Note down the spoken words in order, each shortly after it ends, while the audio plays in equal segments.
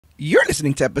You're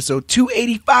listening to episode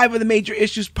 285 of the Major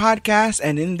Issues Podcast,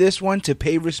 and in this one, to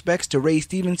pay respects to Ray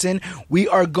Stevenson, we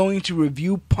are going to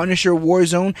review Punisher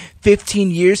Warzone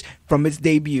 15 years from its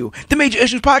debut. The Major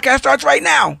Issues Podcast starts right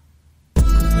now!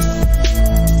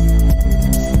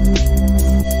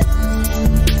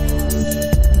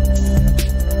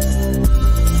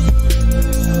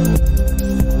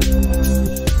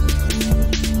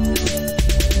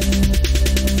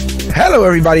 Hello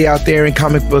everybody out there in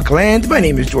comic book land. My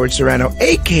name is George Serrano,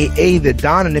 aka The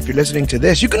Don, and if you're listening to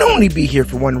this, you can only be here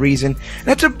for one reason.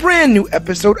 That's a brand new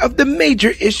episode of the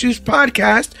Major Issues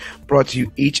Podcast, brought to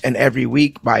you each and every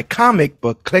week by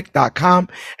ComicBookClique.com.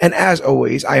 And as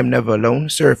always, I am never alone.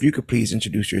 Sir, if you could please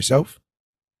introduce yourself.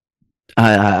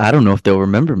 I don't know if they'll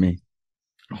remember me.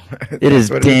 It is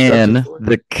Dan,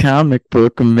 the comic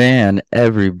book man.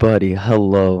 Everybody,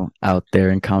 hello out there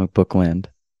in comic book land.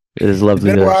 It is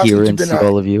lovely to hear and see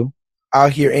all of you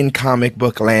out here in comic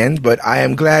book land, but I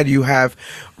am glad you have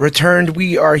returned.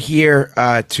 We are here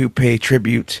to pay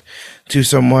tribute to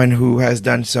someone who has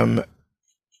done some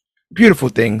beautiful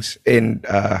things in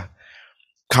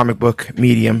comic book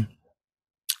medium,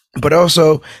 but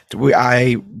also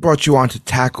I brought you on to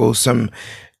tackle some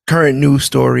current news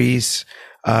stories,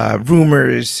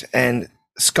 rumors, and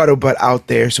scuttlebutt out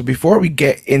there. So before we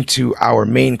get into our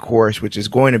main course, which is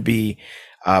going to be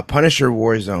Punisher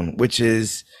Warzone, which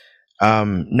is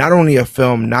not only a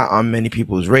film not on many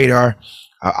people's radar,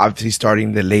 obviously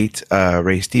starting the late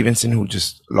Ray Stevenson, who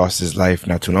just lost his life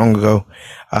not too long ago.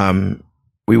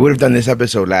 We would have done this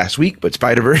episode last week, but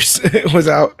SpiderVerse was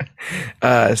out.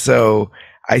 So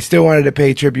I still wanted to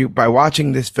pay tribute by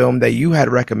watching this film that you had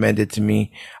recommended to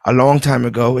me a long time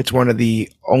ago. It's one of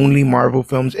the only Marvel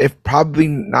films, if probably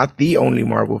not the only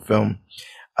Marvel film,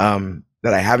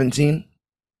 that I haven't seen.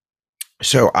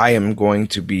 So I am going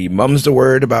to be mum's the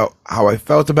word about how I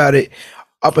felt about it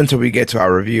up until we get to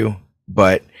our review.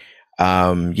 But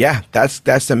yeah, that's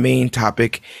the main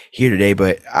topic here today.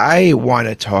 But I want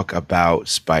to talk about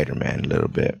Spider-Man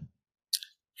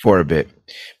for a bit,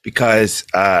 because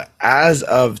as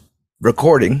of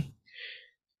recording,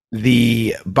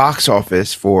 the box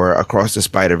office for Across the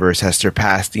SpiderVerse has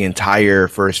surpassed the entire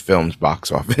first film's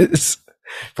box office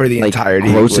for the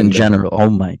entirety. Gross in general. Oh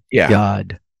my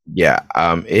God. Yeah,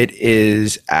 it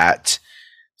is at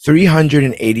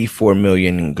 384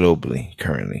 million globally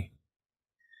currently.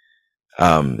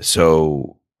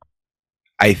 So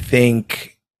I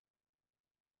think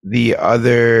the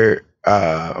other,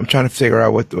 I'm trying to figure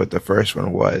out what the first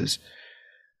one was.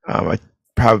 I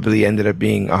probably ended up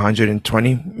being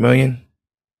 120 million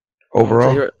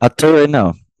overall. I'll tell you right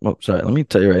now. Oh, sorry. Let me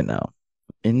tell you right now.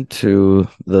 Into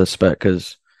the spec,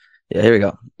 because here we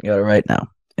go. You got it right now.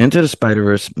 Into the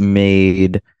Spider-Verse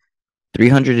made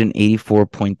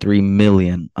 384.3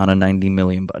 million on a 90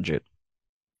 million budget.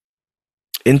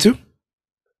 Into?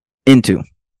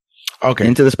 Okay.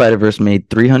 Into the Spider-Verse made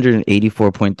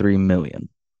 384.3 million.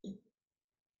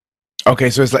 Okay,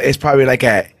 so it's probably like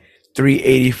at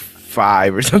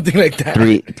 385 or something like that.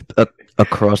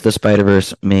 Across the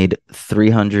Spider-Verse made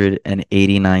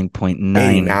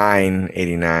 389.9.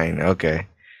 89. Okay.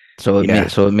 So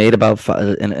it made about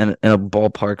in a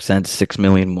ballpark sense 6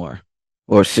 million more,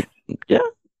 or six. Yeah,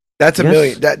 that's a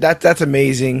million. That's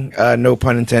amazing. No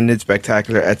pun intended.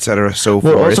 Spectacular, etc. So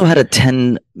forth. Well, also had a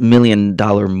 $10 million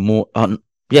more. A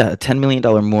 $10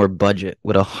 million more budget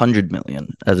with $100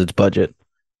 million as its budget.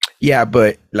 Yeah,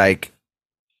 but like,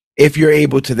 if you're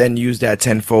able to then use that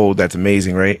tenfold, that's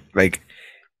amazing, right? Like,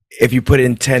 if you put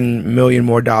in $10 million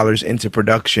more dollars into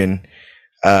production,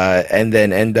 and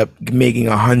then end up making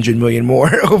 100 million more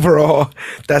overall,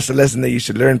 that's the lesson that you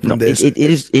should learn from this. It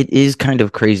is kind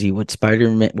of crazy what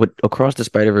Across the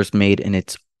Spider-Verse made in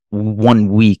its 1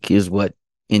 week is what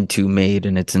Into made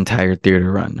in its entire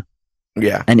theater run.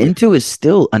 Yeah, and Into is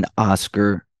still an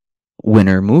Oscar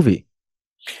winner movie.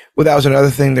 Well, that was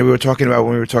another thing that we were talking about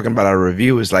when we were talking about our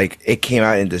review, is like, it came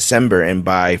out in December, and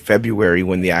by February,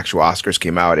 when the actual Oscars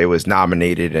came out, it was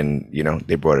nominated, and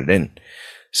they brought it in.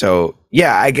 So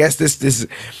yeah, I guess this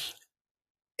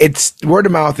it's word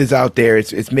of mouth is out there.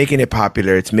 It's making it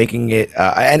popular. It's making it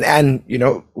and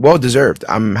well deserved.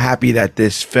 I'm happy that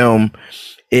this film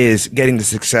is getting the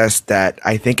success that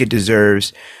I think it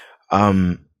deserves.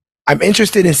 I'm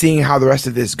interested in seeing how the rest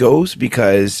of this goes,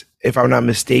 because if I'm not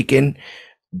mistaken,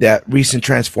 that recent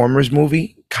Transformers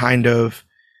movie kind of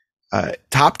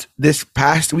topped this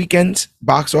past weekend's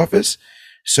box office.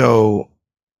 So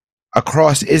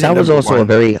Across isn't that was also one. A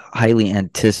very highly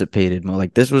anticipated movie.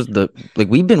 Like, this was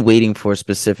we've been waiting for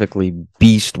specifically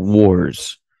Beast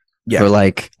Wars for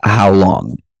like how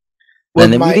long? Well,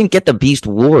 and then we didn't get the Beast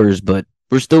Wars, but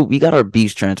we got our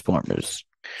Beast Transformers.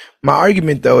 My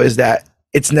argument though is that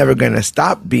it's never going to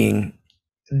stop being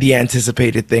the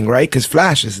anticipated thing, right? Because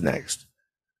Flash is next,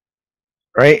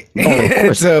 right? No, of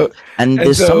course. and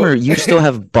this summer you still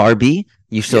have Barbie,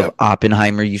 you still have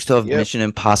Oppenheimer, you still have Mission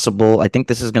Impossible. I think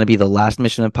this is going to be the last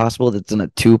Mission Impossible that's in a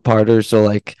 2-parter. So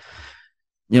like,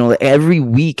 you know,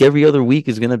 every other week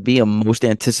is going to be a most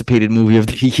anticipated movie of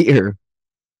the year.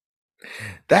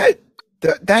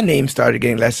 That name started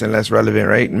getting less and less relevant,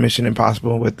 right? Mission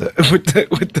Impossible with the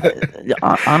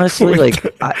honestly,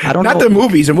 I don't know. Not the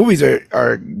movies. The movies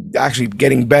are actually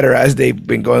getting better as they've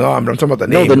been going on. But I'm talking about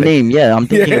the name. No, the name. Yeah, I'm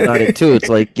thinking about it too. It's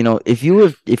like, you know, if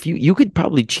you could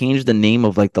probably change the name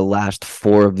of like the last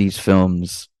 4 of these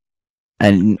films,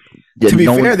 and to be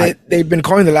fair, they've been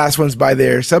calling the last ones by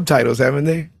their subtitles, haven't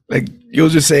they? Like you'll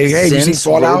just say, "Hey, have you seen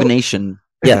Fallout?" Rogue Nation.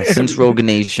 Yeah, since Rogue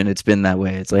Nation, it's been that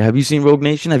way. It's like, have you seen Rogue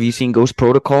Nation? Have you seen Ghost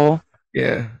Protocol?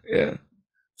 Yeah.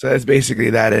 So that's basically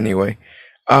that anyway.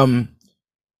 But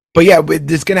yeah,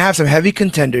 it's going to have some heavy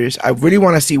contenders. I really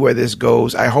want to see where this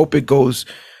goes. I hope it goes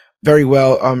very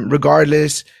well.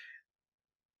 Regardless,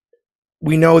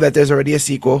 we know that there's already a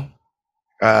sequel.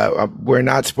 We're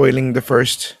not spoiling the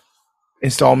first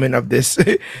installment of this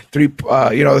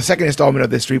the second installment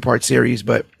of this 3-part series,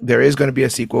 but there is going to be a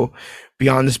sequel,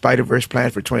 Beyond the Spider-Verse,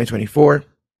 planned for 2024.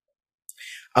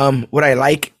 What I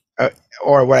like,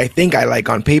 or what I think I like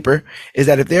on paper, is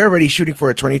that if they're already shooting for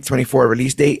a 2024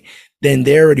 release date, then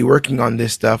they're already working on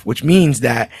this stuff, which means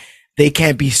that they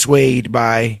can't be swayed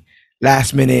by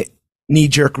last minute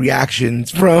knee-jerk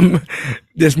reactions from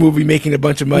this movie making a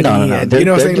bunch of money. No. And, they're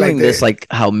doing this like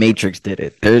how Matrix did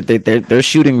it. They're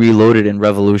shooting Reloaded and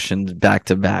Revolutions back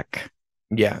to back.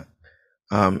 Yeah.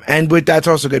 But that's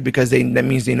also good because that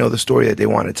means they know the story that they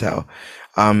want to tell.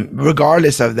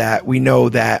 Regardless of that, we know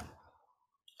that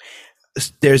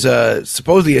there's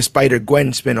supposedly a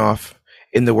Spider-Gwen spinoff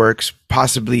in the works,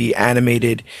 possibly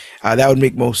animated. That would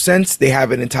make most sense. They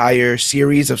have an entire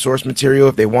series of source material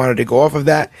if they wanted to go off of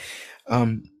that.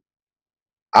 I'm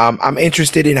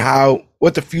interested in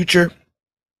what the future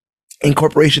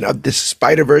incorporation of this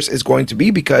Spider-Verse is going to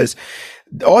be, because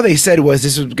all they said was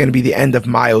this was going to be the end of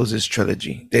Miles's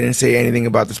trilogy. They didn't say anything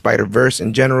about the Spider-Verse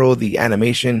in general, the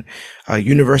animation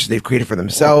universe they've created for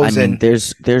themselves. I mean,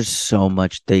 there's so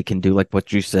much they can do, like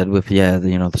what you said with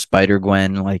the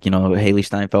Spider-Gwen, like, Haley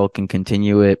Steinfeld can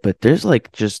continue it, but there's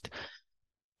like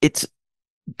there's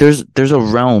a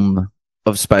realm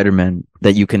of Spider-Man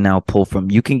that you can now pull from.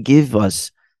 You can give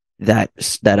us that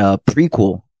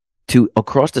prequel to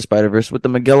Across the SpiderVerse with the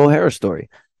Miguel O'Hara story.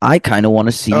 I kind of want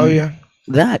to see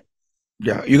that.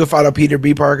 Yeah, you can follow Peter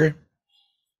B. Parker.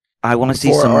 I want to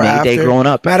see some Mayday growing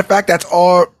up. Matter of fact, that's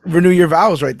all Renew Your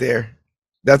Vows right there.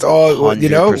 That's all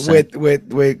 100%.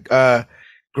 with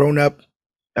grown up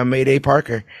Mayday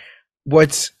Parker.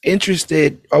 What's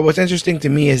interesting to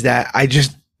me is that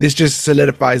this just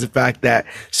solidifies the fact that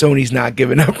Sony's not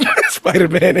giving up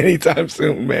Spider-Man anytime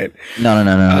soon, man.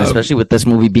 No. Especially with this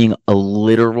movie being a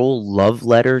literal love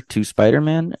letter to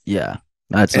Spider-Man. Yeah,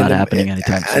 that's not happening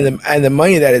anytime soon. And the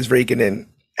money that it's raking in.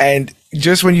 And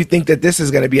just when you think that this is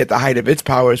going to be at the height of its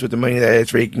powers with the money that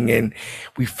it's raking in,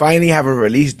 we finally have a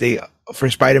release date for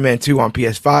Spider-Man 2 on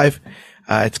PS5.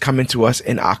 It's coming to us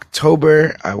in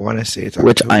October. I want to say it's October.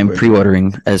 Which I'm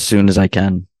pre-ordering as soon as I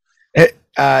can.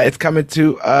 It's coming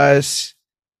to us.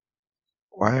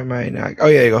 Why am I not? Oh,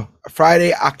 yeah, you go.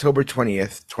 Friday, October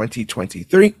 20th,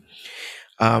 2023.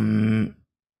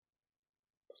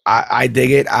 I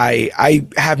dig it. I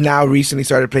have now recently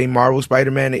started playing Marvel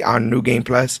Spider-Man on New Game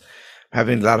Plus.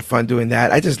 Having a lot of fun doing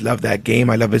that. I just love that game.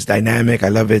 I love its dynamic. I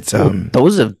love its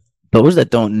those that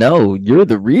don't know, you're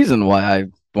the reason why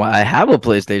I have a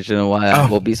PlayStation and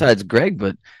why besides Greg,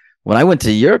 but when I went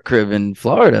to your crib in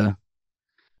Florida,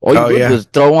 all you did was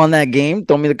throw on that game,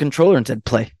 throw me the controller, and said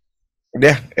play.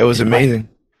 Yeah, it was amazing.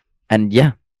 And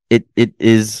yeah,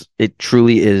 it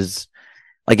truly is.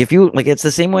 Like it's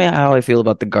the same way how I feel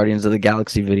about the Guardians of the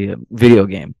Galaxy video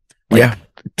game. Like,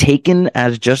 taken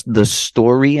as just the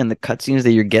story and the cutscenes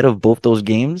that you get of both those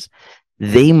games,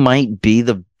 they might be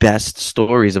the best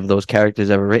stories of those characters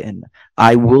ever written.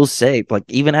 I will say, like,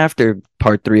 even after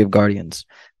part 3 of Guardians,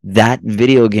 that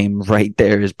video game right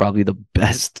there is probably the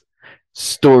best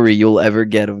story you'll ever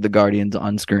get of the Guardians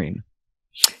on screen.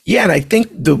 Yeah, and I think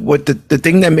the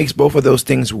thing that makes both of those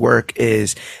things work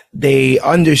is they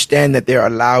understand that they're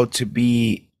allowed to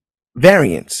be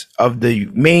variants of the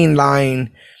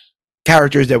mainline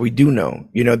characters that we do know.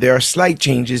 There are slight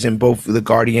changes in both of the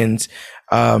Guardians.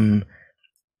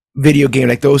 video game,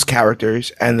 like those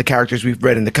characters and the characters we've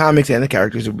read in the comics and the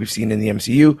characters that we've seen in the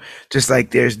MCU. Just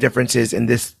like there's differences in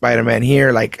this Spider-Man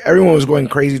here. Like everyone was going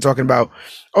crazy talking about,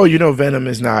 oh, Venom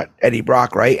is not Eddie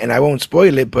Brock, right? And I won't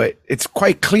spoil it, but it's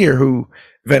quite clear who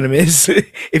Venom is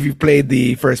if you played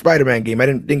the first Spider-Man game. I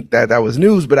didn't think that was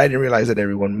news, but I didn't realize that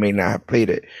everyone may not have played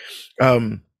it.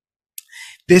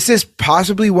 This is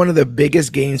possibly one of the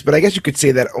biggest games, but I guess you could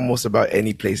say that almost about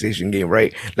any PlayStation game,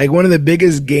 right? Like one of the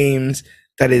biggest games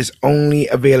that is only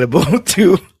available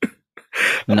to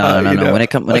no. When it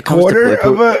comes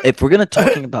to if we're gonna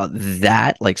talking about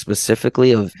that, like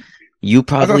specifically of you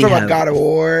probably have about God of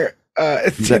War.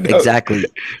 Exactly.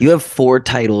 You have 4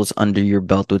 titles under your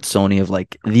belt with Sony of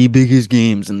like the biggest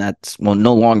games, and that's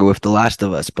no longer with The Last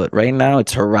of Us, but right now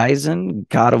it's Horizon,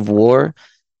 God of War,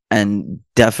 and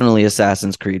definitely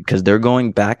Assassin's Creed, because they're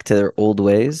going back to their old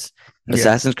ways. Yeah.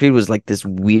 Assassin's Creed was like this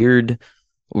weird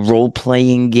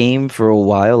role-playing game for a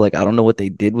while. Like I don't know what they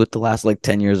did with the last like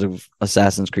 10 years of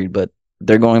Assassin's Creed, but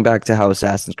they're going back to how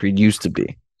Assassin's Creed used to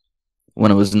be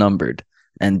when it was numbered.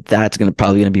 And that's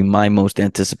probably gonna be my most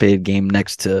anticipated game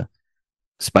next to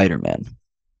Spider-Man.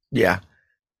 Yeah.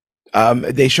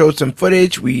 They showed some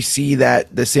footage. We see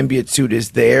that the symbiote suit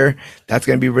is there. That's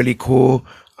gonna be really cool.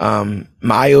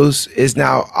 Miles is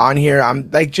now on here. I'm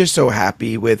like just so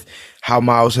happy with how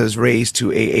Miles has raised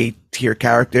to a tier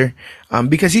character.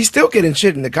 Because he's still getting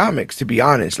shit in the comics, to be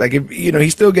honest. Like if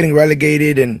he's still getting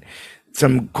relegated and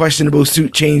some questionable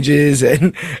suit changes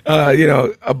and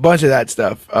a bunch of that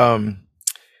stuff.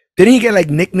 Didn't he get like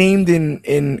nicknamed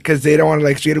in because they don't want to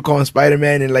like straight up call him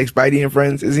Spider-Man and like Spidey and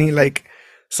Friends? Isn't he like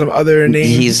some other name?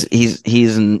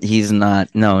 He's not.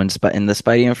 No, in the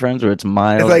Spidey and Friends where it's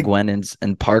Miles, like, Gwen,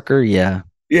 and Parker. Yeah,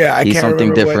 I he's can't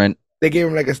something different. They gave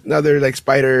him like another like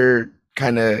Spider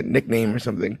kind of nickname or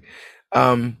something.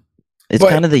 It's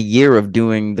kind of the year of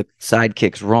doing the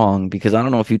sidekicks wrong, because I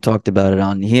don't know if you talked about it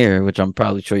on here, which I'm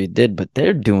probably sure you did, but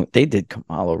they did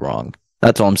Kamala wrong.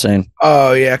 That's all I'm saying.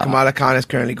 Oh yeah, Kamala Khan is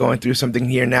currently going through something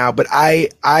here now, but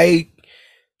I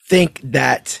think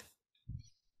that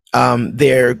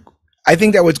I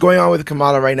think that what's going on with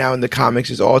Kamala right now in the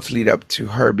comics is all to lead up to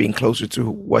her being closer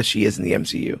to what she is in the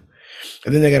MCU.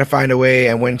 And then they're gonna find a way,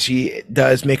 and when she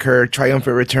does make her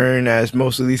triumphant return, as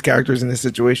most of these characters in this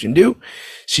situation do,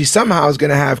 she somehow is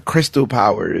gonna have crystal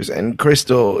powers and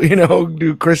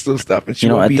do crystal stuff, and she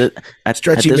won't be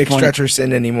Stretchy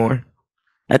McStretcherson anymore.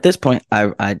 At this point,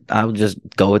 I'll just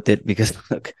go with it, because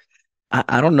look,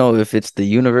 I don't know if it's the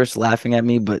universe laughing at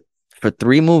me, but for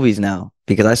 3 movies now,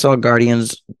 because I saw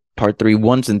Guardians Part 3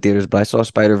 once in theaters, but I saw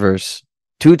SpiderVerse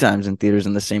 2 times in theaters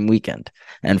in the same weekend.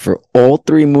 And for all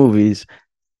 3 movies,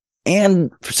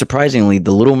 and surprisingly,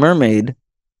 The Little Mermaid,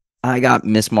 I got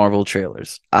Miss Marvel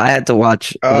trailers. I had to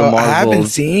watch the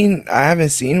Marvels. I haven't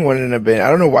seen one in a bit. I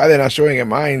don't know why they're not showing it in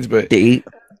mine, but they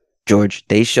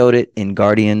showed it in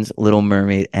Guardians, Little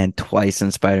Mermaid, and twice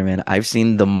in Spider-Man. I've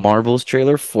seen the Marvels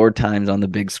trailer 4 times on the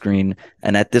big screen,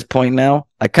 and at this point now,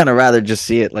 I kind of rather just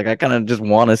see it. Like I kind of just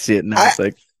want to see it now. It's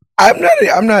like I'm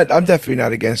definitely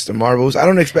not against the Marvels.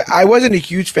 I wasn't a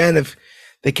huge fan of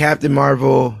the Captain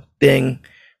Marvel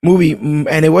movie,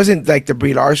 and it wasn't like the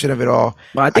Brie Larson of it all.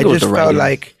 Well, I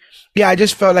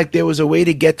just felt like there was a way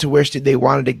to get to where they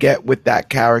wanted to get with that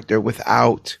character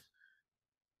without.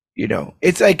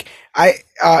 It's like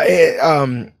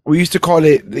we used to call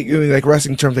it like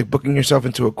wrestling terms, like booking yourself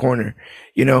into a corner.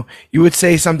 You would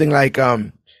say something like,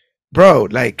 bro,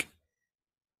 like,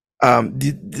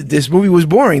 this movie was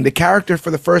boring. The character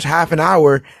for the first half an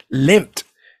hour limped,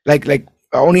 like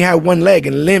only had one leg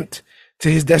and limped to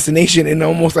his destination in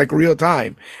almost like real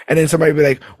time. And then somebody would be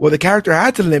like, well, the character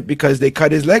had to limp because they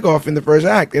cut his leg off in the first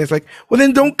act. And it's like, well,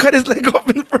 then don't cut his leg off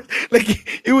in the first.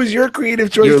 Like, it was your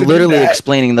creative choice. You're literally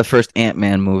explaining the first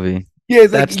Ant-Man movie. Yeah,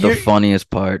 that's the funniest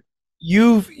part.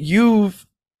 You've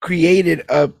created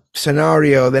a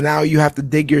scenario that now you have to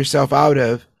dig yourself out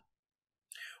of,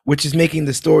 which is making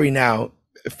the story now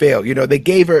fail. They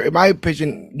gave her, in my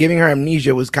opinion, giving her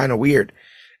amnesia was kind of weird.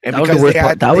 And that was the worst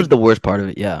part. That was the worst part of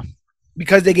it. Yeah.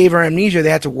 Because they gave her amnesia, they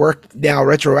had to work now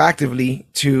retroactively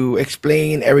to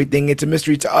explain everything. It's a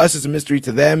mystery to us. It's a mystery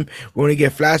to them. We only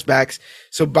get flashbacks.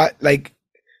 So, by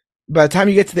the time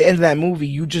you get to the end of that movie,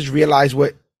 you just realize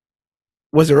what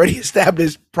was already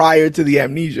established prior to the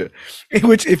amnesia,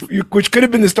 which could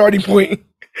have been the starting point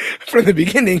from the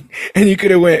beginning, and you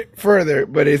could have went further.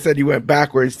 But it said you went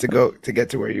backwards to get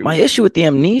to where you. My issue with the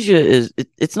amnesia is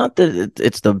it's not that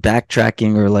it's the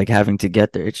backtracking or like having to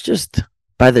get there. It's just.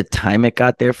 By the time it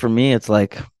got there for me, it's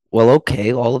like, well,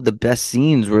 okay, all of the best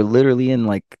scenes were literally in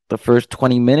like the first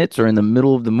 20 minutes or in the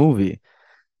middle of the movie.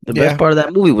 The best part of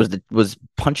that movie was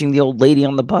punching the old lady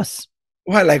on the bus.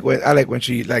 Well, I like when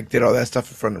she like did all that stuff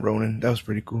in front of Ronan. That was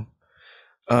pretty cool.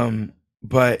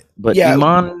 But yeah,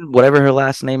 Iman, whatever her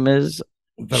last name is,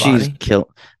 Vellani. She's killed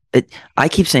it. I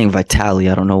keep saying Vitali.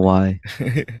 I don't know why.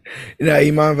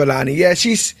 Iman Vellani. Yeah,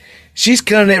 she's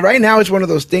killing it right now. It's one of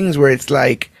those things where it's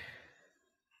like,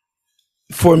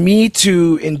 for me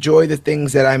to enjoy the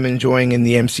things that I'm enjoying in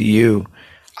the MCU,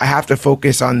 I have to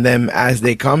focus on them as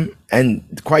they come,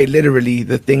 and quite literally,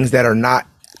 the things that are not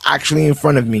actually in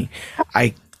front of me,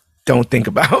 I don't think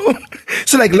about.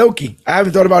 So like Loki, I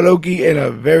haven't thought about Loki in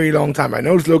a very long time. I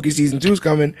know Loki season 2 is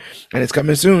coming, and it's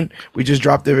coming soon. We just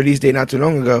dropped the release date not too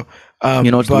long ago.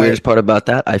 You know what's the weirdest part about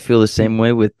that? I feel the same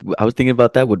way with. I was thinking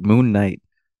about that with Moon Knight.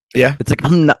 Yeah, it's like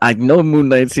I know Moon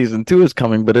Knight season 2 is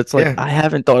coming, but it's like I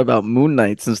haven't thought about Moon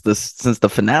Knight since the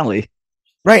finale.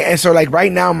 Right, and so like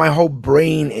right now, my whole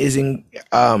brain is in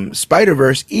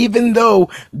SpiderVerse, even though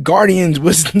Guardians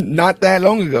was not that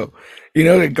long ago. You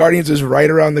know, Guardians was right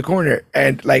around the corner,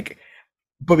 and like,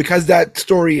 but because that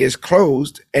story is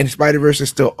closed and SpiderVerse is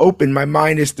still open, my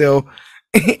mind is still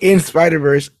in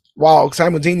SpiderVerse while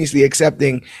simultaneously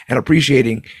accepting and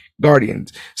appreciating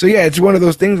Guardians. So yeah, it's one of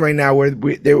those things right now where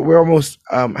we're almost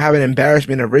having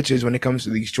embarrassment of riches when it comes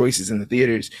to these choices in the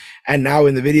theaters and now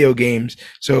in the video games.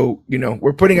 So, you know,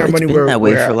 we're putting our money where that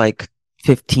way for like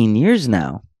 15 years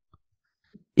now.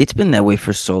 It's been that way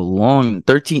for so long.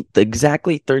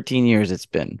 Exactly 13 years it's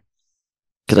been.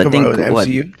 Because I think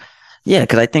MCU? Yeah,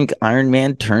 because I think Iron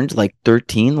Man turned like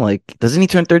 13. Like, doesn't he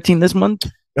turn 13 this month?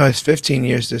 No, it's 15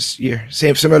 years this year.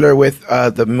 Similar with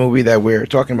the movie that we're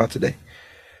talking about today.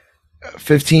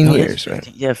 15 years, right?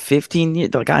 Yeah, 15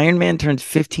 years. Like Iron Man turns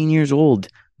 15 years old.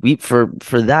 For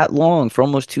that long, for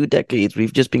almost 2 decades,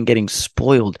 we've just been getting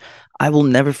spoiled. I will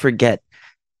never forget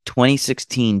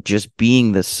 2016 just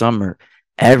being the summer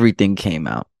everything came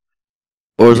out.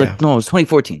 Or it was it was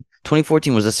 2014.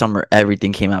 2014 was the summer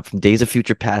everything came out, from Days of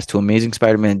Future Past to Amazing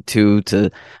Spider-Man 2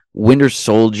 to Winter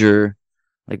Soldier.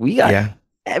 Like, we got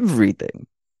everything.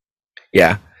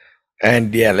 Yeah.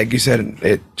 And yeah, like you said,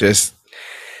 it just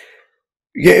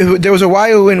there was a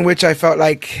while in which I felt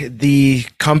like the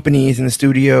companies and the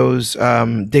studios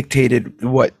dictated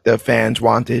what the fans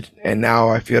wanted, and now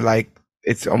I feel like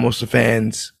it's almost the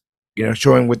fans, you know,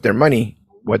 showing with their money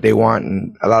what they want,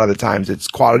 and a lot of the times it's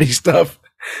quality stuff.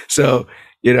 So,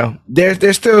 you know,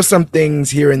 there's still some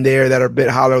things here and there that are a bit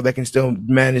hollow that can still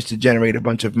manage to generate a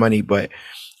bunch of money, but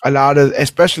a lot of,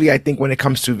 especially I think when it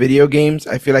comes to video games,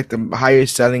 I feel like the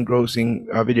highest selling grossing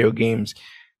video games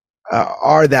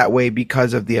are that way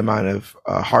because of the amount of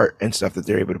heart and stuff that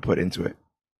they're able to put into it,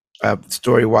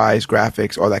 story wise,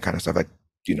 graphics, all that kind of stuff. Like,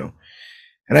 you know,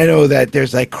 and I know that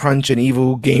there's like crunch and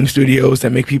evil game studios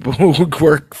that make people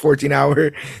work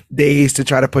 14-hour days to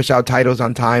try to push out titles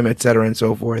on time, etc., and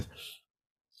so forth.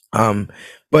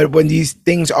 But when these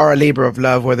things are a labor of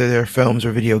love, whether they're films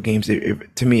or video games,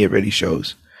 to me it really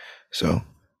shows. So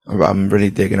I'm really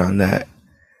digging on that.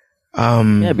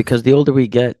 Yeah, because the older we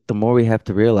get, the more we have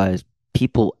to realize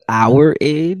people our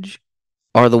age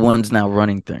are the ones now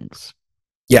running things.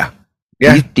 Yeah.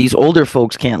 These older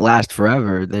folks can't last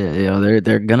forever.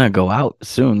 They're gonna go out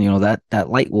soon. You know, that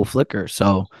light will flicker.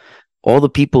 So all the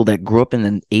people that grew up in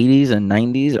the 80s and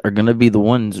 90s are gonna be the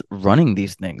ones running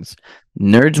these things.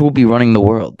 Nerds will be running the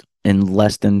world in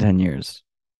less than 10 years.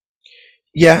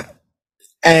 Yeah.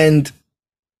 And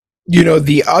you know,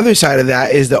 the other side of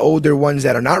that is the older ones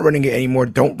that are not running it anymore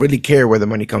don't really care where the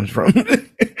money comes from.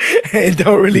 And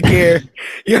don't really care.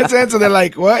 You know what I'm saying? So they're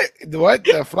like, what?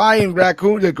 The flying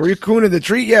raccoon, the raccoon in the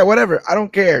tree? Yeah, whatever. I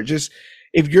don't care. Just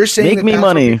if you're saying make me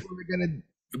money, what we're gonna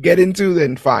get into,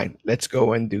 then fine. Let's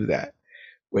go and do that.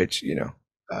 Which, you know,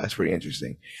 it's pretty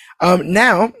interesting.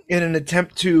 Now, in an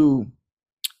attempt to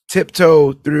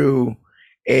tiptoe through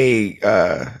a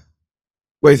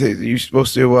what is it? You're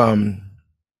supposed to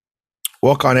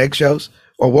walk on eggshells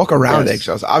or walk around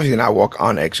eggshells. Obviously not walk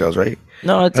on eggshells, right?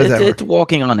 No, it's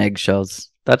walking on eggshells.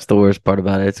 That's the worst part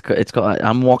about it. It's called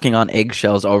I'm walking on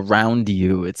eggshells around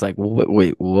you. It's like,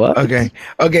 wait, what? Okay,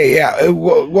 yeah.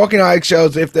 Walking on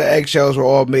eggshells, if the eggshells were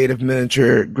all made of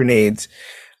miniature grenades.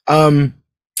 I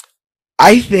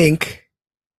think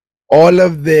all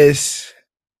of this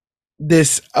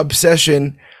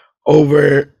obsession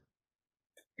over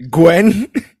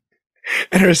Gwen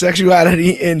and her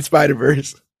sexuality in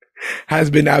Spider-Verse has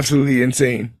been absolutely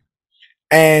insane.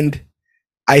 And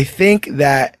I think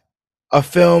that a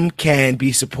film can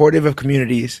be supportive of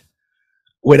communities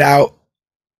without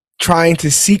trying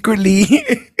to secretly,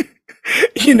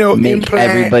 you know, make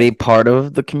everybody part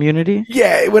of the community.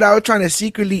 Yeah, without trying to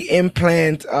secretly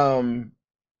implant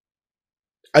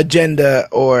agenda,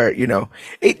 or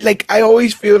it, like, I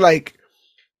always feel like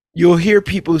you'll hear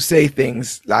people say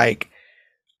things like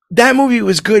that movie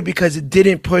was good because it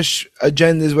didn't push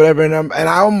agendas, whatever, and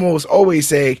I almost always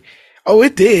say, oh,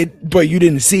 it did, but you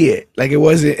didn't see it. Like, it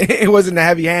wasn't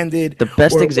heavy-handed. The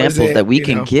best example that we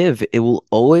can give, it will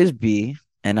always be,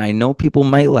 and I know people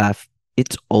might laugh,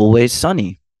 It's Always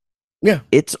Sunny. Yeah.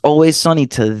 It's Always Sunny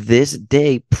to this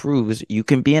day proves you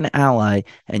can be an ally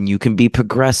and you can be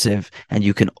progressive and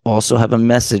you can also have a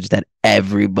message that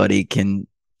everybody can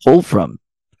pull from.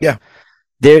 Yeah.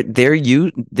 Their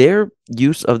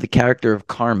use of the character of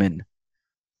Carmen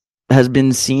has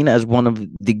been seen as one of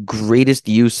the greatest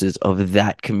uses of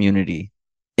that community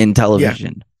in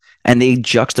television. Yeah. And they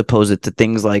juxtapose it to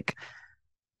things like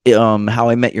How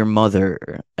I Met Your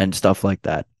Mother and stuff like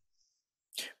that.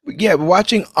 Yeah,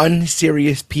 watching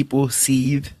unserious people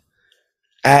seethe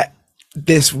at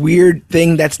this weird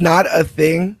thing that's not a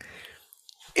thing,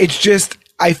 it's just,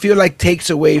 I feel like, takes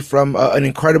away from an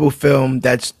incredible film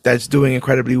that's doing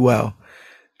incredibly well.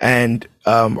 And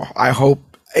I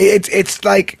hope it's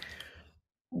like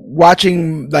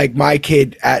watching like my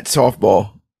kid at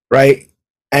softball, right?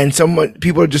 And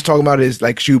people are just talking about his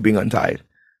like shoe being untied,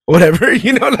 whatever,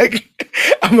 like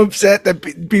I'm upset that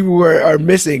people are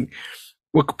missing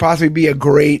what could possibly be a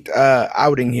great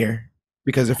outing here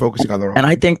because they're focusing on the wrong. And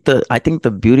I think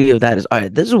the beauty of that is, all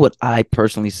right, this is what I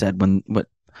personally said when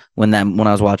I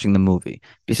was watching the movie.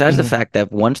 Besides the fact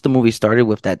that once the movie started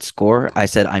with that score, I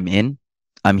said, I'm in,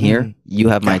 I'm here, you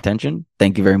have my attention,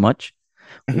 thank you very much.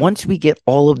 Once we get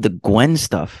all of the Gwen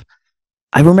stuff,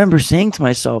 I remember saying to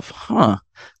myself,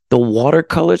 the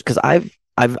watercolors, because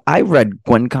I read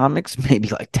Gwen comics maybe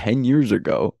like 10 years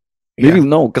ago. Maybe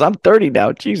no, because I'm 30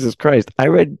 now. Jesus Christ. I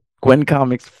read Gwen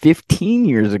comics 15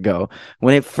 years ago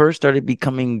when it first started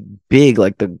becoming big,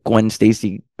 like the Gwen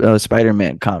Stacy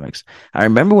Spider-Man comics. I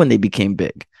remember when they became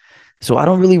big. So I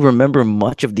don't really remember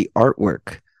much of the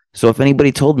artwork. So if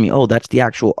anybody told me, oh, that's the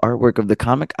actual artwork of the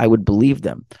comic, I would believe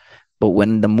them. But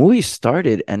when the movie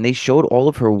started and they showed all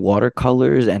of her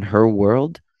watercolors and her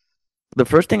world, the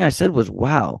first thing I said was,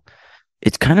 wow,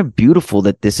 it's kind of beautiful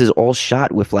that this is all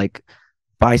shot with like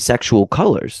bisexual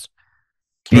colors,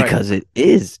 because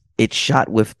it's shot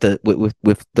with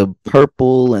the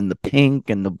purple and the pink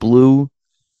and the blue,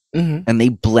 and they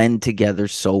blend together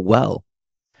so well.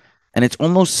 And it's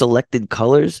almost selected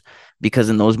colors, because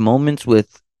in those moments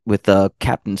with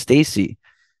Captain Stacy,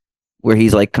 where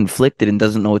he's like conflicted and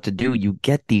doesn't know what to do, you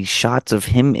get these shots of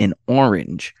him in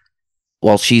orange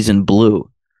while she's in blue.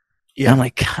 Yeah. And I'm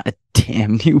like, God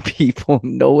damn, you people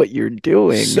know what you're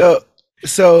doing.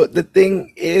 So the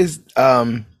thing is,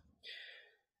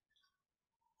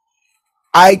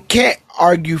 I can't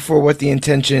argue for what the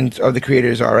intentions of the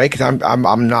creators are, right? Because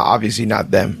I'm not, obviously not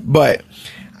them, but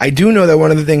I do know that one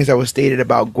of the things that was stated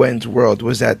about Gwen's world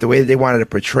was that the way that they wanted to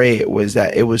portray it was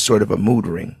that it was sort of a mood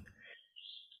ring.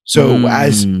 So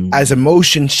as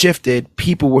emotion shifted,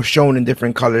 people were shown in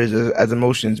different colors as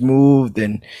emotions moved,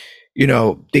 and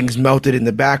things melted in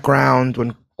the background.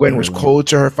 When Gwen was cold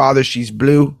to her father, she's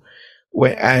blue.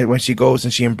 When she goes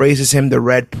and she embraces him, the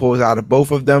red pulls out of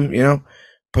both of them,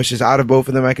 pushes out of both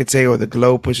of them, I could say, or the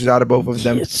glow pushes out of both of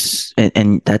them. Yes.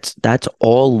 And that's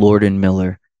all Lord and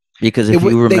Miller. Because if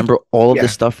you remember all of the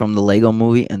stuff from the Lego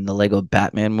movie and the Lego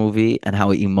Batman movie and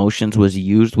how emotions was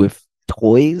used with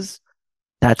toys,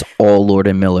 that's all Lord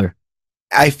and Miller.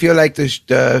 I feel like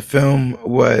the film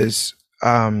was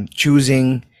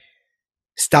choosing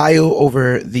style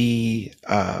over the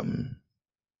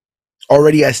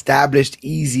already established,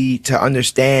 easy to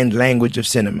understand language of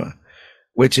cinema,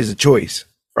 which is a choice,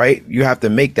 right? You have to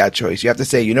make that choice. You have to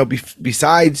say,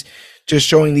 besides just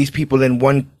showing these people in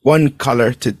one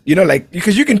color to, like,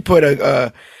 because you can put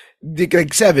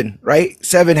like Seven, right?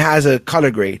 Seven has a color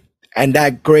grade, and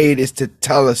that grade is to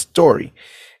tell a story.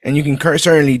 And you can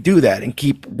certainly do that and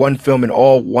keep one film in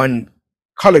all one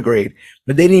color grade,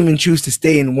 but they didn't even choose to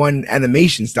stay in one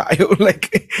animation style.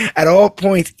 Like, at all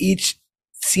points, each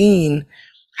scene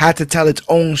had to tell its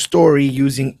own story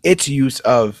using its use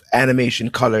of animation,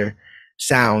 color,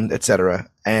 sound, etc.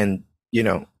 And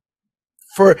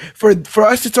for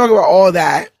us to talk about all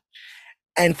that,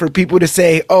 and for people to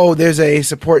say, oh, there's a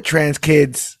support trans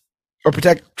kids or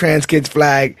protect trans kids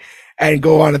flag, and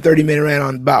go on a 30-minute rant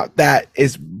on about that,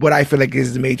 is what I feel like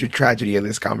is the major tragedy of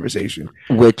this conversation.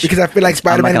 Because I feel like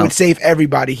Spider-Man would save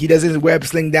everybody. He doesn't web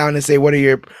sling down and say, what are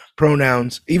your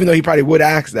pronouns? Even though he probably would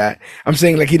ask that. I'm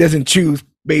saying, like, he doesn't he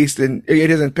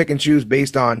doesn't pick and choose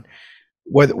based on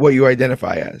what you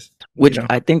identify as. Which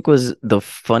I think was the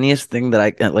funniest thing that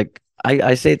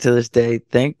I say to this day,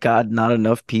 thank God not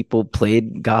enough people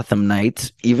played Gotham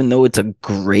Knights, even though it's a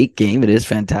great game. It is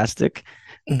fantastic.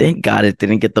 Mhm. Thank God it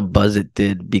didn't get the buzz it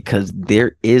did because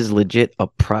there is legit a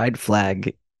pride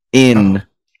flag Oh,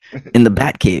 in the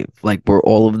Batcave, like where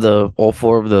all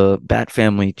four of the Bat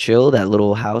family chill, that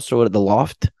little house or what, the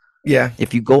loft. yeah.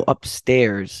 If you go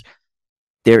upstairs,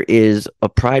 there is a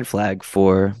pride flag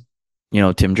for,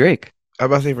 Tim Drake. I was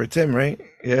about to say for Tim, right?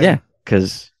 Yeah. Yeah,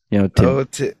 because Tim.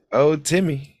 Oh,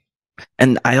 Timmy.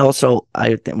 And I was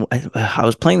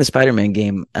playing the Spider-Man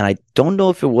game, and I don't know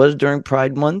if it was during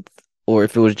Pride Month or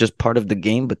if it was just part of the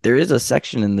game, but there is a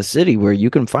section in the city where you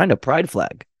can find a pride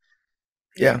flag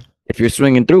Yeah. if you're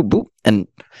swinging through. Boop, and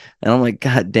I'm like,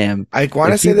 God damn! I want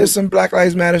to If say people there's some Black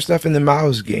Lives Matter stuff in the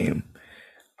Mouse game.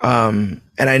 And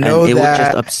I and know it would just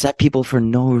that. upset people for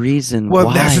no reason. Well,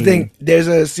 that's the Why? thing. There's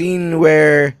a scene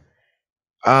where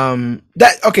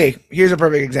that okay. Here's a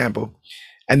perfect example,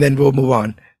 and then we'll move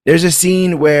on. There's a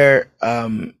scene where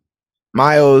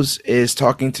Miles is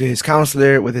talking to his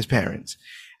counselor with his parents,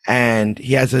 and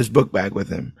he has his book bag with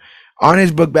him. On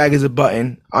his book bag is a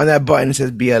button. On that button it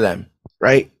says BLM,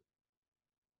 right?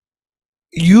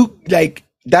 You like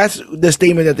that's the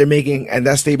statement that they're making, and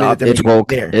that statement that Stop! they're It's making woke.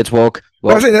 there. It's woke. But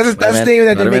I'm Woke. saying that's the statement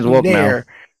that they're Spider-Man's making woke now. there.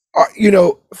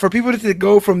 For people to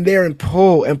go from there and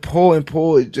pull and pull and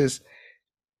pull,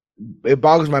 it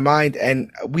boggles my mind.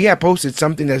 And we have posted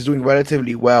something that's doing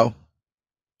relatively well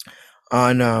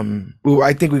on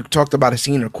I think we talked about a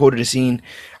scene or quoted a scene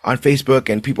on Facebook,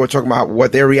 and people are talking about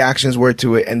what their reactions were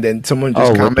to it, and then someone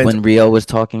just Oh, comments, when Rio was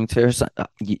talking to her,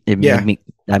 yeah,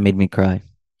 that made me cry.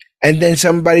 and then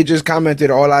somebody just commented,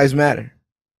 "All lives matter."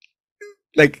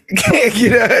 Like,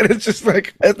 and it's just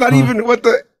like it's not Huh. even what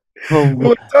the But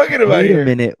what we're talking about wait a here.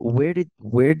 minute.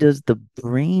 Where does the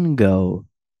brain go?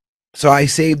 So I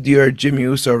saved your Jimmy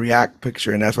Uso react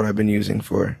picture, and that's what I've been using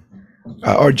for,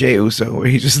 or Jay Uso, where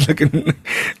he's just looking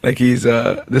like he's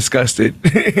disgusted,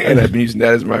 and I've been using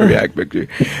that as my react picture.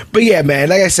 But yeah, man,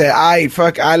 like I said,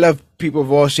 I love people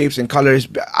of all shapes and colors.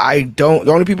 The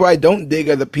only people I don't dig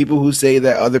are the people who say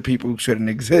that other people shouldn't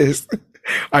exist.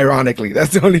 Ironically,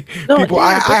 that's the only No, people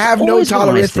I yeah, that's have no always been my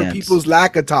tolerance for stance. people's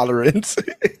lack of tolerance.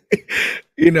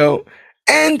 you know,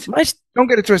 and My don't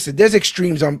get it twisted. There's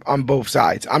extremes on both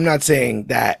sides. I'm not saying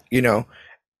that,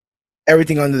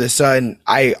 everything under the sun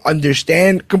I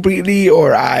understand completely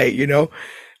or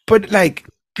but like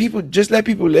people just let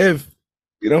people live.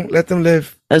 Let them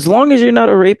live. As long as you're not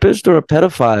a rapist or a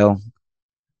pedophile,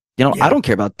 I Yeah. don't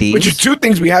care about Which are these. two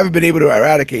things we haven't been able to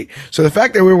eradicate. So the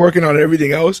fact that we're working on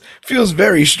everything else feels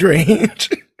very strange.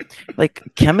 Like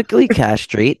chemically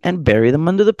castrate and bury them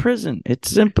under the prison. It's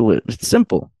simple. It's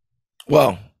simple.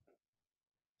 Well,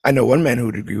 I know one man who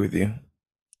would agree with you.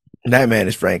 And that man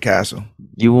is Frank Castle.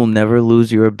 You will never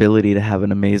lose your ability to have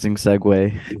an amazing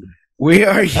segue. We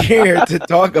are here to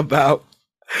talk about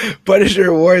Punisher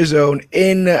Warzone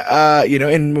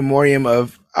in memoriam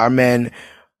of our man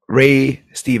Ray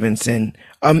Stevenson.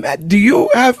 Do you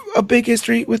have a big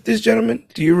history with this gentleman?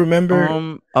 Do you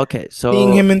remember Okay,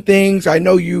 seeing so him in things? I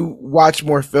know you watch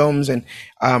more films, and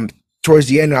towards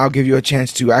the end, I'll give you a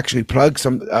chance to actually plug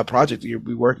some project that you'll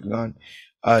be working on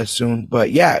soon.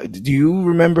 But yeah, do you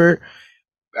remember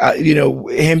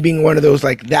him being one of those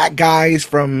like that guys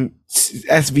from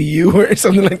SVU or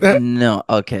something like that? no,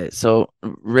 okay. So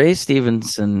Ray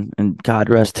Stevenson, and God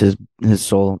rest his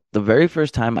soul. The very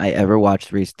first time I ever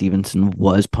watched Ray Stevenson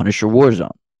was Punisher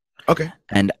Warzone, Okay.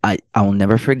 and I will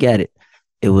never forget it.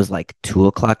 It was like 2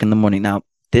 o'clock in the morning. Now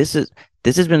this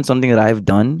has been something that I've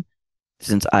done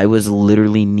since I was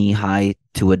literally knee high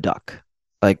to a duck.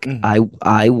 Like Mhm.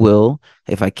 I will,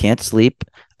 if I can't sleep,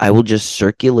 I will just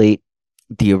circulate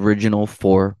the original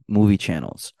 4 movie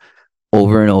channels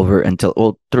over and over until,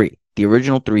 well, the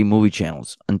original 3 movie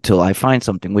channels until I find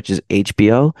something, which is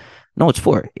HBO. No, it's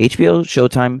 4: HBO,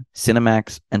 Showtime,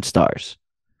 Cinemax, and Stars.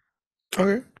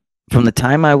 Okay. From the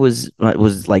time I was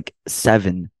like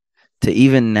 7 to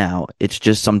even now, it's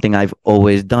just something I've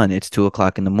always done. It's 2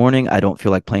 o'clock in the morning. I don't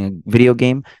feel like playing a video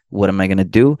game. What am I gonna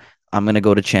do? I'm gonna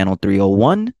go to channel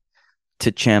 301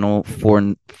 to channel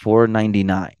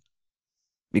 499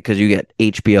 because you get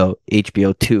HBO,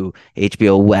 HBO2,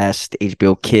 HBO West,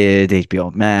 HBO Kids,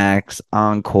 HBO Max,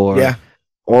 Encore, Yeah.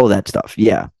 all that stuff.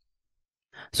 Yeah.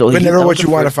 So But never that was what the you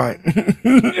want to first.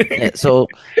 find. Yeah, so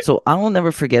I will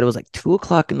never forget. It was like 2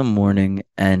 o'clock in the morning,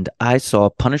 and I saw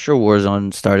Punisher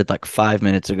Warzone started like 5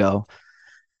 minutes ago,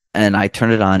 and I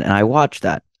turned it on and I watched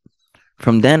that.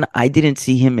 From then, I didn't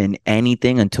see him in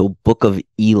anything until Book of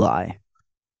Eli,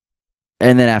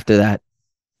 and then after that,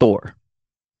 Thor.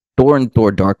 Thor and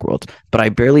Thor Dark World, but I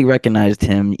barely recognized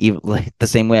him, even like the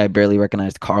same way I barely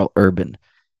recognized Carl Urban.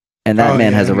 And that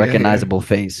man has a recognizable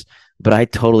face, but I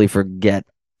totally forget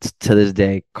to this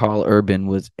day Carl Urban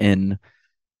was in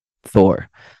Thor.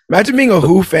 Imagine being a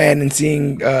Who fan and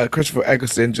seeing Christopher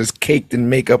Eccleston just caked in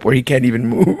makeup where he can't even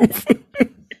move.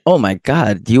 Oh my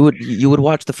God, you would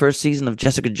watch the first season of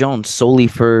Jessica Jones solely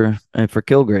for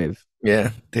Kilgrave.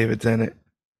 Yeah, David Tennant.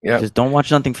 Yeah, just don't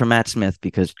watch nothing for Matt Smith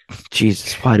because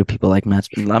Jesus, why do people like Matt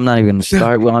Smith? I'm not even gonna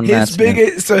start on Matt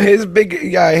Smith. So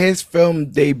his film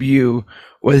debut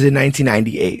was in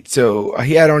 1998. So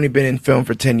he had only been in film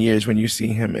for 10 years when you see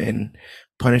him in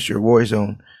Punisher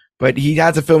Warzone. But he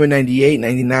has a film in 98,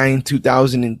 99,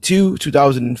 2002,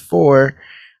 2004,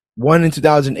 one in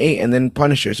 2008, and then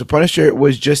Punisher. So Punisher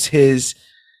was just his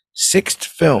sixth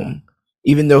film,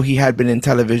 even though he had been in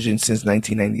television since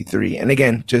 1993. And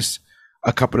again, just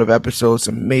a couple of episodes,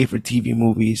 some made-for-TV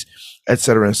movies,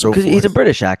 etc. and so forth. Because he's a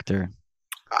British actor.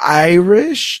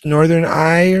 Irish, Northern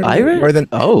Ireland,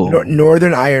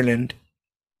 Northern Ireland.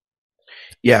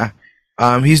 Yeah,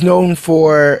 he's known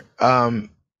for being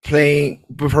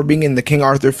in the King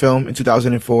Arthur film in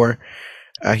 2004.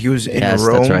 He was in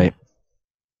Rome. That's right.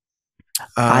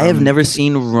 I have never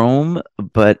seen Rome,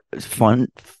 but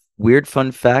weird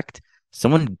fun fact.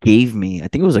 Someone gave me, I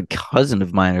think it was a cousin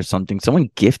of mine or something.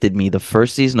 Someone gifted me the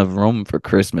first season of Rome for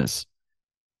Christmas.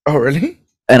 Oh, really?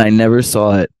 And I never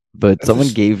saw it, but someone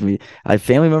gave me, a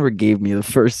family member gave me the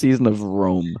first season of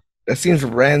Rome. That seems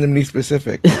randomly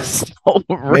specific.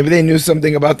 Maybe they knew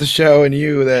something about the show and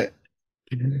you that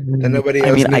nobody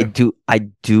else knew. I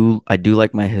do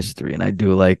like my history, and I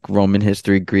do like Roman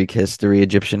history, Greek history,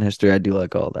 Egyptian history. I do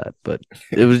like all that, but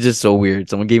it was just so weird.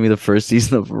 Someone gave me the first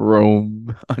season of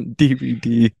Rome on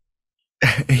DVD.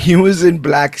 He was in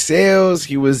Black Sails.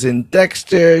 He was in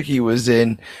Dexter. He was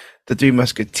in the Three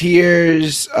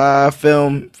Musketeers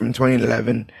film from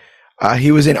 2011.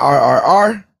 He was in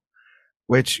RRR,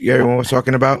 which everyone was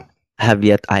talking about.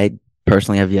 I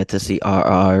personally have yet to see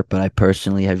RR, but I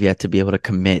personally have yet to be able to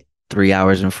commit 3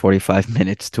 hours and 45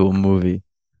 minutes to a movie.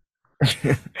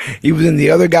 He was in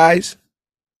The Other Guys.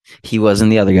 He was in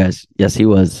The Other Guys. Yes, he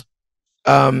was.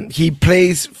 He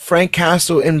plays Frank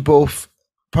Castle in both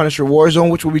Punisher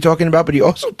Warzone, which we'll be talking about, but he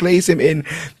also plays him in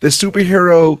the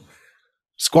Superhero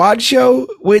Squad show,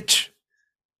 which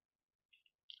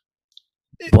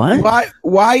what?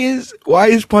 Why is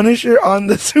Punisher on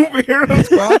the Superhero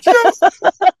Squad show?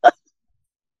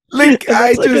 Like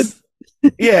it's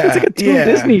like a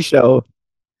Disney show.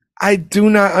 I do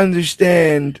not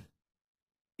understand.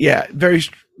 Yeah, very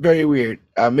very weird.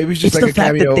 Maybe it's just like the a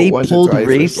fact cameo. That they pulled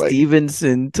Ray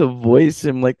Stevenson to voice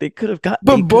him. Like they could have got.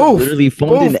 But both literally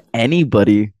phoned in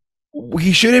anybody.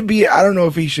 He shouldn't be. I don't know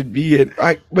if he should be in.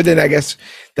 But then I guess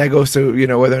that goes to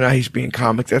whether or not he should be in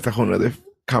comics. That's a whole nother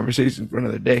conversation for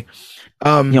another day.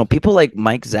 People like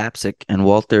Mike Zapsik and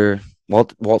Walt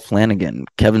Flanagan,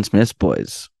 Kevin Smith's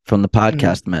boys from the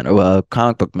podcast men or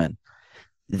comic book men,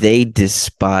 they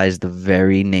despise the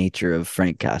very nature of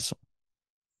Frank Castle.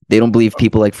 They don't believe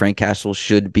people like Frank Castle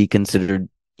should be considered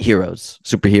heroes,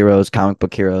 superheroes, comic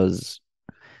book heroes.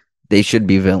 They should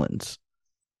be villains.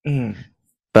 But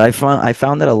I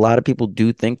found that a lot of people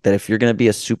do think that if you're going to be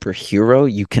a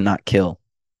superhero, you cannot kill.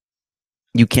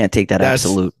 You can't take that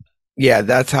absolute. Yeah,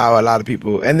 that's how a lot of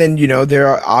people. And then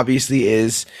there obviously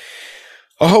is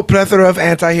a whole plethora of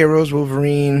anti-heroes,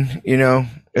 Wolverine,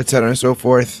 etc. and so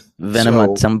forth. Venom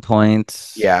at some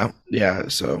point. Yeah.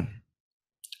 So,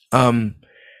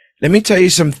 let me tell you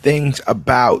some things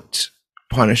about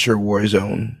Punisher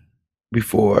Warzone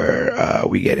before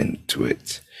we get into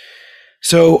it.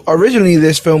 So originally,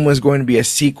 this film was going to be a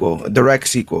direct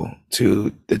sequel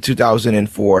to the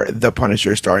 2004 The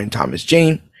Punisher, starring Thomas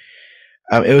Jane.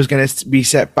 It was going to be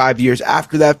set 5 years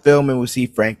after that film, and we'll see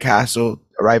Frank Castle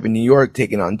arrive in New York,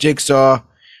 taking on Jigsaw,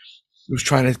 who's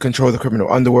trying to control the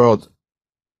criminal underworld.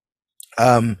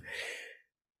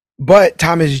 But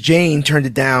Thomas Jane turned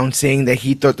it down, saying that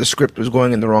he thought the script was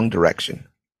going in the wrong direction.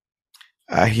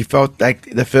 He felt like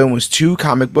the film was too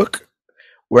comic book,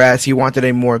 whereas he wanted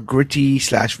a more gritty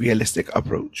 / realistic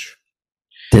approach.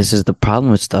 This is the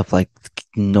problem with stuff like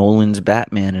Nolan's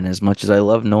Batman, and as much as I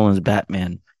love Nolan's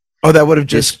Batman, that would have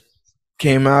just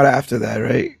came out after that,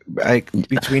 right? Like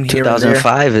between here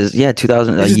 2005 and there.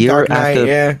 2000 a year Dark Knight,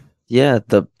 after. Yeah,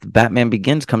 the Batman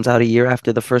Begins comes out a year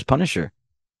after the first Punisher,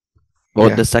 or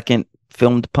the second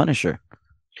filmed Punisher.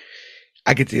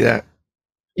 I could see that.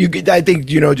 I think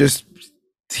just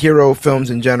hero films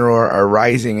in general are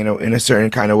rising in a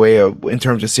certain kind of way in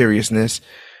terms of seriousness.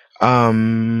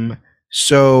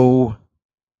 So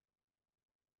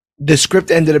the script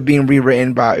ended up being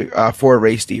rewritten by for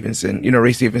Ray Stevenson.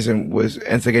 Ray Stevenson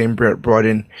ends up getting brought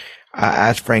in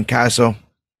as Frank Castle.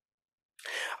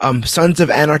 Sons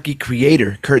of Anarchy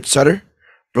creator Kurt Sutter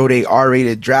wrote a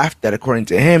R-rated draft that, according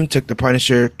to him, took the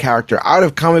Punisher character out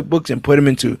of comic books and put him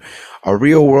into a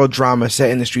real-world drama set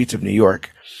in the streets of New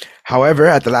York. However,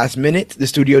 at the last minute, the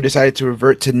studio decided to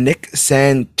revert to Nick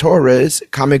Santora's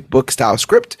comic book style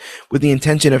script with the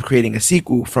intention of creating a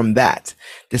sequel from that.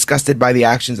 Disgusted by the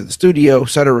actions of the studio,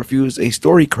 Sutter refused a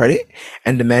story credit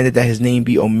and demanded that his name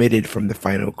be omitted from the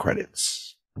final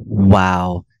credits.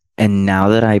 Wow. And now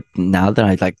that I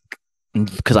like,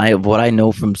 because what I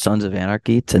know from Sons of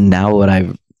Anarchy to now what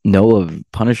I know of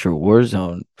Punisher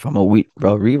Warzone from a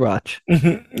rewatch.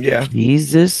 Yeah.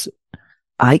 Jesus,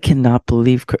 I cannot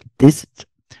believe this.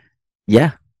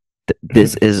 Yeah,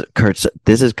 this is Kurt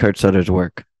Sutter's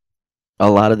work. A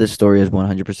lot of this story is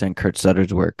 100% Kurt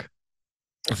Sutter's work.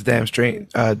 It's damn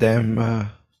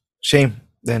shame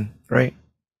then, right?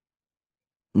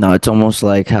 No, it's almost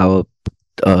like how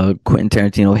Quentin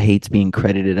Tarantino hates being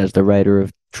credited as the writer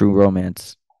of True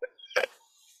Romance.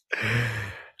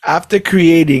 After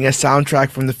creating a soundtrack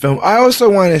from the film, I also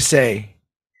want to say,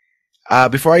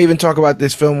 before I even talk about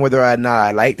this film, whether or not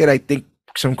I liked it, I think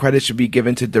some credit should be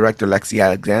given to director Lexi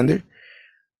Alexander,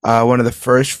 one of the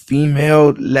first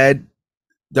female-led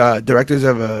directors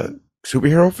of a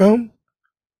superhero film.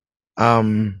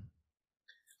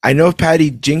 I know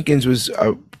Patty Jenkins was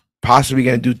possibly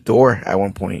going to do Thor at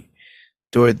one point,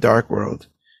 Thor: Dark World.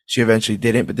 She eventually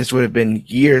didn't, but this would have been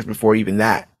years before even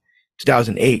that,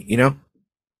 2008,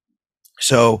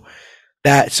 So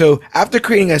after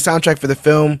creating a soundtrack for the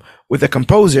film with a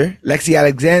composer, Lexi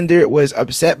Alexander was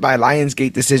upset by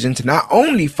Lionsgate's decision to not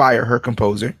only fire her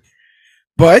composer,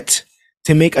 but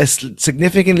to make a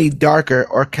significantly darker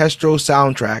orchestral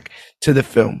soundtrack to the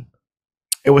film.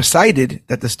 It was cited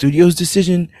that the studio's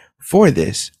decision for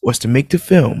this was to make the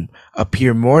film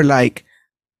appear more like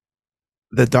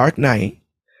The Dark Knight,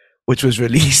 which was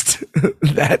released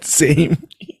that same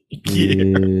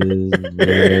year.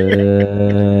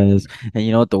 Yes. And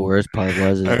you know what the worst part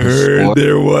was? I heard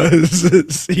there was a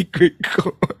secret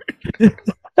chord.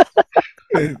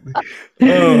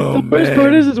 The worst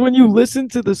part is when you listen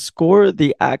to the score,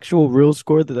 the actual real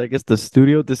score that I guess the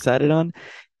studio decided on,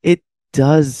 it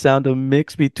does sound a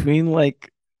mix between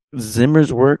like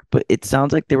Zimmer's work, but it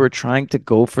sounds like they were trying to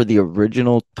go for the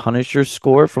original Punisher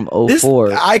score from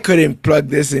 2004. I couldn't plug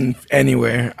this in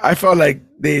anywhere. I felt like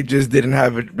they just didn't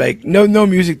have it, like no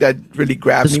music that really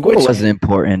grabbed the me. Score wasn't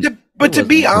important. But to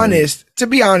be honest,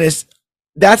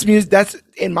 that's music. That's,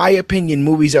 in my opinion,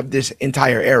 movies of this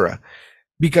entire era.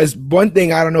 Because one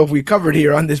thing I don't know if we covered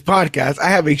here on this podcast, I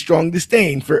have a strong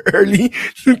disdain for early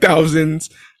 2000s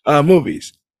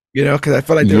movies. Because I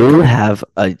feel like you have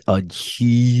a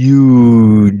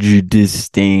huge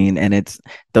disdain, and it's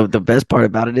the best part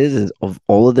about it is of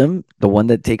all of them, the one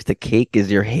that takes the cake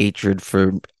is your hatred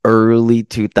for early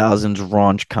 2000s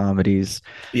raunch comedies.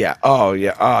 Yeah. Oh,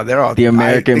 yeah. Oh, they're all the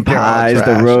American Pies,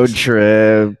 the Road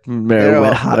Trip,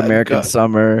 Wet Hot American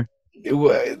Summer.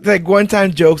 Like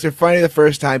one-time jokes are funny the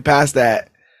first time. Past that,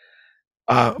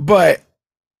 yeah.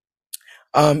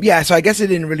 So I guess it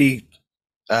didn't really.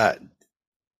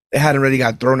 It hadn't really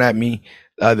got thrown at me,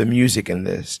 the music in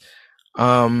this.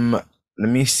 Let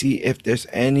me see if there's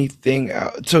anything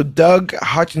else. So Doug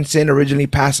Hutchinson originally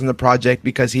passed on the project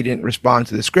because he didn't respond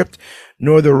to the script,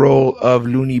 nor the role of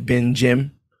Looney Bin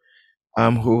Jim,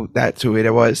 who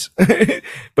it was.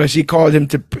 But she called him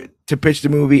to pitch the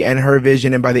movie and her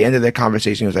vision, and by the end of the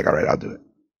conversation, he was like, all right, I'll do it.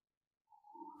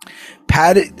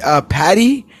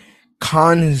 Patty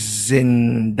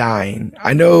Considine.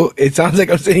 I know it sounds like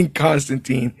I'm saying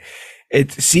Constantine.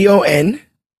 It's Considine.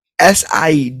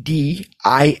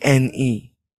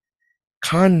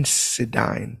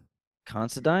 Considine.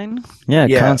 Considine? Yeah,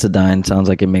 Considine sounds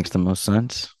like it makes the most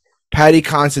sense. Patty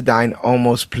Considine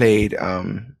almost played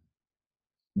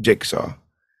Jigsaw.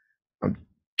 I'm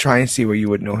trying to see where you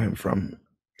would know him from.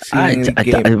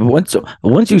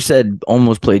 Once you said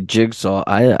almost played Jigsaw,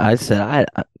 I said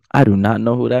I do not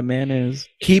know who that man is.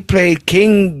 He played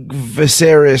King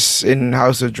Viserys in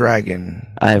House of Dragon.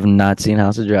 I have not seen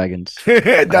House of Dragons.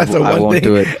 That's the one thing. I won't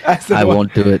do it. I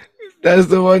won't do it. That's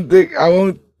the one thing. I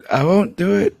won't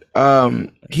do it.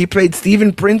 He played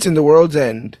Stephen Prince in The World's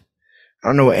End. I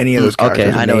don't know what any of those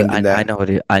characters I know what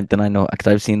it is. I know because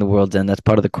I've seen The World's End. That's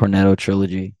part of the Cornetto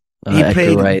trilogy. He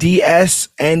played D.S.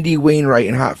 Andy Wainwright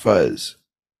in Hot Fuzz.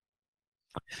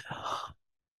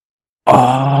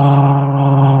 Oh,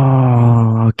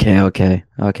 okay.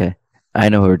 I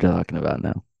know who we're talking about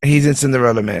now. He's in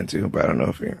Cinderella Man too, but I don't know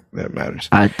if that matters.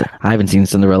 I haven't seen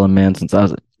Cinderella Man since I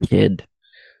was a kid.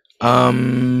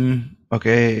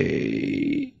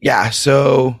 Okay. Yeah.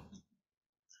 So,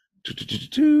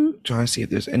 trying to see if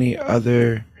there's any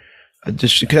other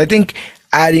addition, because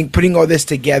I think putting all this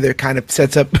together kind of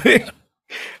sets up a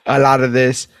lot of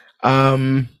this.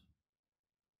 Oh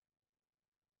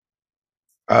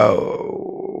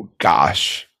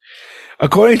gosh.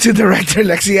 According to director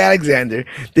Lexi Alexander,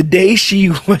 the day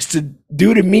she was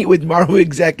due to meet with Marvel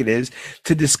executives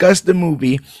to discuss the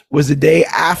movie was the day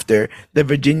after the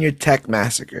Virginia Tech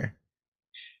massacre.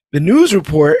 The news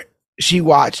report she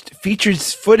watched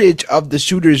features footage of the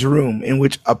shooter's room in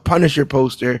which a Punisher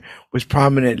poster was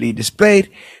prominently displayed.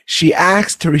 She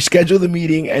asked to reschedule the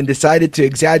meeting and decided to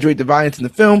exaggerate the violence in the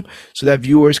film so that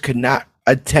viewers could not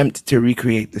attempt to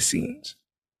recreate the scenes.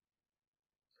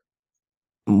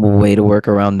 Way to work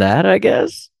around that, I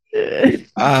guess.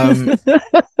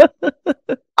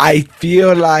 I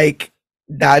feel like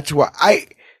that's what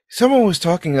someone was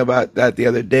talking about that the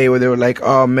other day, where they were like,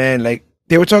 oh man, like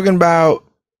they were talking about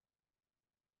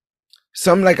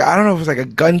some, like, I don't know if it was like a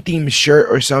gun themed shirt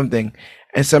or something,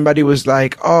 and somebody was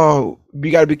like, oh,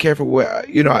 you got to be careful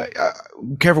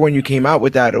careful when you came out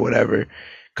with that or whatever,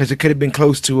 because it could have been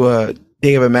close to a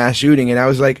day of a mass shooting. And I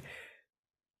was like,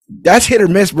 that's hit or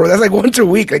miss, bro. That's like once a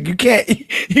week. Like you can't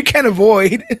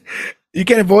avoid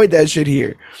that shit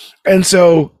here. And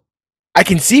so I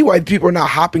can see why people are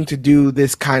not hopping to do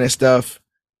this kind of stuff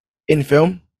in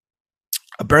film.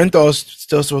 Bernthal's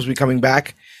still supposed to be coming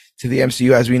back to the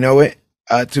MCU as we know it,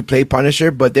 to play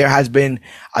Punisher, but there has been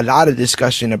a lot of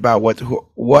discussion about what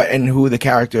and who the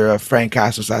character of Frank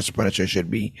Castle / Punisher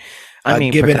should be. I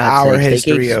mean, given our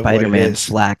history of Spider-Man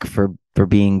slack for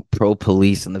being pro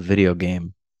police in the video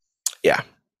game. Yeah.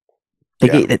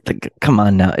 Come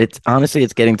on now. It's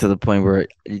getting to the point where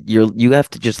you have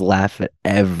to just laugh at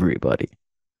everybody.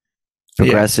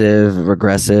 Progressive,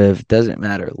 regressive, doesn't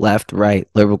matter. Left, right,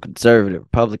 liberal, conservative,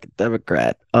 Republican,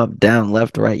 Democrat, up, down,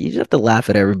 left, right. You just have to laugh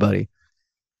at everybody.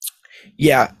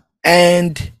 Yeah.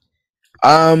 And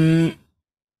I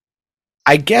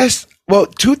guess,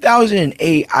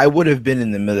 2008, I would have been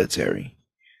in the military.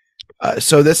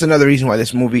 So that's another reason why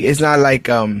this movie is not like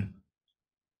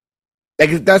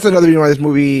that's another reason why this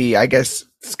movie, I guess,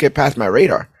 skipped past my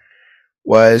radar,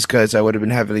 was because I would have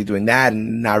been heavily doing that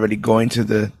and not really going to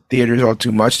the theaters all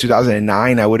too much.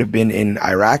 2009, I would have been in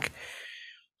Iraq.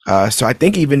 So I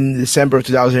think even in December of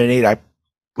 2008, I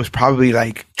was probably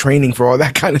like training for all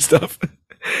that kind of stuff.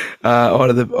 all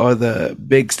the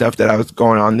big stuff that I was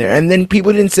going on there. And then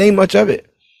people didn't say much of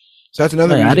it. So that's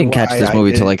another reason I didn't catch this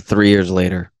movie till like 3 years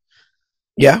later.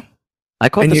 Yeah. I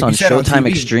caught this on Showtime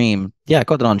Extreme. Yeah, I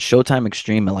caught it on Showtime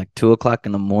Extreme at like 2:00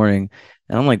 in the morning.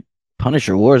 And I'm like,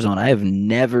 Punisher Warzone. I have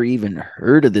never even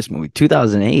heard of this movie.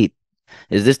 2008.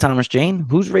 Is this Thomas Jane?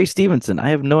 Who's Ray Stevenson? I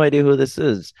have no idea who this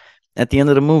is. At the end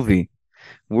of the movie,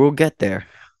 we'll get there.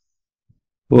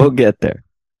 We'll get there.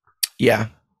 Yeah.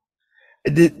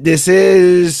 This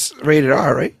is rated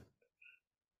R, right?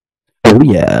 Oh,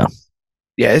 yeah.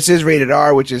 Yeah, this is rated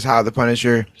R, which is how the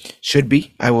Punisher should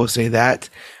be. I will say that.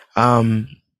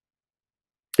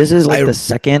 This is like the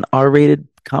second R-rated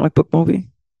comic book movie.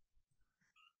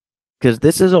 Because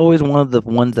this is always one of the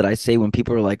ones that I say when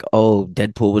people are like, "Oh,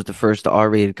 Deadpool was the first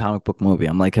R-rated comic book movie."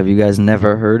 I'm like, "Have you guys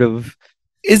never heard of?"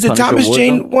 Is the Punisher Thomas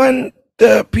Jane one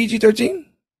the PG-13?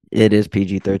 It is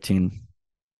PG-13.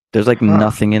 There's like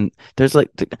nothing in. There's like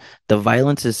the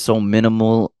violence is so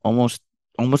minimal.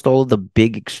 Almost all of the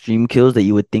big extreme kills that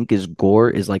you would think is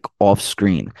gore is like off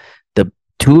screen. The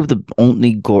two of the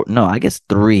only gore, no, I guess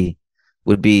three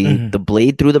would be the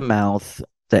blade through the mouth,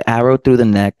 the arrow through the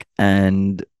neck,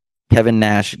 and Kevin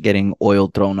Nash getting oil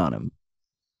thrown on him.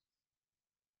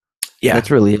 Yeah,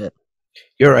 that's really it.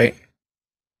 You're right.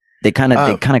 They kind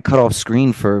of cut off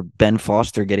screen for Ben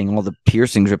Foster getting all the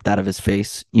piercings ripped out of his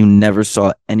face. You never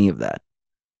saw any of that.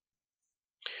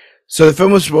 So the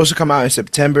film was supposed to come out in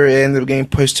September. It ended up getting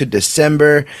pushed to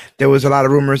December. There was a lot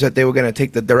of rumors that they were going to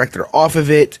take the director off of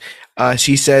it.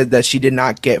 She said that she did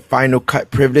not get final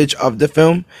cut privilege of the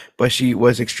film, but she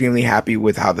was extremely happy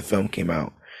with how the film came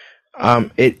out.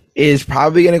 It is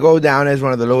probably going to go down as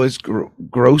one of the lowest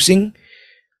grossing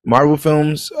Marvel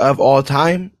films of all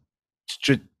time,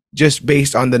 just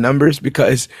based on the numbers,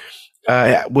 because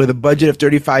with a budget of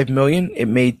 $35 million, it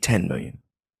made $10 million.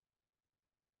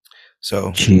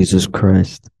 So Jesus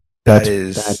Christ,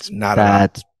 that's not a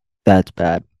lot. That's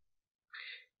bad.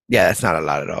 Yeah, that's not a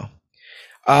lot at all.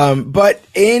 But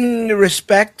in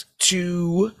respect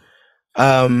to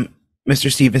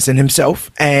Mr. Stevenson himself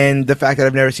and the fact that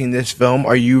I've never seen this film,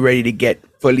 are you ready to get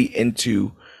fully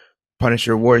into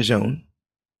Punisher Warzone.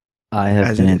 I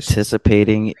have been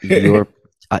anticipating your.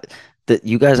 That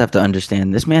you guys have to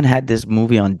understand. This man had this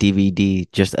movie on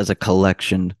DVD just as a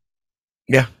collection.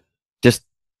 Yeah, just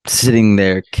sitting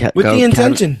there with the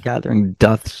intention, gathering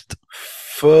dust.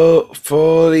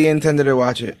 Fully intended to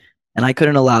watch it, and I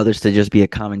couldn't allow this to just be a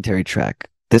commentary track.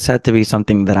 This had to be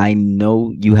something that I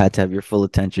know you had to have your full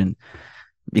attention,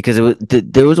 because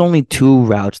there was only two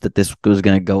routes that this was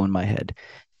going to go in my head.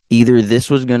 Either this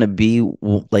was going to be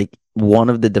like one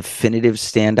of the definitive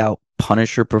standout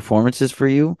Punisher performances for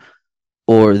you,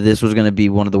 or this was going to be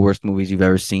one of the worst movies you've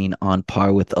ever seen, on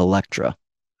par with Elektra.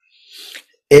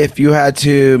 If you had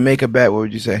to make a bet, what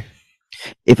would you say?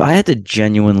 If I had to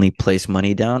genuinely place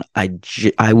money down,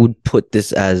 I would put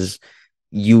this as,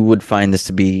 you would find this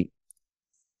to be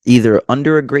either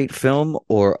under a great film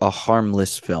or a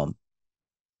harmless film.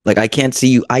 Like, I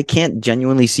can't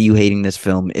genuinely see you hating this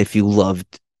film if you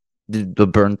loved the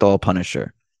Bernthal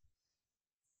Punisher.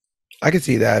 I could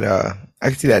see that. I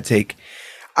could see that take.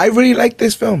 I really like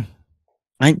this film.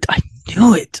 I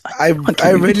knew it.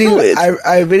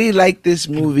 I really like this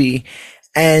movie,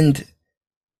 and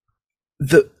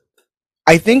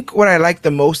I think what I like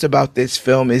the most about this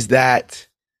film is that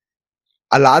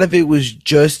a lot of it was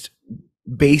just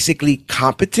basically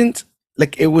competent.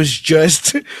 Like, it was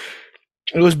just it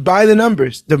was by the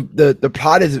numbers. The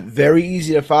plot is very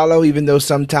easy to follow, even though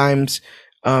sometimes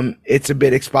it's a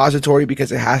bit expository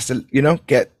because it has to,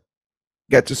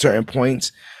 get to certain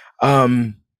points.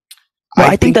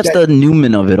 I think that's the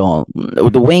Newman of it all.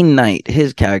 The Wayne Knight,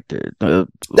 his character. That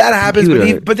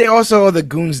happens, but they also, the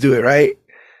goons do it, right?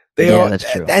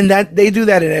 That's true. And that they do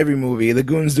that in every movie. The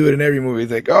goons do it in every movie.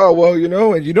 It's like, oh, well, and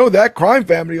that crime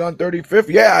family on 35th.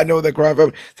 Yeah, I know that crime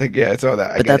family. It's like, yeah, it's all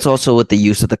that. But that's also with the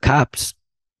use of the cops.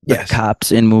 The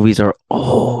cops in movies are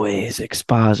always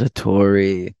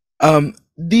expository.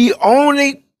 The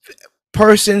only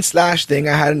person/thing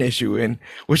I had an issue in,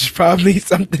 which is probably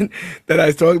something that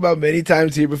I've talked about many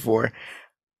times here before.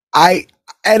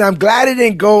 And I'm glad it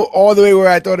didn't go all the way where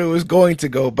I thought it was going to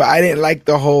go, but I didn't like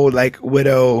the whole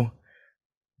widow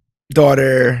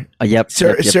daughter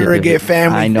surrogate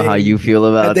family. I know how you feel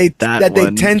about that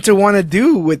they tend to want to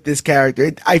do with this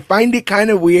character. I find it kind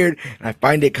of weird, and I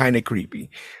find it kind of creepy.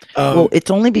 Well, it's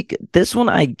only because this one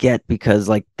I get, because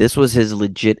this was his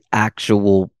legit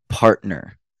actual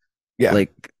partner. Yeah,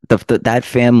 like that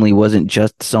family wasn't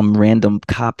just some random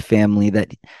cop family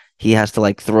that he has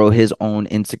to throw his own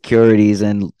insecurities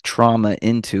and trauma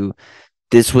into.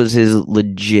 This was his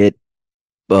legit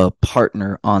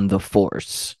partner on the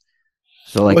force.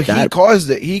 So he caused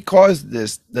it. He caused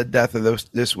the death of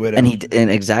this widow,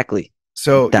 and exactly.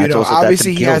 So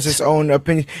obviously he has his own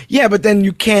opinion. Yeah, but then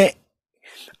you can't.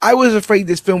 I was afraid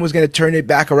this film was going to turn it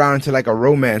back around into a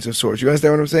romance of sorts. You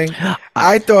understand what I'm saying?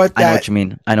 I thought that. I know what you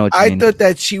mean. I thought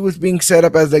that she was being set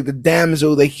up as the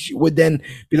damsel. She would then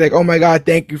be like, "Oh my God,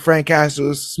 thank you, Frank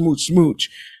Castle, smooch,"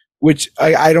 which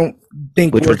I don't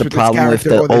think. Which was the problem with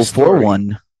the 04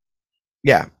 one.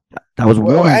 Yeah, that was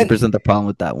 100% the problem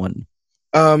with that one.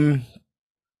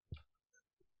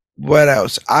 What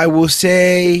else? I will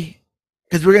say,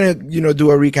 because we're gonna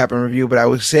do a recap and review, but I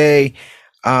would say,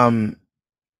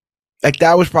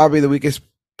 that was probably the weakest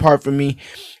part for me.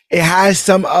 It has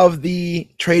some of the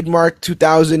trademark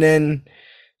 2000 and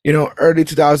early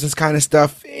 2000s kind of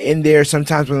stuff in there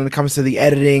sometimes when it comes to the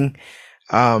editing,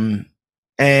 and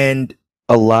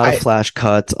a lot of flash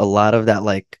cuts, a lot of that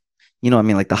the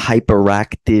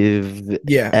hyperactive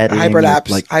editing,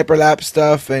 hyperlapse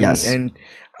stuff, and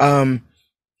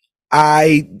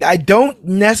I don't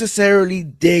necessarily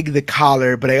dig the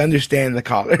collar, but I understand the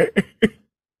collar.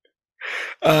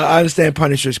 I understand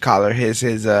Punisher's collar,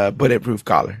 his bulletproof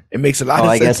collar. It makes a lot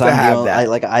of sense to have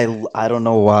that. I don't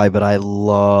know why, but I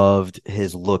loved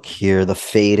his look here. The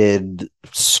faded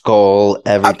skull,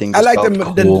 everything. I like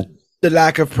the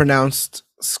lack of pronounced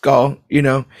skull.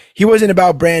 He wasn't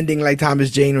about branding like Thomas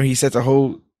Jane, where he sets a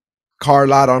whole car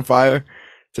lot on fire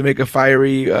to make a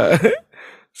fiery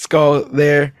skull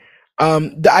there.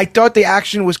 I thought the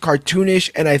action was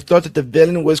cartoonish, and I thought that the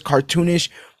villain was cartoonish,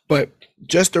 but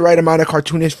just the right amount of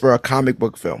cartoonish for a comic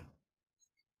book film.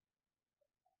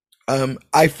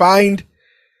 I find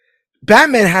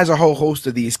Batman has a whole host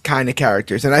of these kind of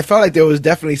characters, and I felt like there was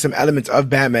definitely some elements of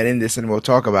Batman in this, and we'll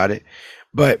talk about it.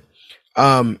 But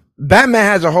Batman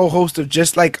has a whole host of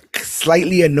just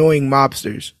slightly annoying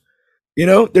mobsters.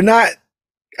 They're not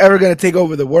ever going to take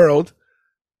over the world.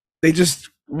 They just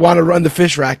want to run the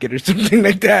fish racket or something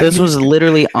like that. This was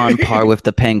literally on par with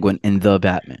the Penguin in The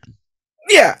Batman.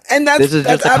 Yeah, and this is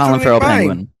just a Colin Farrell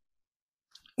Penguin.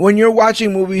 when you're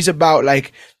watching movies about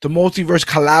like the multiverse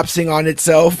collapsing on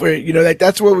itself, or like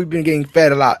that's where we've been getting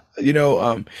fed a lot.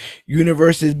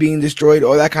 Universes being destroyed,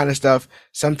 all that kind of stuff.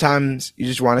 Sometimes you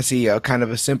just want to see a kind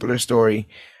of a simpler story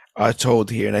told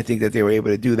here, and I think that they were able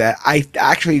to do that. I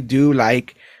actually do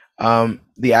like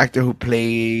the actor who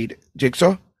played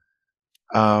Jigsaw.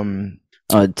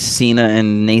 Cena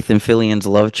and Nathan Fillion's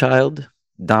love child,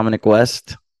 Dominic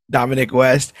West. One of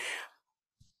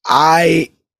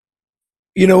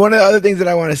the other things that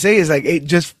I want to say is like it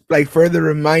just like further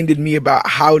reminded me about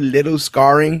how little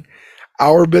scarring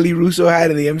our Billy Russo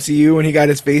had in the MCU when he got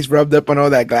his face rubbed up on all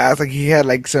that glass. Like he had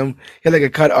like a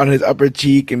cut on his upper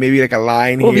cheek and maybe like a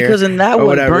line here. Well, because in that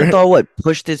one, Bernthal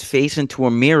pushed his face into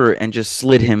a mirror and just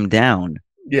slid him down.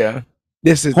 Yeah,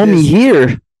 this is homie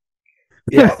here.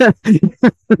 Yeah,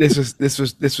 this was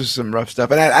some rough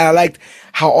stuff, and I liked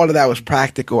how all of that was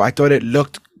practical. I thought it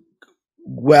looked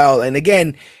well, and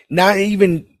again, not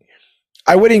even.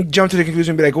 I wouldn't jump to the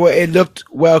conclusion and be like, well, it looked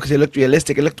well because it looked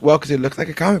realistic. It looked well because it looked like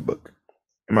a comic book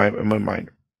in my mind.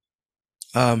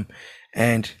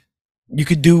 And you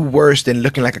could do worse than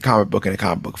looking like a comic book in a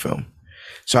comic book film.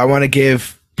 So I want to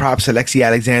give props to Lexi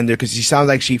Alexander because she sounds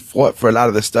like she fought for a lot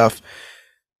of the stuff.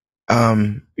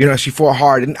 She fought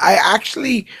hard, and I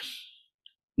actually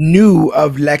knew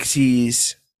of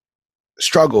Lexi's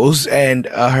struggles and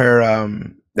her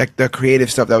like the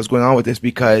creative stuff that was going on with this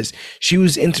because she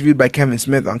was interviewed by Kevin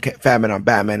Smith on Fat Man on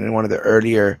Batman in one of the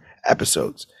earlier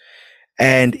episodes,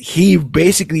 and he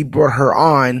basically brought her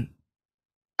on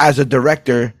as a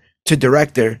director,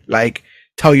 like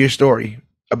tell your story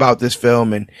about this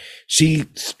film, and she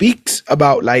speaks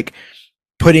about like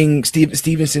putting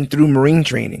Stevenson through Marine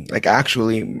training, like actual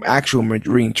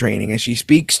Marine training, and she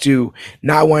speaks to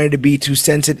not wanting to be too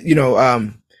sensitive,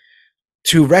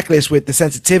 too reckless with the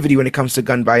sensitivity when it comes to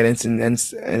gun violence and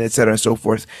et cetera and so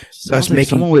forth. Sounds like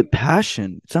someone with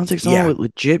passion. Sounds like someone with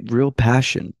legit, real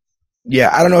passion.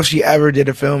 Yeah, I don't know if she ever did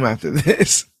a film after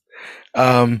this.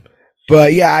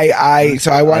 But yeah,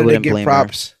 I wanted to give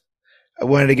props. I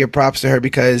wanted to give props to her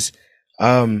because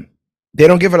they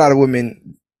don't give a lot of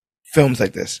women films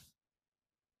like this.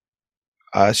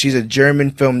 She's a German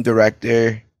film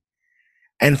director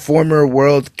and former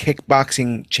world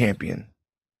kickboxing champion.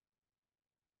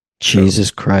 Jesus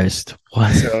Christ.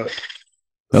 What? So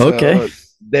okay.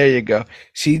 There you go.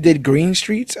 She did Green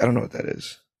Streets. I don't know what that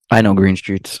is. I know Green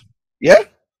Streets. Yeah?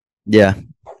 Yeah.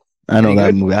 I know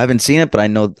that movie. I haven't seen it, but I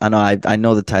know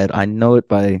the title. I know it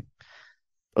by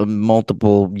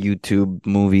multiple YouTube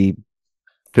movie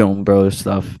film bro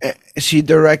stuff. She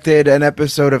directed an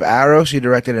episode of Arrow. She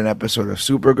directed an episode of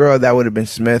Supergirl. That would have been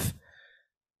Smith.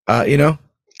 Tapping,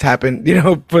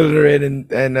 putting her in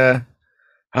and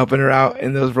helping her out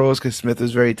in those roles because Smith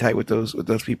was very tight with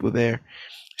those people there.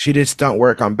 She did stunt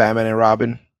work on Batman and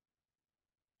Robin.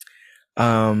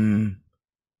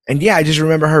 And yeah, I just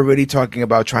remember her really talking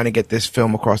about trying to get this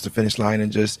film across the finish line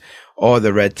and just all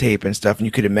the red tape and stuff. And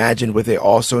you could imagine with it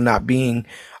also not being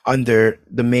under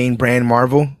the main brand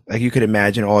Marvel, like you could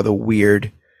imagine all the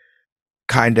weird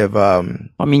kind of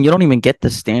I mean, you don't even get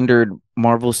the standard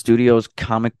Marvel Studios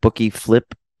comic booky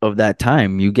flip of that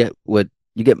time. You get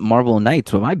Marvel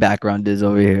Knights, what my background is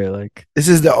over here. Like this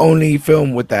is the only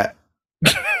film with that.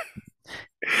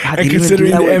 God, and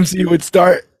considering the MCU would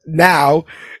start now,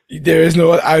 there is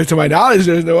no, to my knowledge,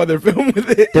 there's no other film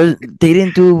with it. They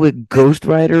didn't do it with Ghost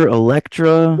Rider,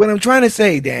 Elektra. What I'm trying to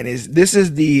say, Dan, is this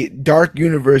is the Dark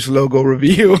Universe logo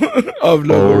review of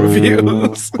logo reviews.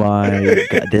 Oh my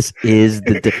God, this is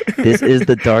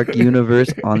the Dark Universe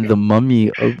on the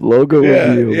Mummy of logo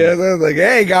review. Yeah, so I was like,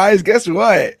 hey guys, guess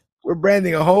what? We're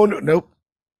branding a whole nope.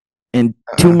 In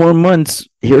 2 more months,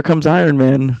 here comes Iron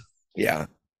Man. Yeah,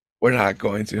 we're not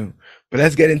going to. But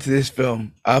let's get into this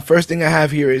film. First thing I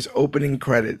have here is opening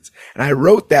credits. And I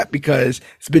wrote that because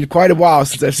it's been quite a while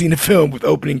since I've seen a film with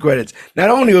opening credits. Not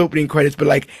only opening credits, but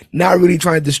like not really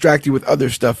trying to distract you with other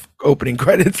stuff. Opening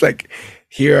credits, like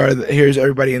here's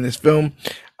everybody in this film.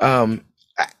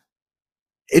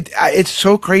 It's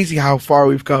so crazy how far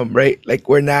we've come, right? Like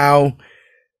we're now,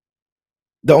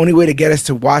 the only way to get us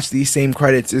to watch these same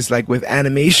credits is like with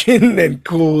animation and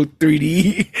cool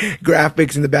 3D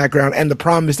graphics in the background and the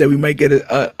promise that we might get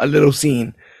a little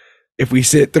scene if we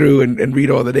sit through and read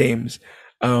all the names.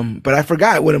 But I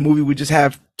forgot when a movie would just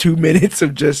have 2 minutes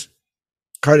of just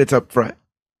credits up front.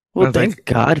 Well, thank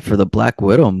God for the Black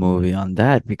Widow movie on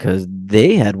that, because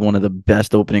they had one of the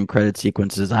best opening credit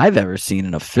sequences I've ever seen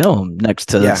in a film next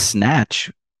to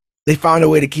Snatch. They found a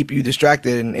way to keep you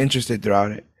distracted and interested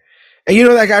throughout it. And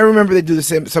like I remember they do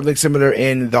something similar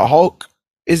in The Hulk,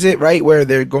 is it right? Where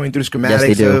they're going through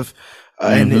schematics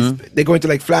and they go into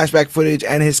like flashback footage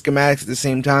and his schematics at the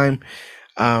same time.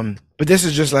 But this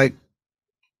is just like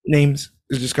names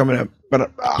is just coming up.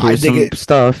 But I dig it.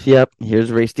 Stuff. Yep.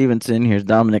 Here's Ray Stevenson. Here's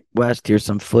Dominic West. Here's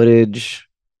some footage.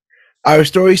 Our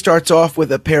story starts off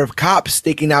with a pair of cops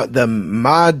staking out the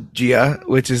Magia,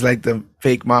 which is like the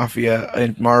fake mafia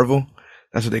in Marvel.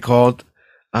 That's what they called.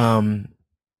 They're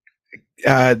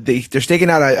staking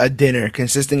out a dinner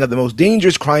consisting of the most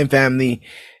dangerous crime family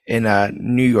in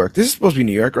New York. This is supposed to be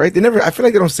New York, right? I feel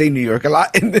like they don't say New York a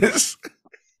lot in this.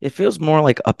 It feels more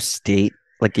like upstate,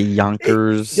 like a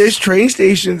Yonkers. There's train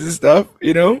stations and stuff,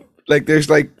 you know? Like there's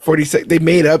like 46. They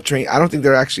made up train. I don't think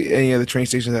there are actually any of the train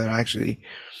stations that are actually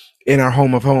in our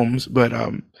home of homes, but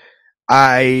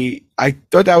I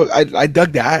thought that I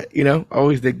dug that, you know? I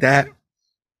always dig that.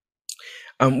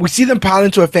 We see them pile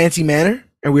into a fancy manor,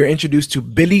 and we're introduced to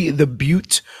Billy the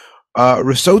Butte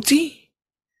Russotti,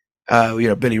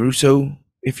 Billy Russo,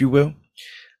 if you will,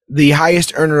 the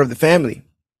highest earner of the family,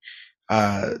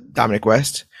 Dominic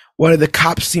West. One of the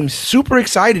cops seems super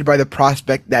excited by the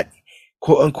prospect that,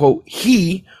 quote unquote,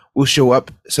 he will show up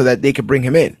so that they could bring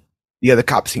him in. The other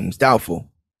cop seems doubtful.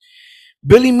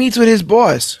 Billy meets with his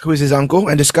boss, who is his uncle,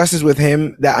 and discusses with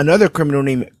him that another criminal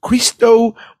named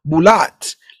Cristo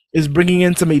Bulat is bringing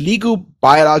in some illegal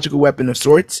biological weapon of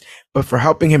sorts, but for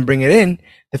helping him bring it in,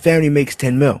 the family makes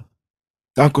 10 mil.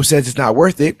 The uncle says it's not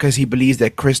worth it because he believes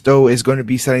that Cristo is going to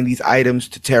be selling these items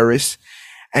to terrorists,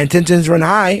 and tensions run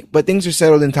high, but things are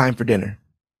settled in time for dinner.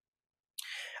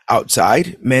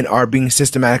 Outside, men are being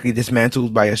systematically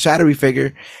dismantled by a shadowy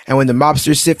figure, and when the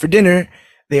mobsters sit for dinner,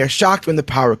 they are shocked when the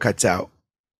power cuts out.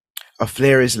 A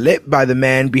flare is lit by the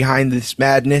man behind this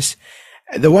madness,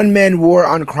 the one-man war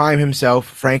on crime himself,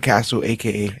 Frank Castle,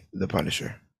 a.k.a. The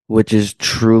Punisher. Which is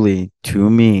truly, to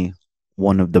me,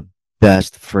 one of the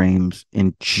best frames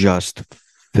in just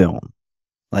film.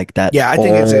 Like that. Yeah, I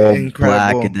think it's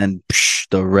incredible. Black and then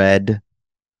the red.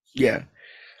 Yeah.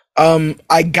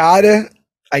 I gotta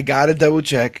double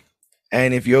check.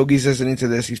 And if Yogi's listening to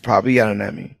this, he's probably yelling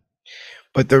at me.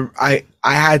 But I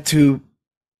had two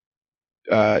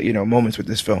moments with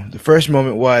this film. The first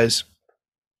moment was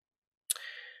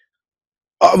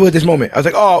with this moment. I was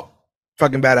like, oh,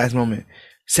 fucking badass moment.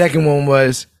 Second one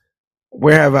was,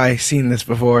 where have I seen this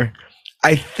before?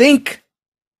 I think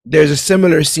there's a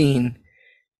similar scene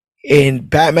in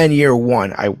Batman Year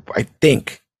One, I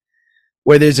think,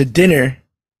 where there's a dinner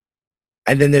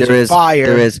and then there's a fire.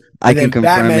 There is. I can confirm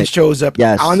Batman it. shows up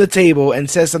on the table and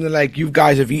says something like, "You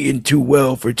guys have eaten too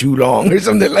well for too long," or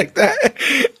something like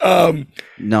that.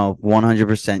 No,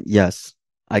 100%. Yes,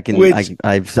 I can.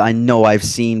 I know I've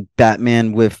seen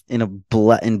Batman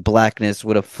in blackness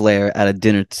with a flare at a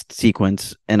dinner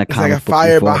sequence in a comic like a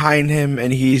fire behind him,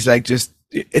 and he's like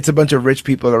it's a bunch of rich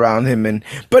people around him,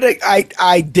 but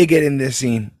I dig it in this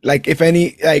scene. Like, if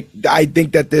any, like, I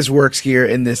think that this works here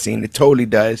in this scene. It totally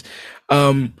does.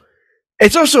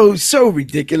 It's also so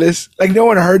ridiculous. Like, no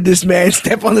one heard this man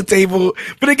step on the table.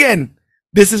 But again,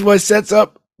 this is what sets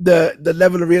up the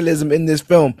level of realism in this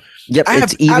film. Yep,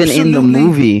 it's even in the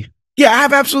movie. Yeah, I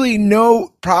have absolutely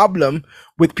no problem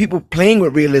with people playing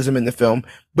with realism in the film,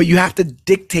 but you have to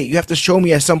dictate, you have to show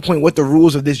me at some point what the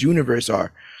rules of this universe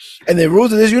are. And the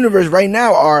rules of this universe right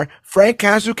now are Frank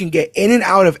Castle can get in and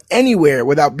out of anywhere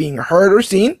without being heard or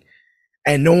seen,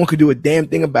 and no one could do a damn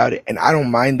thing about it. And I don't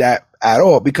mind that at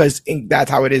all, because that's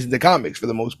how it is in the comics for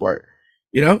the most part.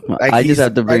 You know, like, I just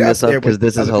have to bring this up because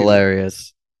this is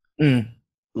hilarious.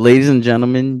 Ladies and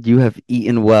gentlemen, you have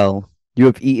eaten well. You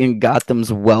have eaten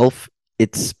Gotham's wealth,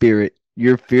 its spirit.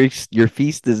 Your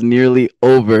feast is nearly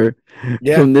over.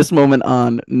 Yeah. From this moment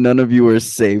on, none of you are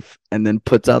safe. And then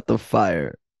puts out the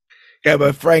fire. Yeah,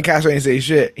 but Frank Castle ain't say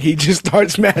shit. He just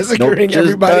starts massacring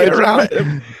everybody around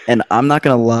him. And I'm not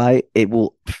gonna lie,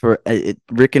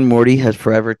 Rick and Morty has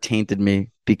forever tainted me,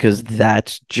 because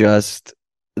that's just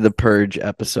the Purge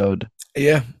episode.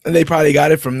 Yeah, and they probably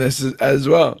got it from this as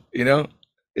well. You know,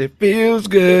 it feels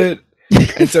good,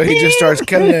 and so he just starts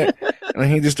killing it,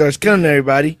 and he just starts killing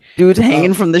everybody. Dude's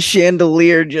hanging from the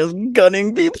chandelier, just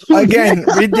gunning people. Again,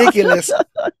 ridiculous.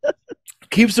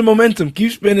 Keeps the momentum,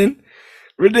 keeps spinning.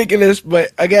 Ridiculous,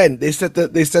 but again, they set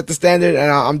the standard,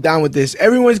 and I'm down with this.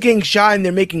 Everyone's getting shot and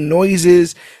they're making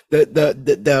noises.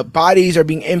 The bodies are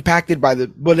being impacted by the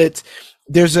bullets.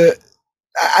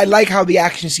 I like how the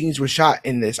action scenes were shot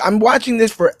in this. I'm watching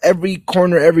this for every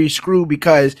corner, every screw,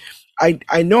 because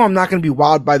I know I'm not going to be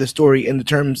wowed by the story in the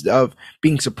terms of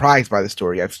being surprised by the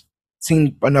story. I've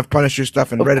seen enough Punisher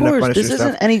stuff and Of read enough course, Punisher this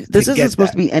stuff. isn't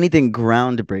supposed to be anything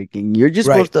groundbreaking. You're just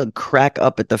supposed to crack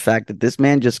up at the fact that this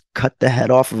man just cut the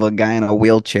head off of a guy in a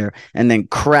wheelchair and then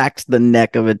cracks the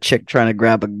neck of a chick trying to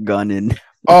grab a gun in.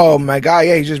 Oh my god,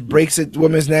 yeah, he just breaks a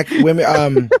woman's neck.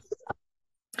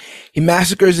 He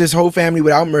massacres his whole family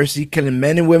without mercy, killing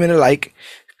men and women alike,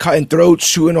 cutting throats,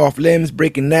 shooting off limbs,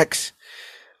 breaking necks.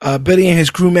 Billy and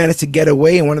his crew manage to get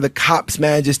away, and one of the cops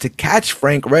manages to catch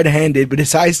Frank red-handed, but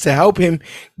decides to help him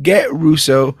get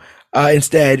Russo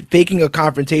instead, faking a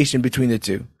confrontation between the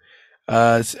two.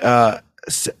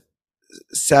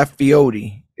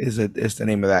 Saffioti is the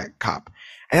name of that cop,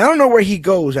 and I don't know where he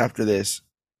goes after this.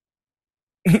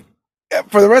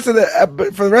 For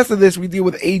the rest of this, we deal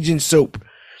with Agent Soap,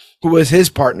 who was his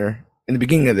partner in the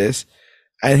beginning of this,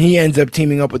 and he ends up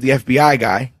teaming up with the FBI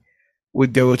guy.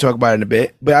 We'll talk about it in a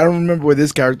bit, but I don't remember where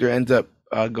this character ends up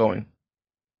going.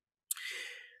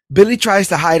 Billy tries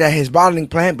to hide at his bottling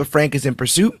plant, but Frank is in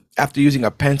pursuit. After using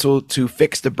a pencil to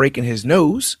fix the break in his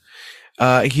nose,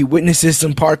 he witnesses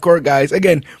some parkour guys.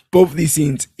 Again, both of these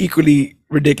scenes equally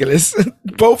ridiculous.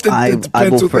 Both I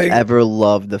will forever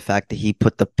love the fact that he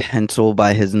put the pencil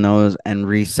by his nose and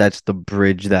resets the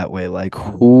bridge that way. Like,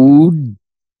 who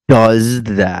does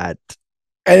that?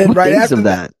 And then right after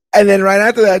that. And then right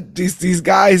after that, these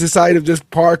guys decide to just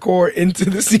parkour into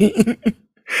the scene.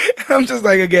 I'm just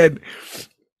like, again,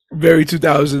 very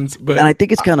 2000s. But and I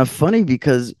think it's kind of funny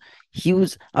because he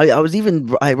was. I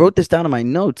wrote this down in my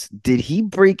notes. Did he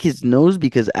break his nose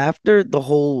because after the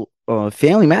whole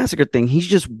family massacre thing, he's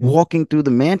just walking through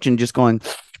the mansion, just going.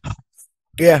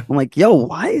 Yeah, I'm like, yo,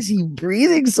 why is he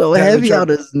breathing so heavy out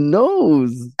his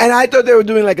nose? And I thought they were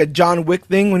doing like a John Wick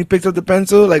thing when he picked up the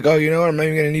pencil. Like, oh, you know what? I'm not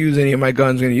even going to use any of my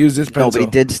guns. I'm going to use this pencil. No, but he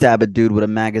did stab a dude with a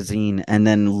magazine and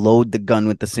then load the gun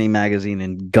with the same magazine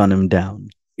and gun him down.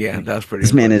 Yeah, that was pretty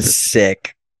This man is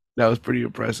sick. That was pretty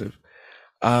impressive.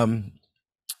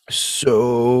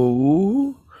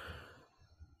 So...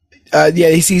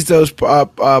 he sees those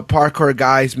parkour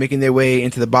guys making their way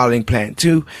into the bottling plant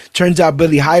too. Turns out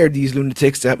Billy hired these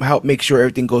lunatics to help make sure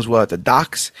everything goes well at the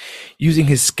docks. Using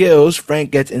his skills,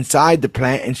 Frank gets inside the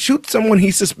plant and shoots someone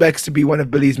he suspects to be one of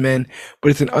Billy's men,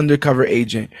 but it's an undercover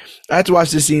agent. I had to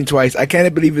watch this scene twice. I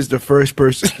can't believe it's the first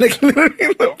person. Like,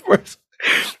 literally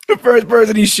the first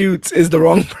person he shoots is the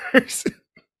wrong person.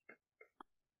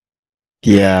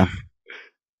 Yeah.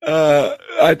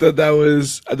 I thought that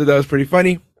was pretty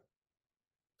funny.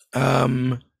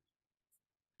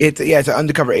 It's an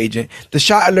undercover agent. The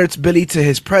shot alerts Billy to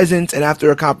his presence, and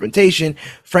after a confrontation,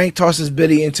 Frank tosses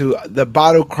Billy into the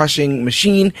bottle crushing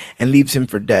machine and leaves him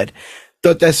for dead.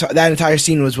 Thought that entire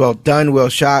scene was well done, well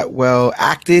shot, well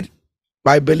acted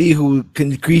by Billy, who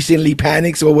increasingly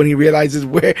panics when he realizes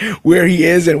where he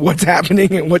is and what's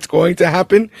happening and what's going to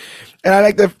happen. And I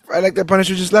like that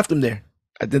Punisher just left him there.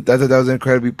 I thought that was an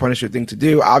incredibly Punisher thing to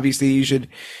do. Obviously, you should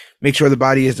make sure the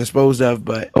body is disposed of,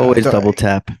 but always double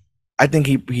tap. I think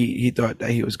he thought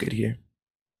that he was good here.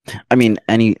 I mean,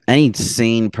 any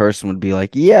sane person would be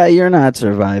like, yeah, you're not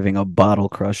surviving a bottle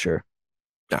crusher.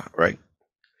 Yeah, right.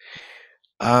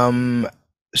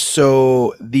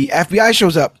 So the FBI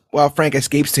shows up while Frank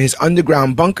escapes to his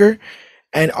underground bunker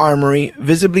and armory,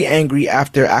 visibly angry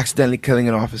after accidentally killing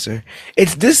an officer.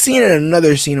 It's this scene and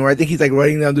another scene where I think he's like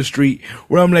running down the street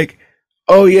where I'm like,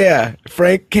 oh yeah,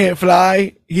 Frank can't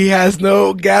fly. He has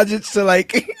no gadgets to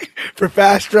like for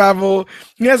fast travel.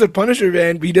 He has a Punisher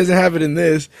van, but he doesn't have it in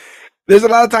this. There's a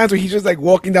lot of times where he's just like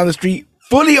walking down the street,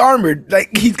 fully armored, like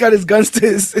he's got his guns to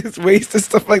his waist and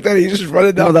stuff like that. He's just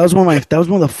running down. No, that was one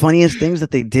of the funniest things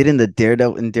that they did in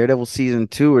Daredevil season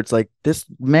 2, where it's like this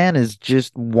man is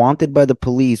just wanted by the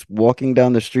police, walking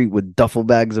down the street with duffel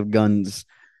bags of guns.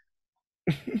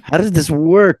 How does this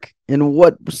work? In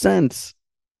what sense?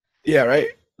 Yeah, right.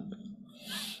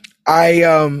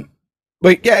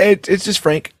 But yeah, it's just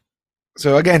Frank.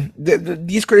 So again,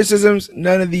 these criticisms,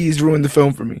 none of these ruined the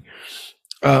film for me.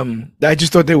 I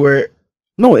just thought they were.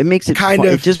 No, it makes it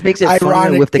it just makes it ironic,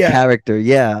 funnier with the character.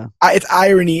 Yeah, it's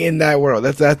irony in that world.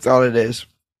 That's all it is.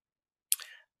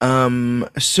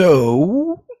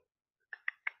 So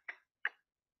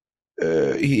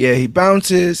he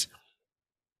bounces.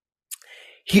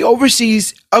 He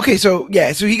oversees. Okay, so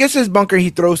he gets to his bunker. He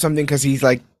throws something because he's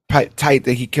like tight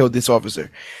that he killed this officer.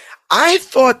 I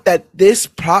thought that this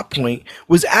plot point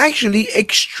was actually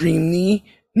extremely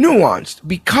nuanced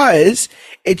because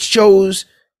it shows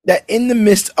that in the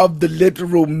midst of the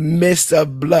literal mist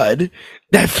of blood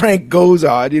that Frank goes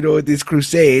on, with this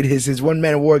crusade, his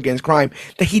one-man war against crime,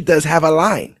 that he does have a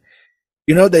line.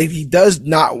 You know, that he does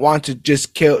not want to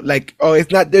just kill, like, oh,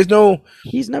 it's not, there's no.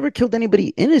 He's never killed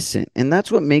anybody innocent, and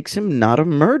that's what makes him not a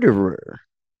murderer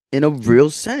in a real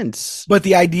sense. But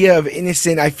the idea of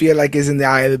innocent, I feel like, is in the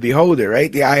eye of the beholder, right?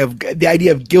 The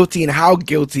idea of guilty and how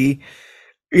guilty.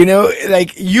 You know,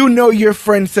 like, you know, your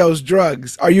friend sells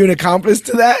drugs. Are you an accomplice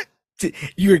to that?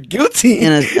 You're guilty.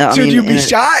 Should you be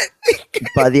shot?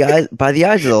 By the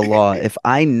eyes of the law, if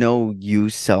I know you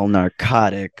sell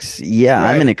narcotics, yeah,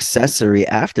 right. I'm an accessory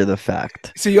after the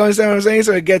fact. So you understand what I'm saying?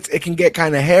 So it can get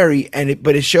kind of hairy,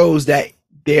 but it shows that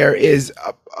there is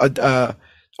a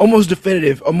almost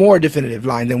definitive, a more definitive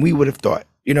line than we would have thought.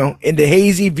 You know, in the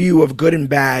hazy view of good and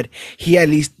bad, he at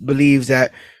least believes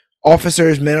that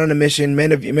officers, men on a mission,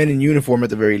 men in uniform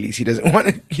at the very least, he doesn't want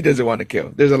to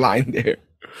kill. There's a line there.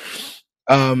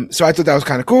 So I thought that was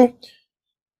kind of cool.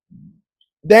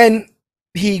 Then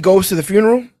he goes to the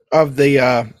funeral of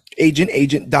the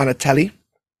agent Donatelli,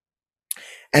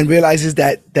 and realizes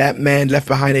that that man left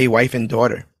behind a wife and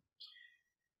daughter.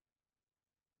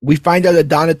 We find out that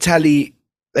Donatelli,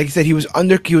 like I said, he was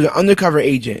an undercover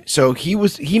agent. So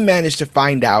he managed to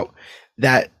find out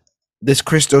that this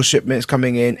crystal shipment is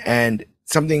coming in, and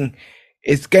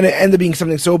it's going to end up being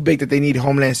something so big that they need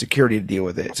Homeland Security to deal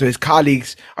with it. So his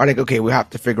colleagues are like, okay, we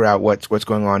have to figure out what's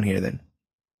going on here then.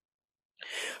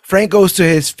 Frank goes to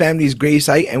his family's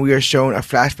gravesite, and we are shown a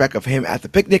flashback of him at the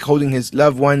picnic holding his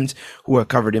loved ones who are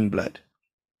covered in blood.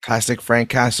 Classic Frank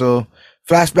Castle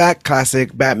flashback,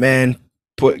 classic Batman,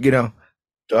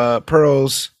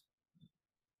 pearls,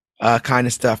 kind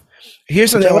of stuff.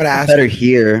 Here's something I want to ask. Better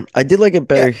here. I did like it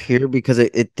better here because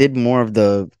it did more of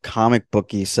the comic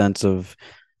booky sense of,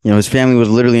 his family was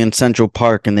literally in Central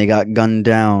Park and they got gunned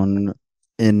down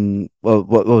in what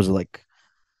was it like?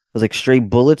 It was like stray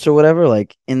bullets or whatever,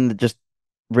 like in just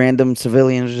random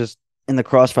civilians just in the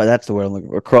crossfire. That's the word I'm looking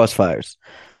for, crossfires.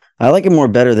 I like it more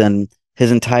better than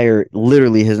his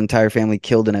entire family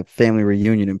killed in a family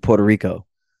reunion in Puerto Rico.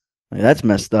 Like, that's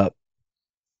messed up.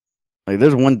 Like,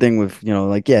 there's one thing with,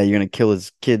 you're gonna kill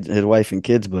his wife and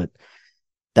kids, but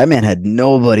that man had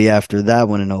nobody after that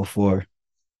one in 2004.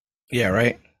 Yeah,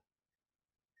 right.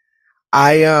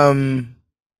 I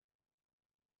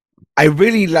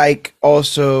really like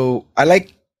I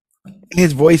like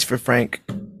his voice for Frank.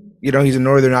 He's a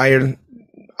Northern Ireland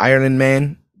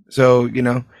man, so you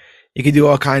can do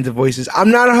all kinds of voices.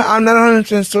 I'm not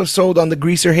 100% so sold on the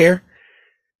greaser hair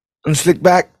and slick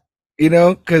back.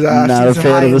 Because not a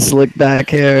fan of the slick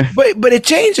back hair. But it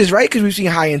changes, right? Because we've seen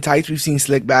high and tights, we've seen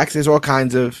slick backs. There's all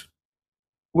kinds of.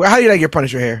 How do you like your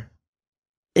Punisher hair?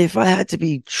 If I had to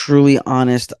be truly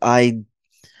honest, I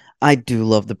do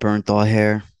love the Bernthal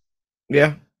hair.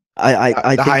 Yeah.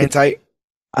 I the high and tight.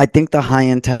 I think the high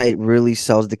and tight really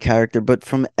sells the character, but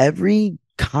from every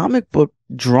comic book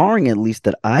drawing, at least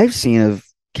that I've seen of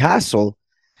Castle,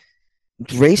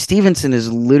 Ray Stevenson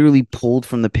is literally pulled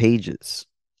from the pages.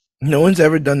 No one's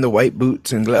ever done the white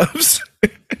boots and gloves.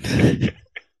 I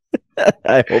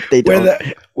hope they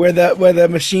don't. Where the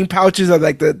machine pouches are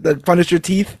like the Punisher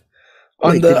teeth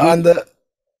on the.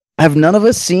 Have none of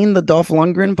us seen the Dolph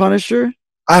Lundgren Punisher?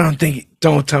 I don't think.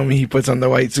 Don't tell me he puts on the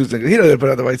white suits. He doesn't put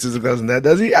on the white suits and gloves and that,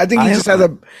 does he? I think he just has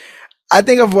a. I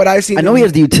think of what I've seen. I know he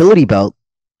has the utility belt.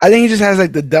 I think he just has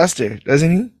like the duster,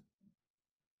 doesn't he?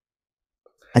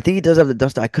 I think he does have the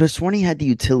duster. I could have sworn he had the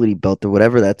utility belt or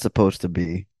whatever that's supposed to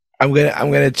be. I'm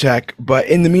gonna check. But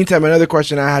in the meantime, another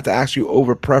question I had to ask you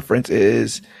over preference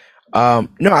is, no,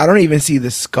 I don't even see the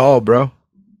skull, bro.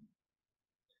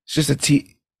 It's just a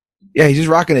t. Yeah, he's just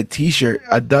rocking a t-shirt,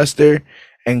 a duster,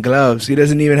 and gloves. He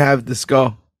doesn't even have the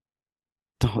skull.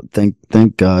 Thank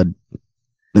God.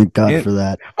 Thank God for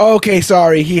that. Okay,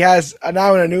 sorry. He has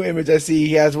now in a new image I see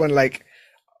he has one like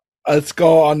a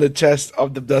skull on the chest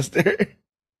of the duster.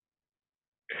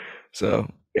 So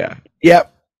yeah.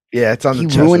 Yep. Yeah, it's on the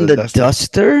chest. He ruined the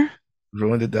duster?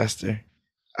 Ruined the duster.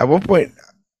 At one point,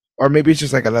 or maybe it's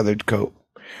just like a leather coat.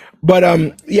 But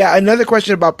yeah, another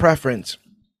question about preference.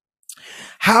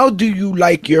 How do you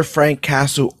like your Frank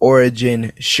Castle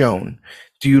origin shown?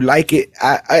 Do you like it?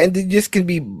 And this can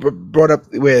be brought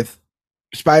up with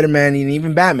Spider-Man and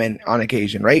even Batman on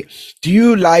occasion, right? Do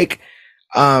you like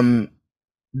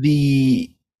the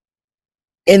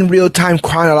in real time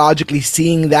chronologically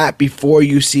seeing that before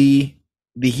you see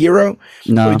the hero?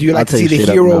 No. Or do you like to see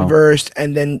the hero verse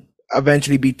and then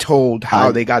eventually be told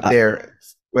how they got there,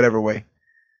 whatever way?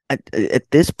 At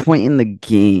this point in the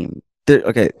game,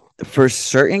 for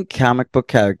certain comic book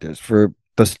characters, for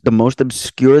the most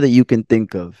obscure that you can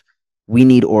think of, we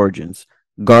need origins.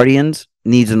 Guardians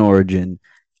needs an origin.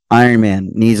 Iron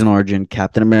Man needs an origin.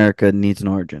 Captain America needs an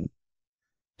origin.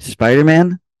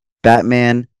 Spider-Man,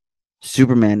 Batman,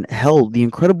 Superman. Hell, the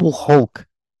Incredible Hulk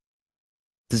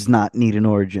does not need an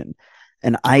origin.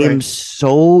 And I am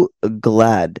so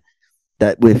glad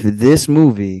that with this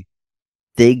movie,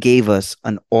 they gave us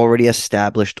an already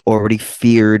established, already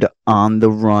feared, on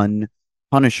the run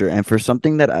Punisher. And for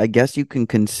something that I guess you can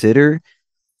consider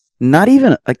not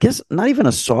even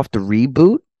a soft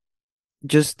reboot,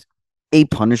 just a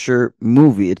Punisher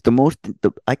movie. It's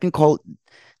I can call it,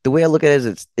 the way I look at it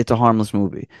is it's a harmless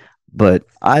movie. But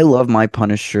I love my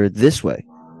Punisher this way.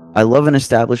 I love an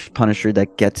established Punisher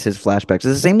that gets his flashbacks. It's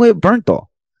the same way with Bernthal.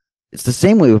 It's the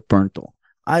same way with Bernthal.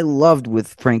 I loved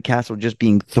with Frank Castle just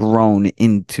being thrown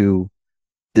into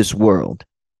this world.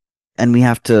 And we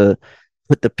have to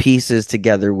put the pieces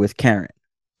together with Karen.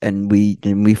 And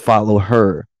we follow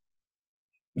her.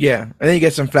 Yeah. And then you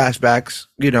get some flashbacks,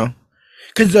 you know.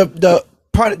 Because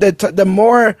the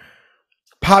more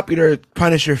popular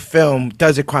Punisher film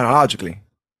does it chronologically.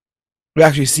 We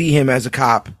actually see him as a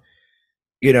cop,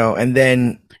 you know, and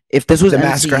then if this was the MCU,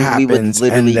 massacre happens, we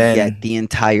would literally get the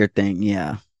entire thing.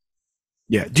 Yeah.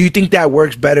 Yeah. Do you think that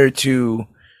works better to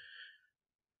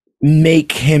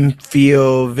make him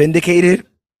feel vindicated?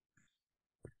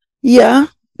 Yeah.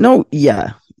 No.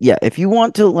 Yeah. Yeah. If you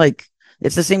want to, like,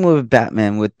 it's the same way with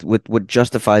Batman with what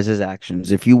justifies his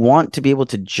actions. If you want to be able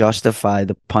to justify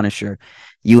the Punisher,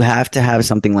 you have to have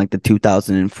something like the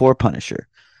 2004 Punisher,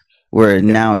 where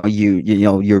now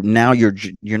you're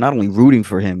not only rooting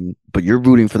for him, but you're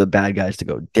rooting for the bad guys to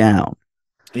go down.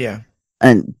 Yeah.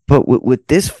 But with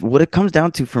this, what it comes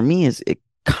down to for me is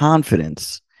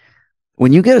confidence.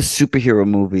 When you get a superhero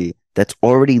movie that's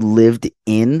already lived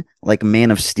in, like Man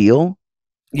of Steel,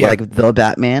 like the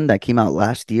Batman that came out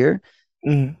last year,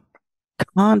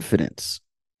 confidence.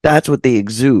 That's what they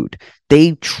exude.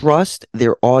 They trust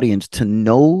their audience to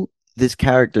know this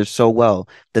character so well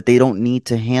that they don't need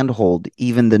to handhold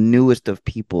even the newest of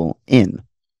people in.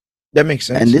 That makes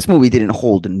sense. And this movie didn't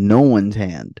hold no one's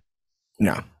hand.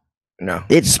 No.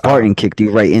 It Spartan kicked you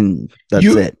right in. That's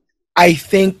it. I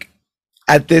think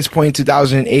at this point,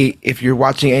 2008, if you're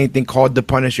watching anything called The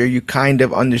Punisher, you kind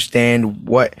of understand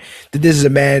that this is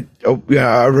a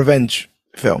revenge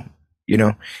film, you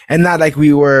know, and not like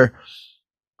we were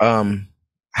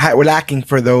lacking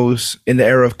for those in the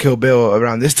era of Kill Bill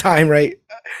around this time, right?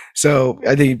 So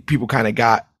I think people kind of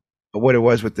got what it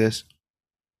was with this.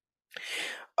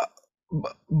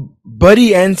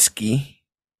 Buddy Ensky,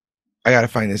 I gotta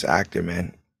find this actor,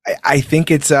 man. I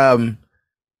think it's Buddy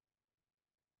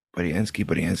Ensky.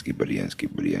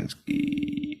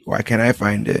 Why can't I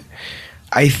find it?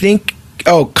 I think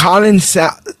Colin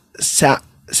Salmon.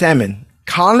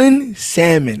 Colin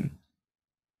Salmon.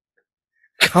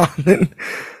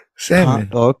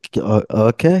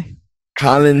 Okay.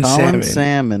 Colin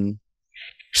Salmon.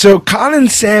 So Colin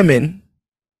Salmon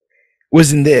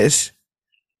was in this.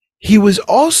 He was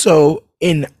also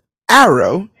in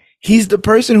Arrow. He's the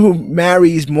person who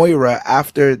marries Moira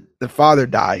after the father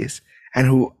dies and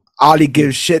who Ollie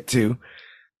gives shit to.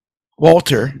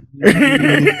 Walter.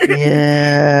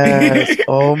 Yes.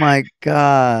 Oh my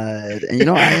God. And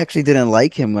I actually didn't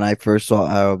like him when I first saw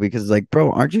Arrow because, like,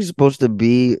 bro, aren't you supposed to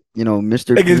be,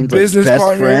 Mr. Like Clean's his business best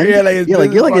partner? friend? Yeah,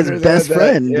 you're like his best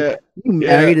friend. Yeah. You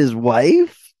married his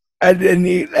wife? And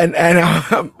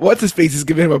what's his face is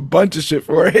giving him a bunch of shit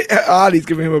for it. Ollie's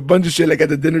giving him a bunch of shit like at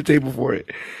the dinner table for it.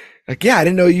 Like, yeah, I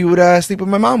didn't know you would sleep with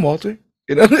my mom, Walter.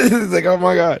 It's like, oh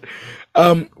my God.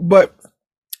 But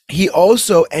he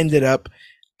also ended up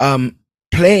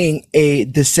playing a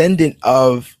descendant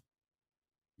of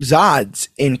Zod's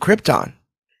in Krypton.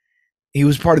 He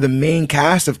was part of the main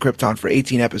cast of Krypton for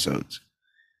 18 episodes.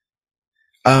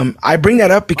 I bring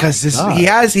that up because he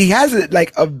has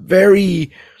like a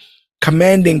very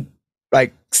commanding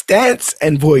like stance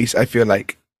and voice. I feel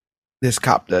like this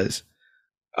cop does.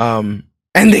 And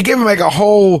they give him like a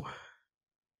whole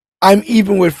I'm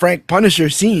even with Frank Punisher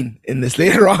scene in this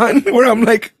later on where I'm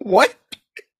like, what?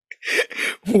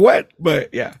 What?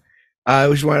 But yeah, I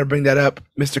just wanted to bring that up.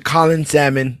 Mr. Colin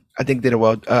Salmon, I think, did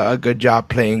a good job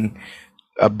playing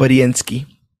Buddy Ensky,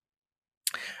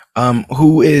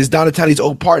 who is Donatelli's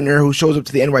old partner who shows up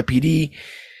to the NYPD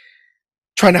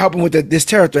trying to help him with this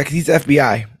terror threat because he's the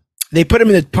FBI. They put him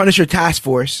in the Punisher task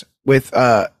force with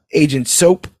Agent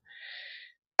Soap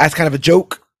as kind of a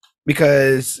joke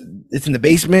because it's in the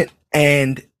basement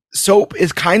and Soap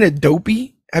is kind of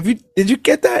dopey. Did you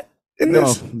get that in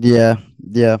this? Yeah.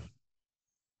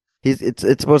 It's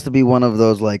supposed to be one of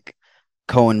those like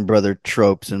Coen brother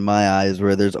tropes in my eyes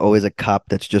where there's always a cop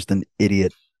that's just an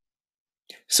idiot.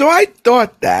 So I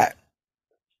thought that.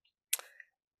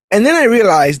 And then I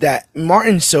realized that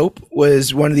Martin Soap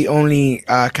was one of the only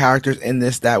characters in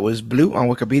this that was blue on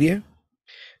Wikipedia.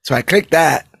 So I clicked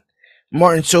that.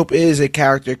 Martin Soap is a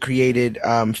character created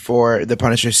for the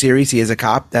Punisher series. He is a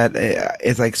cop that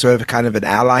is like sort of kind of an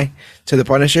ally to the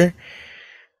Punisher.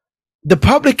 The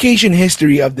publication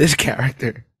history of this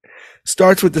character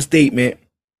starts with the statement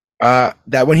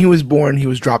that when he was born, he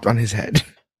was dropped on his head.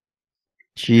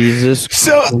 Jesus.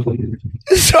 So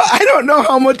I don't know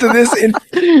how much of this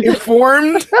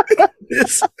informed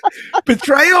this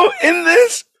betrayal in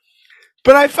this,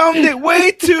 but I found it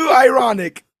way too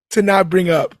ironic to not bring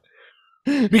up.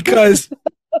 Because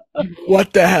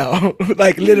what the hell?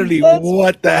 Like literally,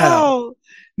 what the hell?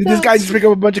 Did this guy just pick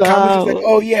up a bunch of comments? Like,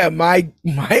 oh yeah, my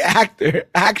actor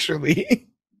actually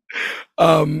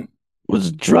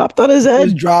was dropped on his head.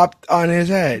 Was dropped on his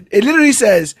head. It literally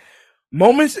says,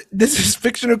 moments. This is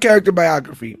fictional character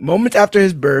biography. Moments after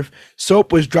his birth,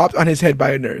 Soap was dropped on his head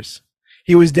by a nurse.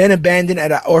 He was then abandoned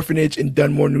at an orphanage in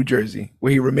Dunmore, New Jersey,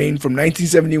 where he remained from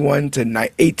 1971 to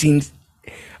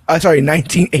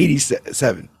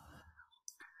 1987.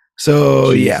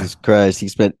 So Jesus Christ, he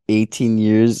spent 18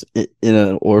 years in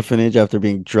an orphanage after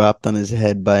being dropped on his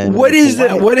head by an What is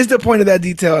the point of that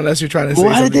detail unless you're trying to say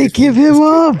why did they give him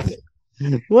up?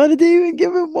 Why did they even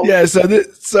give him up? Yeah,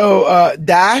 so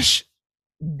Dash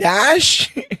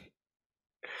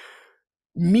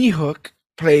Mihawk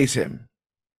plays him.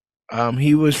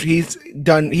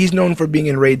 He's known for being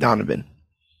in Ray Donovan.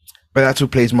 But that's who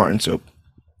plays Martin Soap.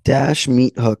 Dash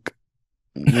Meathook.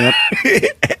 Yep.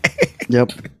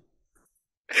 Yep.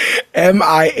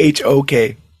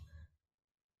 Mihok.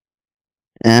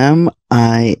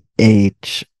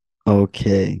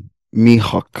 Mihok.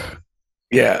 Mihawk.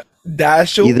 Yeah.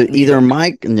 Dash. Either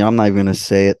Mike. No, I'm not even gonna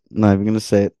say it.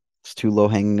 It's too low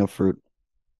hanging of fruit.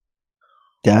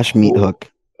 Dash Meathook.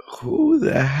 Who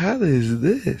the hell is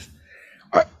this?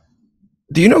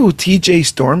 Do you know who TJ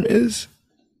Storm is?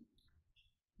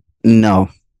 No.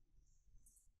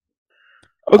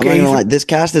 Okay. This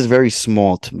cast is very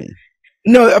small to me.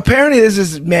 No, apparently this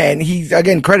is he's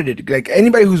again credited. Like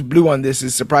anybody who's blue on this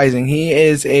is surprising. He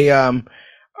is a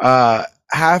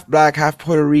half black, half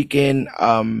Puerto Rican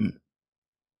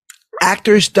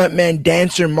actor, stuntman,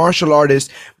 dancer, martial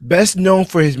artist, best known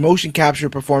for his motion capture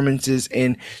performances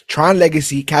in Tron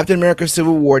Legacy, Captain America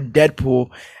Civil War, Deadpool,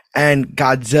 and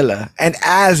Godzilla, and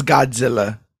as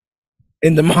Godzilla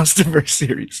in the MonsterVerse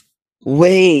series.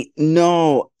 Wait,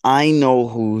 no, I know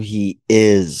who he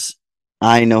is.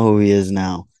 I know who he is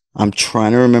now. I'm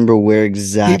trying to remember where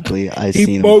exactly I seen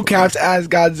him. He mocaps as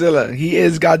Godzilla. He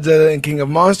is Godzilla in King of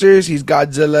Monsters. He's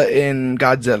Godzilla in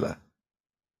Godzilla.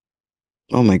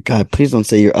 Oh my God! Please don't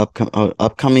say you're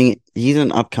upcoming. He's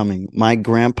an upcoming. My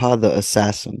Grandpa the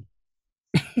Assassin.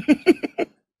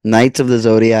 Knights of the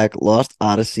Zodiac, Lost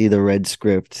Odyssey, The Red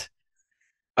Script,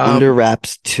 Under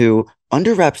Wraps 2.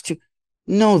 Under Wraps 2.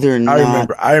 No, they're not.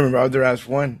 I remember Under Wraps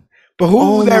 1. But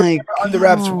who Under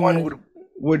Wraps 1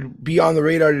 would be on the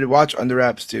radar to watch Under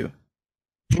Wraps 2?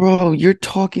 Bro, you're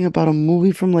talking about a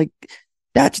movie from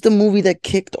that's the movie that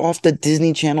kicked off the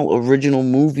Disney Channel original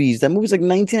movies. That movie's like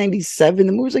 1997.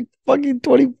 The movie's like fucking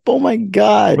 20. Oh my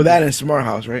God. Well, that is Smart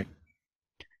House, right?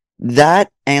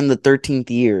 That and The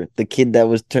 13th Year, the kid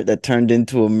that turned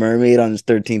into a mermaid on his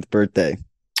 13th birthday.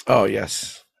 Oh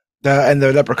Yes, and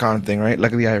the leprechaun thing, right?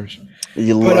 Luck of the Irish.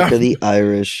 Luck of the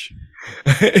Irish.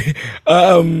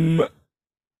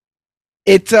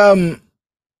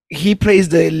 He plays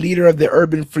the leader of the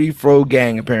urban free throw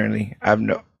gang. Apparently,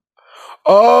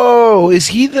 is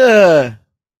he he's the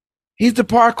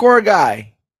parkour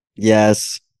guy?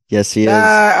 Yes, he is.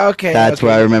 Okay, that's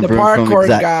where I remember the parkour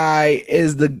guy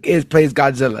plays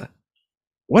Godzilla.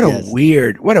 What a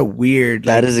weird.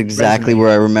 That is exactly where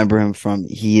I remember him from.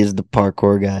 He is the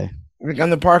parkour guy. I'm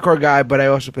the parkour guy, but I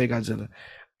also play Godzilla.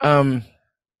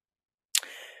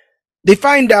 They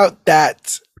find out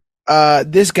that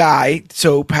this guy,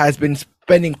 Soap, has been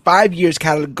spending 5 years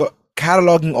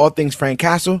cataloging all things Frank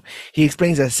Castle. He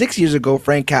explains that 6 years ago,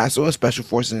 Frank Castle, a special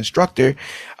forces instructor,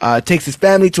 takes his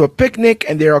family to a picnic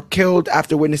and they are killed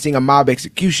after witnessing a mob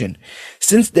execution.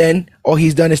 Since then, all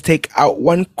he's done is take out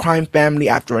one crime family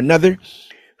after another.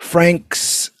 Frank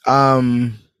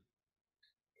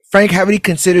heavily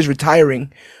considers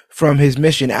retiring from his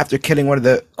mission after killing one of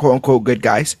the quote-unquote good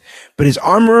guys, but his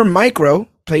armorer Micro,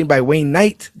 played by Wayne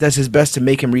Knight, does his best to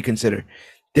make him reconsider.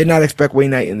 Did not expect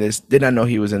Wayne Knight in this. Did not know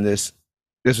he was in this.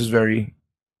 This was very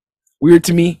weird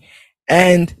to me.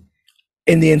 And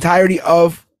in the entirety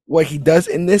of what he does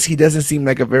in this, he doesn't seem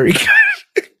like a very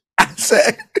good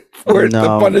asset for the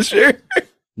Punisher.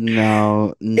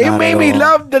 No, it made me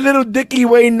love the little Dicky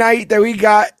Wayne Knight that we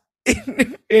got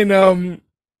in the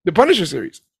Punisher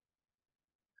series.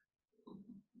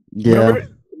 Yeah. Remember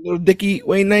little Dicky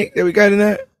Wayne Knight that we got in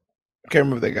that? Can't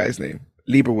remember that guy's name.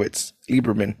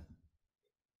 Lieberman.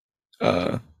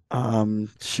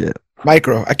 Shit.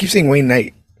 Micro. I keep saying Wayne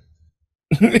Knight.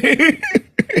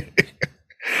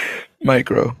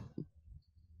 Micro.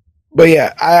 But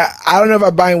yeah, I don't know if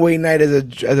I'm buying Wayne Knight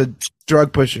as a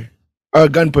drug pusher or a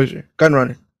gun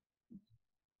runner.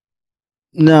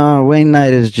 No, Wayne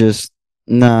Knight is just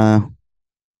nah.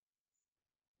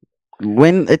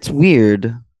 When it's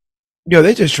weird. Yo,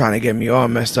 they're just trying to get me all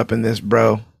messed up in this,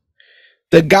 bro.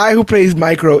 The guy who plays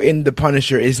Micro in The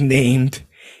Punisher is named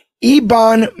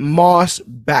Ebon Moss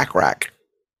Backrack.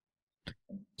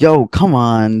 Yo, come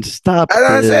on, stop.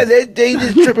 As I said, they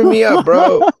just tripping me up,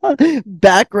 bro.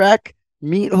 Backrack,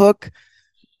 meat hook.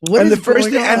 And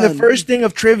the first thing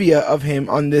of trivia of him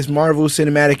on this Marvel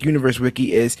Cinematic Universe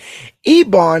wiki is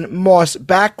Ebon Moss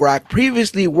Backrack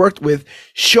previously worked with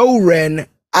Shoren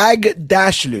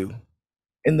Agdashlu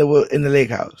in the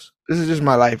lake house. This is just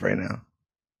my life right now.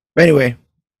 But anyway,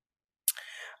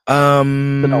 but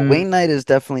no, Wayne Knight is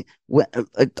definitely.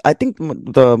 I think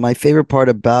my favorite part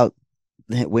about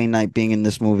Wayne Knight being in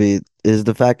this movie is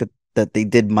the fact that they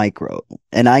did Micro,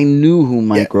 and I knew who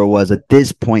Micro was at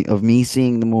this point of me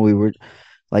seeing the movie. We're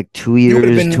like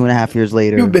 2.5 years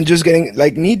later. You've been just getting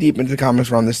like knee deep into the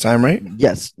comics around this time, right?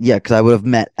 Yes, yeah, because I would have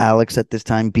met Alex at this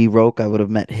time. B. Roke, I would have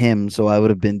met him, so I would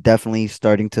have been definitely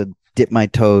starting to dip my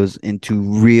toes into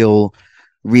real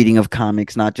reading of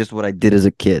comics, not just what I did as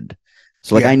a kid.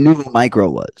 So like I knew who Micro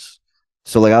was.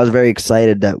 So like I was very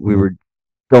excited that we were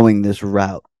going this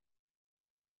route.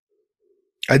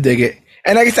 I dig it.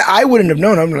 And like I said, I wouldn't have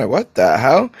known. I'm like, what the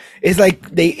hell? It's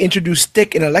like they introduced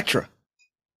Stick in Elektra.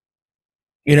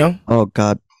 You know? Oh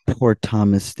God, poor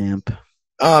Thomas Stamp.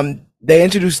 They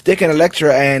introduced Stick in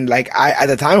Elektra, and like I at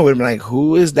the time I would have been like,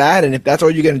 who is that? And if that's all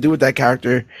you're gonna do with that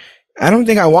character, I don't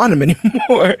think I want him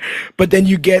anymore. But then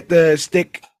you get the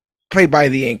Stick played by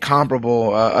the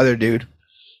incomparable other dude,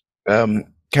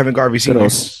 Kevin Garvey Sr.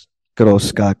 Good old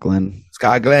Scott Glenn.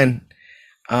 Scott Glenn.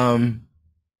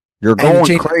 You're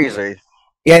going crazy.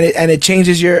 Yeah, and it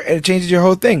changes your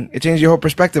whole thing. It changes your whole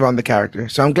perspective on the character.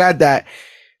 So I'm glad that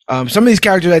some of these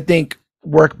characters I think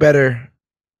work better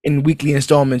in weekly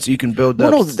installments. So you can build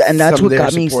up. And that's what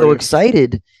got me so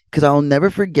excited, because I'll never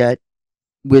forget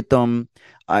with when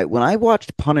I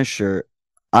watched Punisher,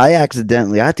 I had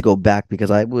to go back because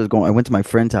I went to my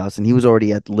friend's house and he was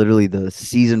already at literally the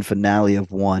season finale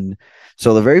of 1.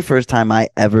 So the very first time I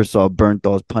ever saw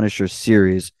Bernthal's Punisher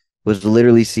series was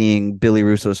literally seeing Billy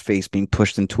Russo's face being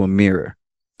pushed into a mirror.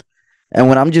 And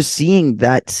when I'm just seeing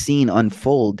that scene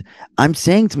unfold, I'm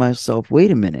saying to myself, wait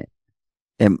a minute.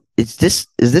 Is this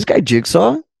guy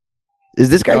Jigsaw? Is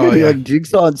this guy gonna be like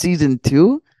Jigsaw in season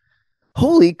 2?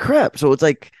 Holy crap. So it's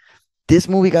like this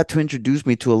movie got to introduce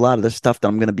me to a lot of the stuff that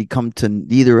I'm gonna become to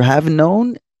either have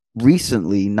known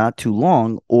recently, not too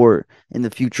long, or in the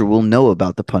future will know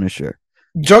about the Punisher.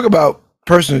 Talk about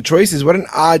personal choices. What an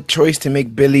odd choice to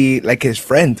make Billy like his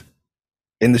friend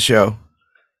in the show.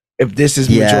 If this is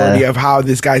majority of how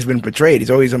this guy's been portrayed, he's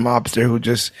always a mobster who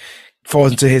just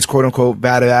falls into his quote unquote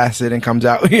vat of acid and comes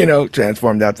out,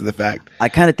 transformed after the fact. I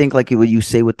kind of think like what you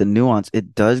say with the nuance,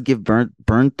 it does give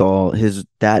Bernthal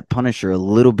that Punisher a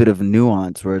little bit of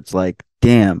nuance where it's like,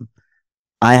 damn,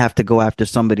 I have to go after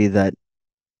somebody that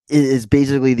is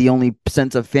basically the only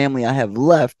sense of family I have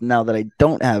left now that I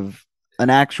don't have an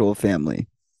actual family.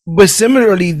 But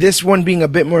similarly, this one being a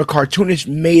bit more cartoonish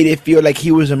made it feel like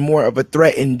he was more of a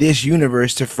threat in this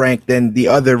universe to Frank than the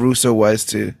other Russo was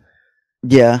to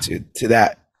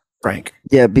that Frank.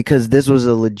 Yeah, because this was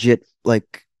a legit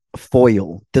like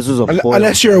foil. This was a foil.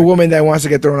 Unless you're a woman that wants to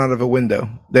get thrown out of a window,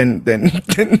 then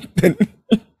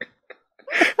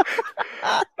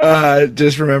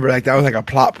just remember like that was like a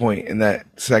plot point in that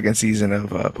second season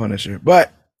of Punisher.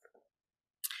 But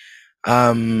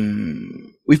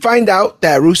we find out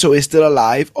that Russo is still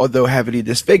alive, although heavily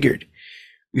disfigured.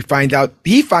 He finds out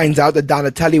that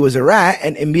Donatelli was a rat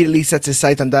and immediately sets his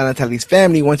sights on Donatelli's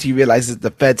family once he realizes the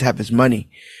feds have his money.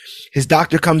 His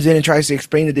doctor comes in and tries to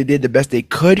explain that they did the best they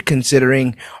could,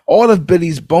 considering all of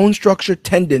Billy's bone structure,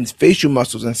 tendons, facial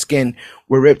muscles, and skin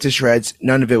were ripped to shreds.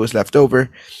 None of it was left over.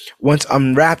 Once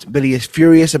unwrapped, Billy is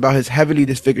furious about his heavily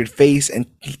disfigured face and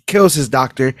he kills his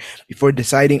doctor before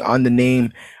deciding on the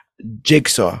name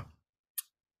Jigsaw.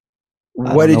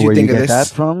 What did you think of this? That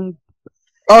from?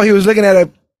 Oh, he was looking at a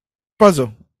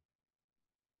puzzle.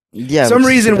 Yeah. Some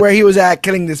reason where he was at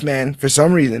killing this man, there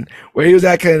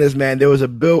was a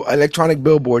electronic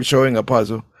billboard showing a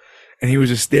puzzle, and he was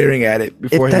just staring at it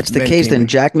before. If that's the case, then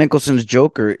Jack Nicholson's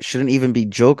Joker shouldn't even be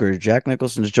Joker. Jack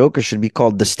Nicholson's Joker should be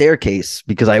called The Staircase,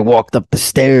 because I walked up the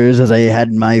stairs as I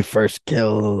had my first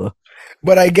kill.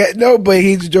 But I get no, but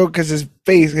he's a joke because his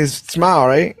face, his smile,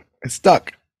 right? It's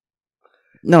stuck.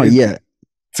 No, yeah.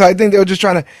 So I think they were just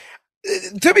trying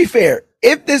to. To be fair,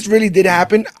 if this really did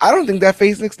happen, I don't think that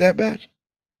face looks that bad.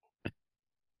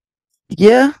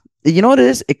 Yeah, you know what it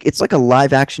is? It's like a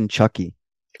live action Chucky.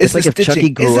 It's like if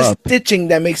Chucky grew up. It's the stitching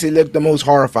that makes it look the most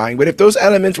horrifying. But if those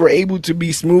elements were able to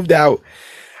be smoothed out,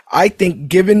 I think,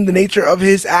 given the nature of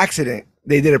his accident,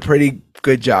 they did a pretty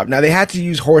good job. Now, they had to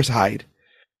use horsehide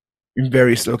in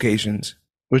various locations,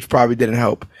 which probably didn't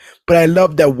help. But I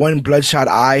love that one bloodshot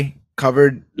eye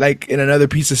covered like in another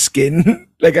piece of skin.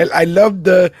 Like I love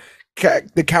the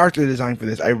character design for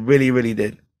this. I really, really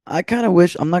did. I kind of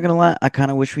wish, I'm not gonna lie, I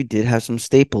kind of wish we did have some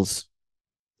staples.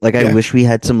 Like I wish we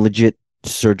had some legit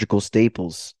surgical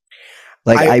staples.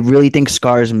 Like I really think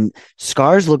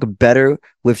scars look better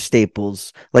with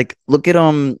staples. Like look at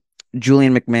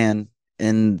Julian McMahon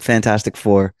in Fantastic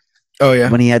Four. Oh yeah.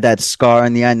 When he had that scar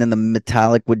in the eye and then the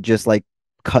metallic would just like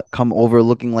come over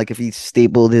looking like if he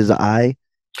stapled his eye.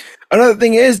 Another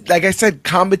thing is, like I said,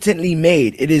 competently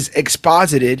made. It is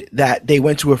exposited that they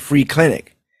went to a free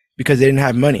clinic because they didn't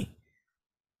have money.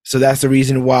 So that's the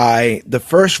reason why the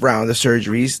first round of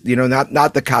surgeries, you know,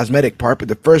 not the cosmetic part, but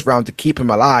the first round to keep him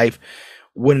alive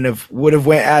would have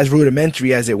went as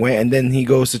rudimentary as it went. And then he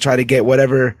goes to try to get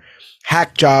whatever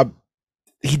hack job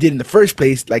he did in the first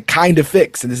place, like kind of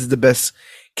fixed. And this is the best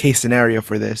case scenario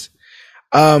for this.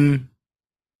 So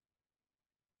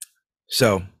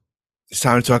it's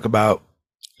time to talk about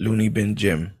Looney Bin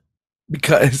Jim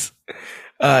because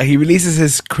he releases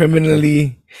his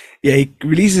criminally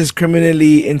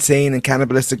insane and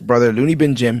cannibalistic brother, Looney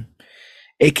Bin Jim,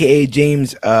 aka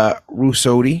James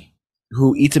Russotti,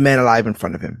 who eats a man alive in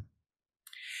front of him.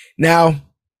 Now,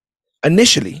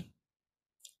 initially,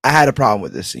 I had a problem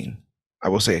with this scene, I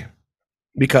will say,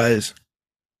 because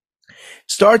it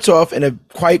starts off in a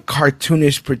quite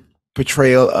cartoonish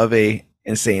portrayal of a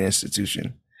insane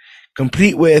institution,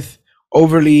 complete with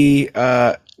overly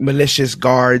malicious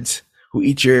guards who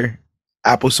eat your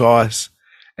applesauce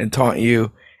and taunt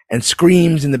you, and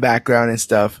screams in the background and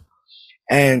stuff.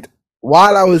 And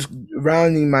while I was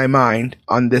rounding my mind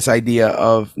on this idea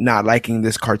of not liking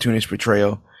this cartoonish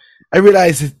portrayal, I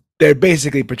realized that they're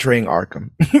basically portraying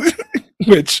Arkham,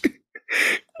 which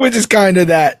is kind of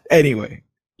that anyway.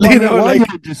 Well, you know, while you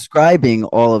were describing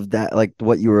all of that, like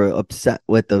what you were upset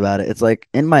with about it, it's like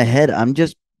in my head, I'm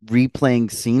just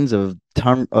replaying scenes of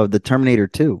the Terminator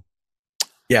 2.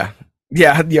 Yeah.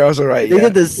 Yeah, you're also right. They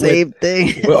did the same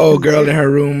thing. With old girl in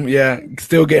her room, yeah,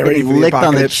 still getting ready for the apocalypse. Licked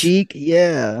on the cheek,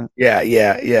 yeah.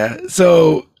 Yeah.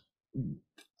 So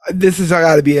this has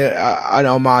got to be an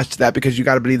homage to that because you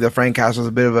got to believe that Frank Castle's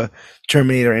a bit of a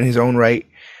Terminator in his own right.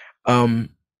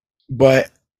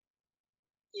 But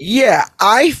yeah,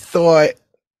 I thought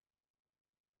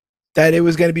that it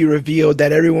was going to be revealed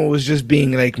that everyone was just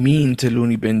being like mean to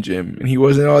Looney Bin Jim, and he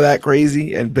wasn't all that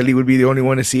crazy, and Billy would be the only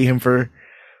one to see him for.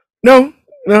 No,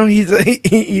 he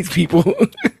eats people.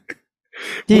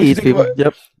 He eats people.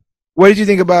 Yep. What did you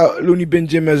think about Looney Bin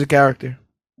Jim as a character?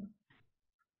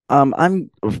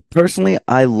 I'm personally,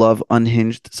 I love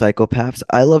unhinged psychopaths.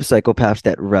 I love psychopaths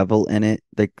that revel in it.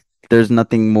 Like, there's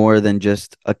nothing more than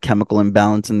just a chemical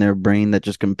imbalance in their brain that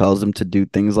just compels them to do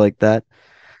things like that.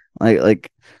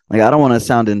 Like I don't want to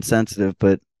sound insensitive,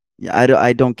 but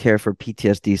I don't care for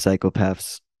PTSD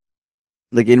psychopaths.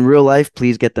 Like in real life,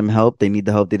 please get them help. They need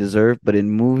the help they deserve. But in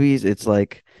movies, it's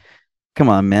like, come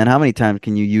on, man. How many times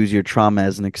can you use your trauma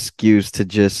as an excuse to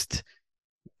just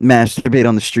masturbate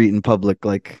on the street in public?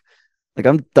 I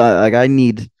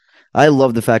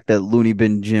love the fact that Looney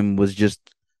Bin Jim was just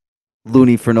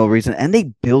loony for no reason, and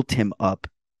they built him up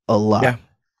a lot.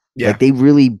 Yeah. Like they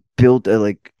really built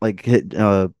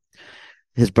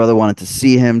his brother wanted to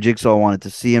see him. Jigsaw wanted to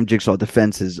see him. Jigsaw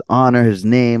defends his honor, his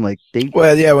name. When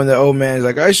the old man's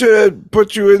like, I should have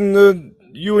put you in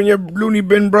you and your loony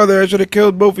bin brother. I should have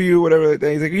killed both of you. Whatever.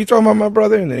 He's like, you talking about my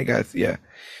brother? And then he got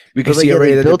we can see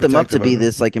already they built him up to be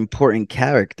this like important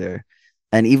character,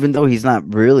 and even though he's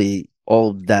not really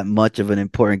all that much of an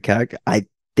important character, I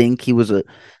think he was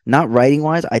not writing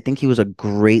wise. I think he was a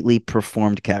greatly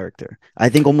performed character. I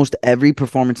think almost every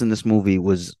performance in this movie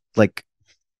was like.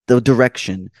 The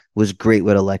direction was great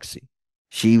with Alexi.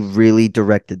 She really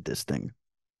directed this thing.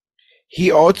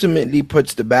 He ultimately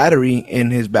puts the battery in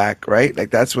his back, right?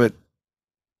 Like that's what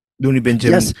Looney Bin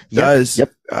Jim does.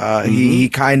 Yep. He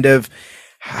kind of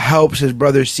helps his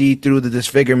brother see through the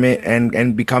disfigurement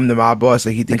and become the mob boss.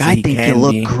 Like he thinks I think he'll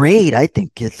look great. I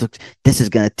think this is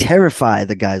gonna terrify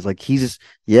the guys. Like he's just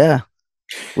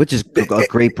which is a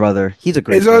great brother. He's a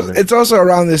great brother. It's also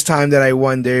around this time that I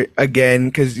wonder again,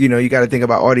 because you got to think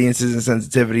about audiences and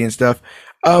sensitivity and stuff.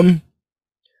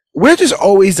 We're just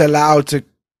always allowed to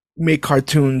make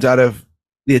cartoons out of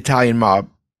the Italian mob,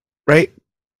 right?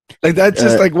 Like that's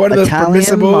just like one of those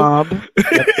permissible mob.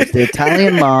 Yep, the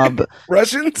Italian mob,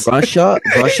 Russians, Russia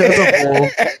as a whole,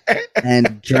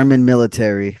 and German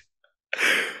military.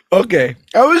 Okay,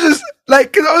 I was just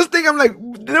like, because I was thinking, I'm like,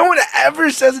 no one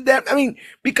ever says that. I mean,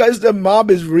 because the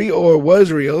mob is real or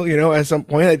was real, at some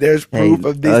point, like there's proof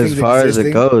of these things as far existing. as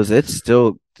it goes, it's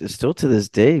still to this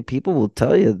day, people will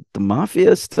tell you the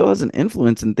mafia still has an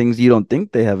influence in things you don't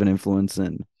think they have an influence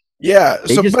in. Yeah,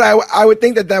 but I would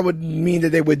think that would mean that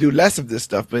they would do less of this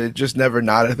stuff, but it's just never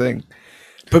not a thing.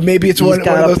 But maybe it's one of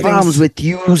those problems with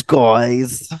you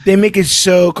guys. They make it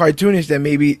so cartoonish that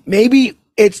maybe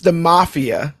it's the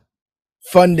mafia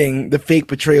funding the fake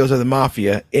portrayals of the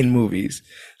mafia in movies,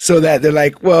 so that they're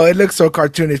like, well, it looks so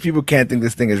cartoonish, people can't think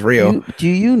this thing is real. Do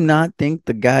you not think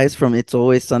the guys from It's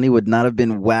Always Sunny would not have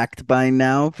been whacked by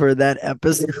now for that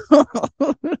episode?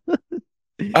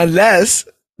 Unless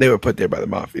they were put there by the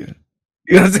mafia.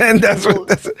 You know what I'm saying?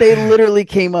 They literally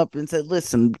came up and said,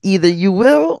 listen, either you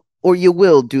will or you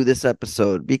will do this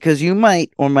episode, because you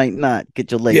might or might not get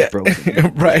your legs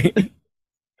broken. Right.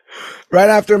 Right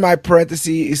after my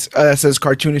parentheses says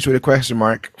cartoonish with a question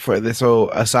mark for this whole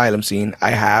asylum scene, I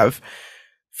have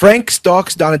Frank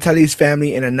stalks Donatelli's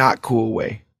family in a not cool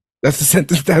way. That's the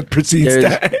sentence that precedes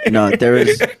that. No, there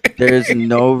is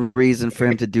no reason for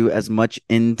him to do as much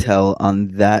intel on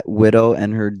that widow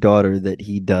and her daughter that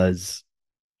he does.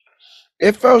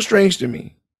 It felt strange to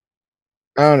me.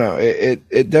 I don't know.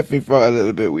 It definitely felt a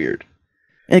little bit weird.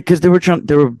 Because they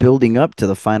were building up to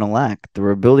the final act. They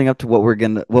were building up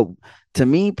to to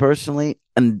me personally,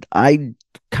 and I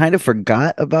kind of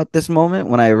forgot about this moment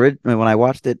when I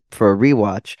watched it for a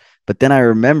rewatch. But then I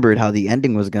remembered how the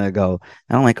ending was gonna go,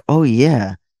 and I'm like, oh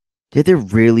yeah, they're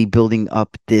really building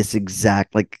up this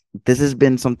exact, like, this has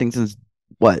been something since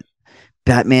what,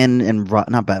 Batman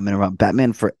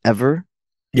Forever.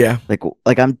 Yeah, like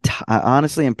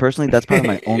honestly and personally, that's probably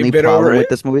my only problem with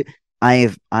this movie. I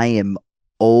am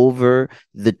over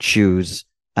the choose.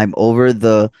 I'm over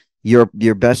the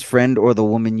your best friend or the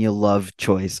woman you love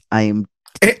choice. I am.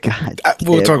 God,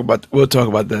 we'll talk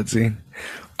about that scene.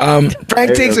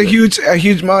 Frank takes a huge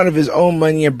amount of his own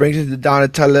money and brings it to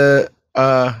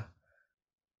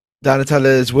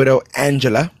Donatella's widow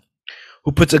Angela,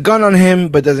 who puts a gun on him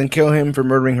but doesn't kill him for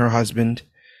murdering her husband.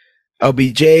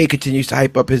 LBJ continues to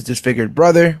hype up his disfigured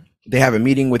brother. They have a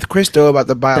meeting with Cristo about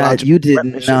the biological. You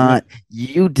did not.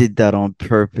 You did that on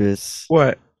purpose.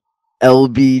 What?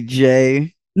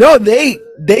 LBJ. No, they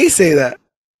say that.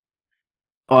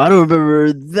 Oh, I don't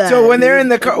remember that. So when they're in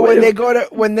the car, when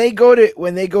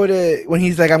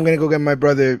he's like, I'm gonna go get my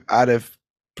brother out of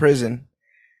prison,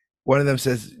 one of them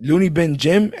says, Looney Bin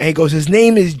Jim, and he goes, his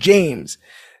name is James,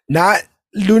 not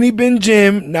Looney Bin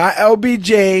Jim, not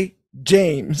LBJ,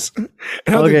 James.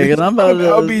 Okay, because I'm about to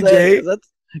LBJ.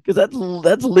 Because that's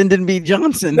Lyndon B.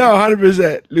 Johnson. No,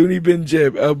 100%. Looney Bin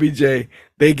Jim, LBJ.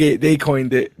 They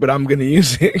coined it, but I'm gonna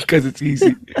use it because it's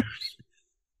easy.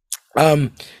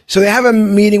 So they have a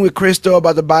meeting with Cristo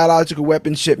about the biological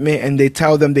weapon shipment, and they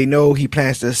tell them they know he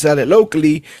plans to sell it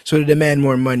locally, so they demand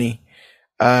more money.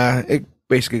 It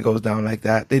basically goes down like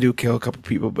that. They do kill a couple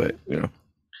people, but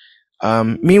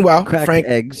meanwhile,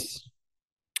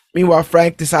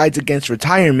 Frank decides against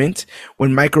retirement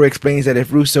when Micro explains that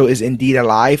if Russo is indeed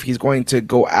alive, he's going to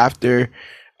go after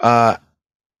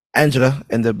Angela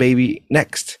and the baby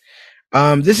next.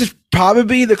 This is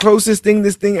probably the closest thing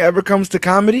this thing ever comes to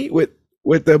comedy,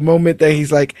 with the moment that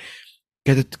he's like,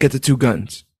 get the two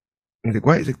guns. And he's like,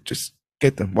 what? He's like, just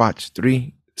get them. Watch.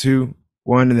 3, 2,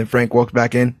 1. And then Frank walks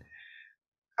back in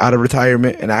out of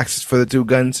retirement and asks for the two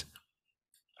guns.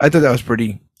 I thought that was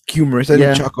pretty humorous. I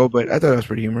didn't chuckle, but I thought it was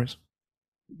pretty humorous.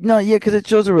 No, yeah, because it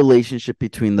shows a relationship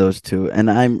between those two,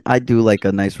 and I do like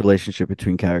a nice relationship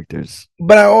between characters.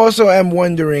 But I also am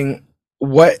wondering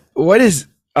what is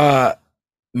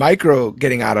Micro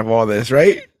getting out of all this,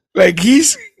 right? Like,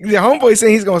 the homeboy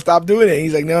saying he's gonna stop doing it.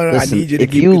 He's like, no, listen, I need you to.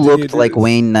 If you looked like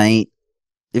Wayne Knight,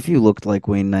 this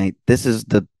is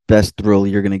the best thrill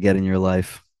you're gonna get in your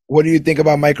life. What do you think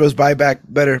about Micro's buyback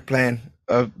better plan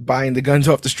of buying the guns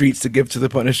off the streets to give to the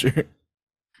Punisher?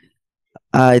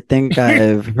 I think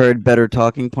I've heard better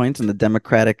talking points in the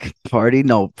Democratic Party.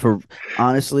 No,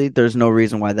 honestly, there's no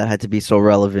reason why that had to be so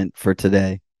relevant for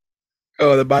today.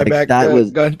 Oh, the buyback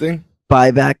gun thing?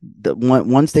 Buyback.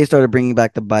 Once they started bringing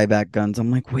back the buyback guns,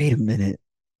 I'm like, wait a minute.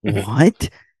 What?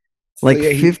 Like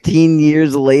 15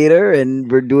 years later and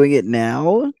we're doing it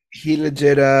now? he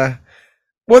legit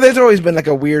well, there's always been like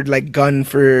a weird like gun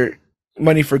for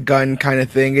money for gun kind of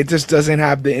thing. It just doesn't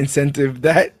have the incentive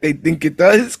that they think it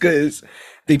does because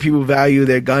they people value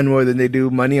their gun more than they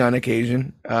do money on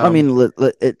occasion. I mean,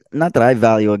 not that I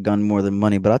value a gun more than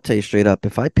money, but I'll tell you straight up,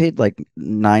 if I paid like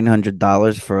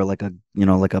 $900 for like a,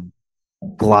 like a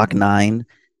Glock 9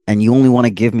 and you only want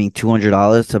to give me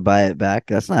 $200 to buy it back,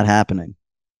 that's not happening.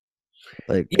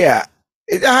 Like, yeah,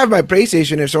 I have my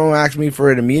PlayStation. If someone asked me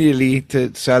for it immediately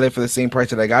to sell it for the same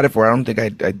price that I got it for, I don't think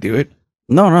I'd do it.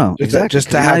 no, exactly.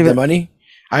 Just to have the money.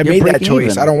 I made that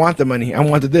choice. I don't want the money. I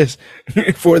wanted this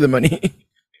for the money.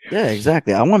 Yeah,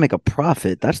 exactly. I want to make a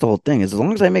profit. That's the whole thing. As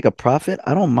long as I make a profit,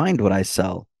 I don't mind what I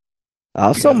sell.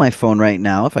 I'll sell my phone right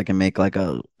now if I can make like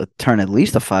a turn at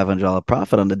least a $500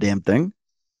 profit on the damn thing.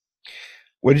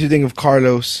 What did you think of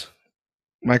Carlos,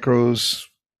 Micro's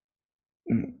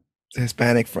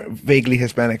Hispanic friend, vaguely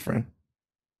Hispanic friend?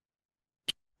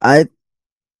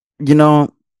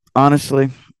 Honestly,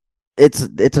 it's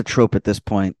a trope at this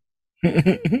point.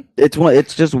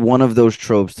 It's just one of those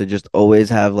tropes to just always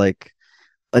have like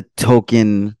a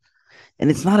token, and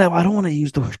it's not. I don't want to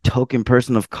use the word token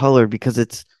person of color because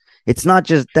it's not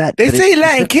just that. They say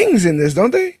Latin Kings in this,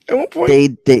 don't they? At one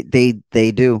point,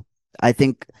 they do. I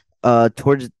think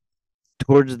towards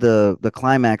the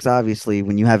climax, obviously,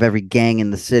 when you have every gang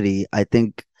in the city, I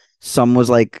think some was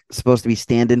like supposed to be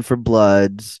stand-in for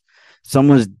Bloods. Some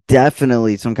was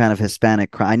definitely some kind of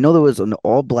Hispanic crime. I know there was an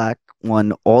all black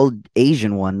one, all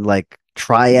Asian one, like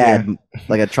triad,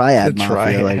 like a triad mafia.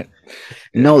 Triad. Like,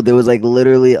 no, there was like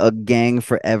literally a gang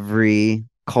for every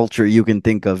culture you can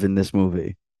think of in this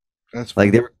movie. That's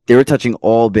like they were touching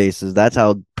all bases. That's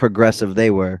how progressive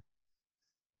they were.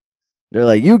 They're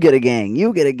like, you get a gang,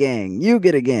 you get a gang, you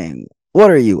get a gang. What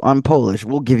are you? I'm Polish.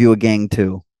 We'll give you a gang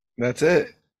too. That's it.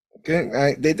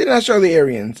 Okay. They did not show the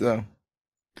Aryans though.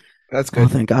 That's good. Oh,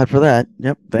 thank God for that.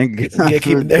 Yep. Thank God.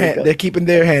 They're keeping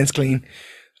their hands clean.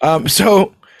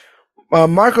 So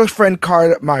Micro's friend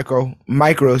Carlos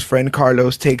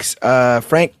takes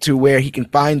Frank to where he can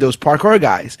find those parkour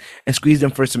guys and squeeze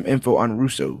them for some info on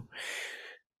Russo.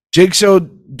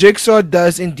 Jigsaw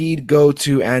does indeed go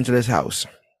to Angela's house.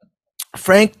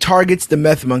 Frank targets the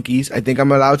meth monkeys. I think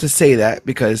I'm allowed to say that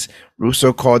because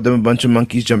Russo called them a bunch of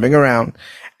monkeys jumping around,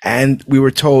 and we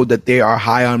were told that they are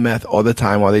high on meth all the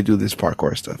time while they do this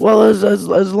parkour stuff. Well, as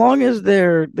long as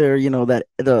they're that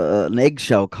an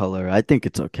eggshell color, I think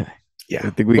it's okay. Yeah. I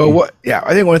think I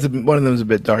think one of them is a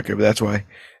bit darker, but that's why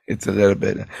it's a little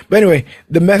bit. But anyway,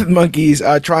 the meth monkeys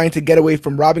are trying to get away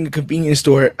from robbing a convenience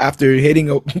store after hitting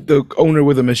the owner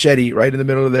with a machete right in the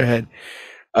middle of their head.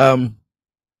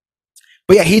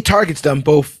 But yeah, he targets them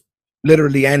both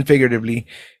literally and figuratively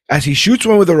as he shoots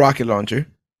one with a rocket launcher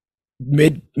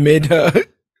mid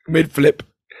flip,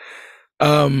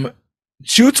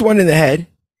 shoots one in the head,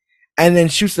 and then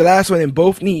shoots the last one in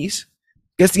both knees,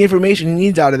 gets the information he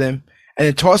needs out of them, and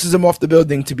then tosses them off the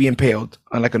building to be impaled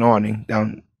on like an awning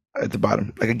down at the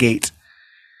bottom, like a gate.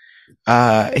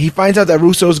 He finds out that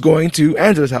Russo's going to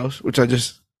Angela's house, which I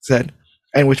just said,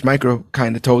 and which Micro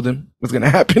kind of told him was going to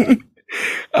happen.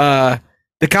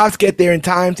 The cops get there in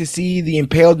time to see the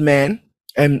impaled man,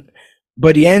 and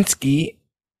Budiansky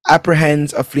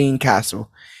apprehends a fleeing castle.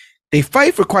 They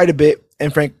fight for quite a bit,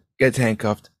 and Frank gets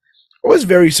handcuffed. I was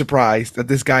very surprised that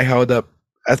this guy held up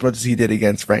as much as he did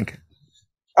against Frank.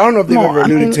 I don't know if they've ever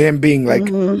alluded to him being like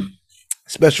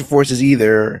special forces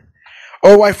either,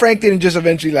 or why Frank didn't just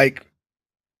eventually like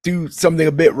do something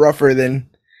a bit rougher than.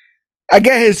 I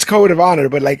get his code of honor,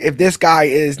 but like if this guy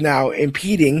is now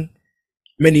impeding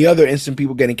many other innocent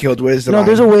people getting killed, where's the line?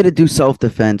 There's a way to do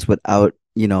self-defense without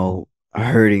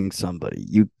hurting somebody.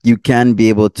 You can be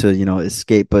able to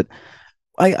escape, but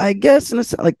I guess in a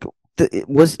sense, like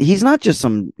he's not just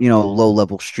some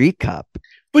low-level street cop.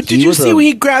 But did you see when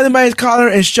he grabbed him by his collar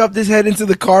and shoved his head into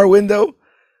the car window?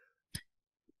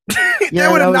 That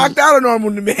would have knocked out a normal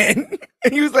man.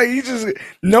 And he was like, he just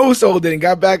no-sold it and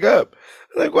got back up.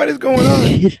 Like, what is going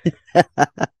on?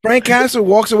 Frank Castle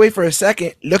walks away for a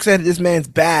second, looks at this man's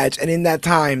badge, and in that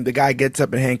time, the guy gets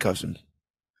up and handcuffs him.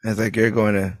 And it's like, you're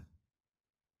going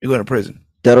to prison.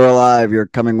 Dead or alive, you're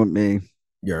coming with me.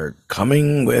 You're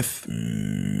coming with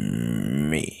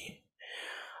me.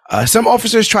 Some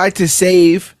officers tried to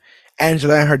save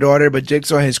Angela and her daughter, but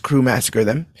Jigsaw and his crew massacre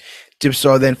them.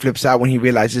 Jigsaw then flips out when he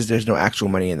realizes there's no actual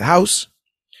money in the house.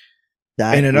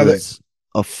 That was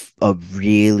a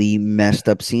really messed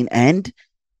up scene, and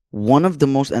one of the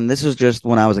most, and this was just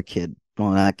when I was a kid,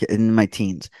 in my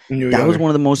teens. That was one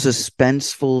of the most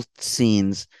suspenseful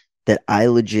scenes that I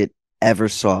legit ever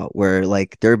saw, where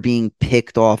like they're being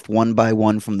picked off one by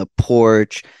one from the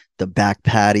porch. the back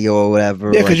patio or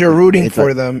whatever. Yeah, because Like you're rooting it's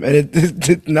for them, and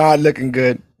it's not looking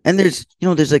good. and there's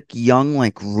like young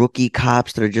like rookie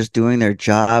cops that are just doing their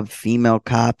job, female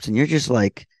cops, and you're just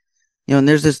like, and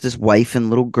there's this wife and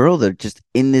little girl that are just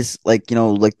in this like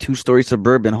like 2-story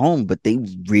suburban home, but they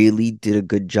really did a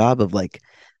good job of like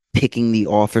picking the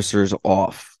officers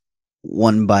off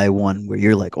one by one, where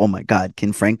you're like, oh my God,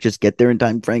 can Frank just get there in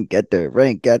time? Frank, get there.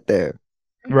 Frank, get there.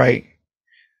 Right.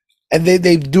 And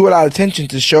they do a lot of attention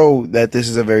to show that this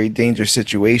is a very dangerous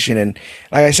situation. And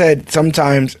like I said,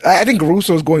 sometimes I think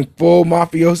Russo's going full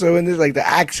mafioso in this. Like the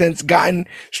accent's gotten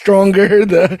stronger,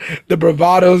 the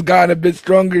bravado's gotten a bit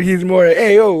stronger. He's more,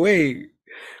 hey, oh, wait,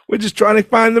 we're just trying to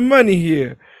find the money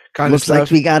here. Kind Looks of like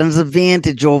we got an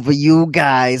advantage over you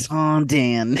guys, huh,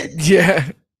 Dan?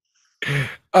 Yeah.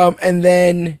 And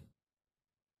then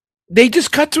they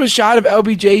just cut to a shot of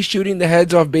LBJ shooting the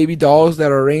heads off baby dolls that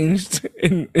are arranged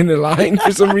in a line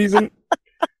for some reason.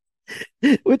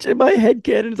 Which in my head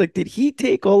canon is like, did he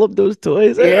take all of those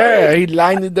toys? Yeah, he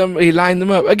lined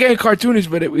them up. Again, cartoonish,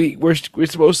 but we're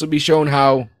supposed to be shown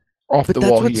how off the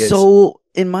wall he is. So,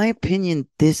 in my opinion,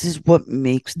 this is what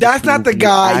makes that's not the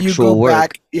guy you go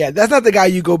back. Yeah, that's not the guy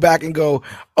you go back and go,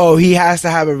 oh, he has to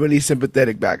have a really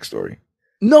sympathetic backstory.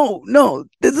 No,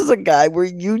 this is a guy where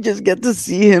you just get to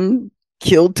see him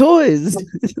kill toys,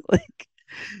 like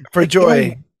for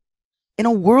joy. In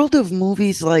a world of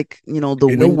movies like the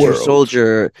Winter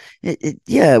Soldier,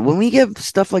 yeah, when we get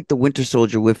stuff like the Winter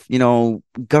Soldier with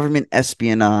government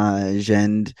espionage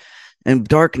and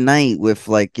Dark Knight with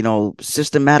like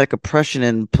systematic oppression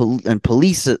and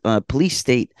police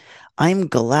state, I'm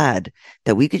glad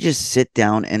that we could just sit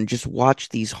down and just watch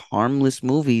these harmless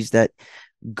movies that,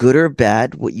 good or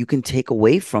bad, what you can take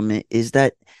away from it is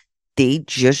that they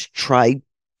just tried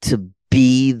to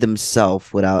be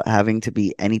themselves without having to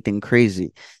be anything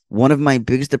crazy. One of my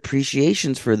biggest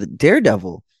appreciations for the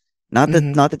Daredevil, not the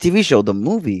TV show, the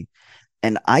movie,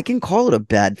 and I can call it a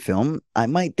bad film. I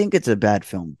might think it's a bad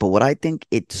film, but what I think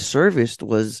it serviced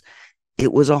was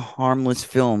it was a harmless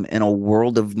film in a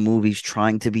world of movies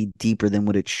trying to be deeper than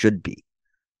what it should be.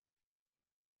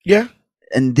 Yeah.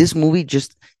 And this movie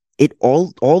just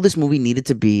all this movie needed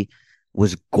to be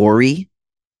was gory,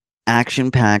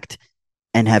 action-packed,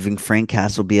 and having Frank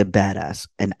Castle be a badass.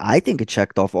 And I think it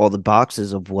checked off all the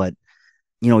boxes of what,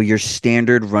 your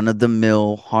standard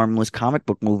run-of-the-mill, harmless comic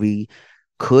book movie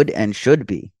could and should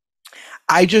be.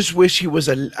 I just wish he was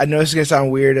I know it's going to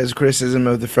sound weird as a criticism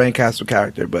of the Frank Castle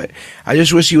character, but I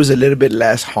just wish he was a little bit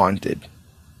less haunted.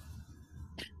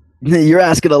 You're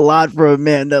asking a lot for a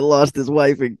man that lost his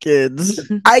wife and kids.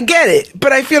 I get it,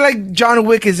 but I feel like John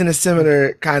Wick is in a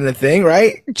similar kind of thing,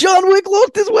 right? John Wick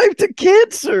lost his wife to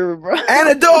cancer, bro. And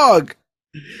a dog.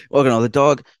 Well, no, the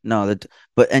dog. No,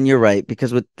 and you're right,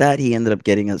 because with that he ended up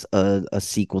getting a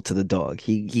sequel to the dog.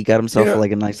 He got himself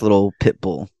like a nice little pit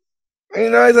bull.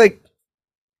 It's like,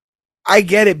 I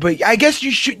get it, but I guess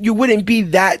you wouldn't be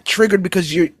that triggered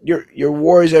because your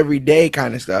wars every day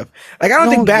kind of stuff. Like I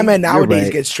don't think Batman nowadays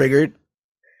gets triggered.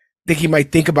 I think he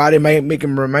might think about it, might make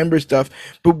him remember stuff.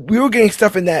 But we were getting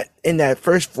stuff in that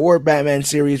first 4 Batman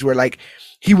series where like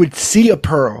he would see a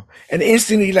pearl and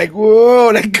instantly like whoa,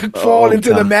 like fall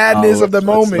into the madness of the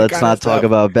moment. Let's not talk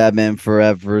about Batman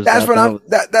Forever. That's what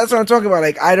I'm talking about.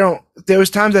 Like there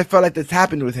was times I felt like this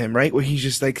happened with him, right? Where he's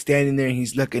just like standing there and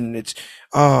he's looking and it's,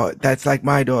 oh, that's like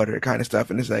my daughter kind of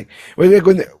stuff. And it's like,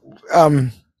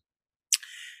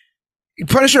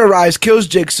 Punisher arrives, kills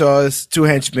Jigsaw's 2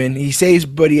 henchmen. He saves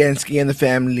Buddy Ensky and the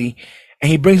family and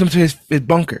he brings them to his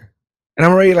bunker. And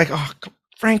I'm already like, oh,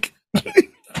 Frank,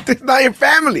 it's not your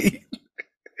family.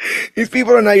 These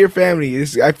people are not your family.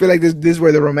 I feel like this is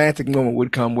where the romantic moment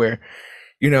would come where,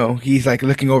 he's like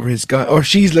looking over his gun or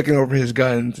she's looking over his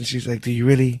guns and she's like, do you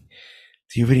really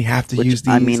have to use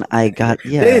these? I mean, they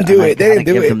didn't do it. They didn't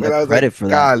do it. But I was like, for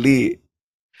golly.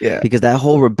 Yeah. Because that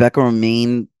whole Rebecca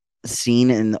Romaine scene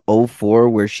in 04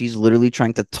 where she's literally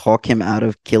trying to talk him out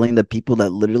of killing the people that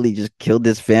literally just killed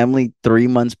his family 3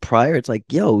 months prior. It's like,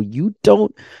 yo, you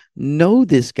don't know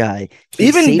this guy.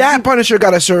 Even that Punisher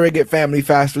got a surrogate family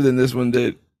faster than this one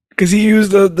did. Because he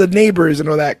used the neighbors and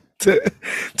all that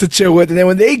to chill with. And then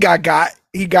when they got,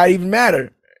 he got even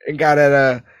madder and got at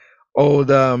a old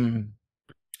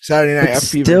Saturday Night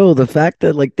Fever. Still, the fact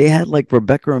that like they had like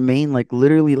Rebecca Romaine like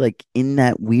literally like in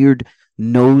that weird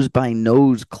nose by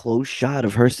nose close shot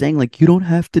of her saying like, you don't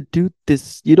have to do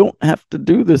this, you don't have to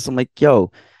do this. I'm like,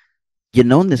 yo, you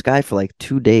known this guy for like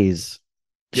 2 days,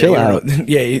 chill out.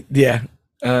 Yeah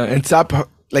and stop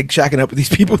like shacking up with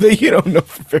these people that you don't know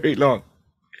for very long.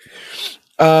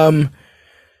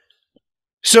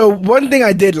 So one thing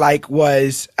I did like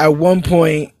was at one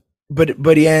point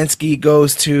Budiansky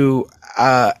goes to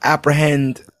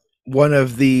apprehend one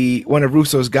of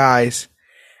Russo's guys,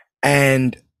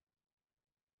 and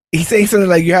he's saying something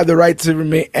like, "You have the right to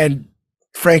remain," and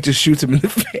Frank just shoots him in the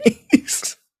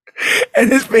face,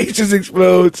 and his face just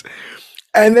explodes.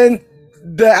 And then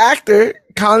the actor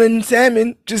Colin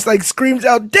Salmon just like screams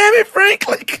out, "Damn it, Frank!"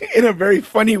 Like in a very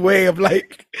funny way of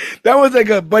like, that was like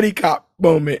a buddy cop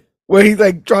moment where he's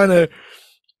like trying to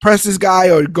press this guy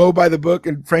or go by the book,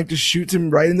 and Frank just shoots him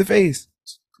right in the face.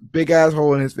 Big ass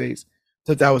hole in his face.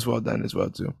 So that was well done as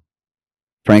well too.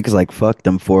 Frank is like, fuck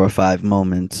them 4 or 5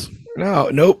 moments.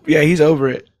 Nope. Yeah, he's over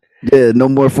it. Yeah, no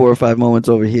more 4 or 5 moments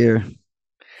over here.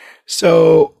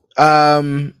 So,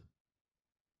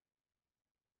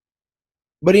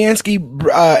 Budiansky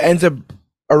ends up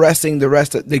arresting the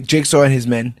rest of the Jigsaw and his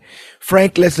men.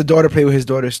 Frank lets the daughter play with his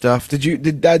daughter's stuff.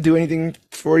 Did that do anything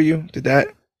for you? Did that?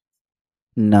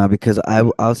 No, because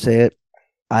I'll say it.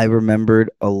 I remembered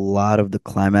a lot of the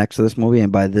climax of this movie,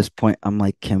 and by this point, I'm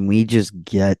like, can we just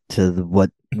get to what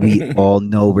we all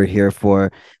know we're here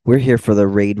for? We're here for the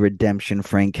raid redemption,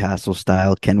 Frank Castle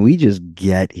style. Can we just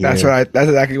get here? That's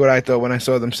exactly what I thought when I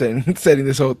saw them setting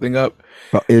this whole thing up.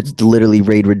 It's literally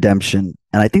raid redemption,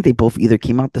 and I think they both either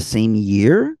came out the same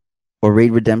year, or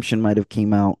raid redemption might have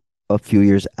came out a few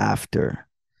years after.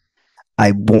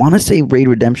 I want to say raid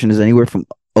redemption is anywhere from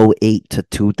 2008 to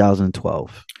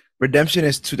 2012. Redemption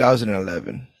is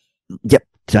 2011. Yep,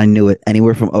 I knew it.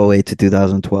 Anywhere from 2008 to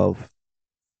 2012.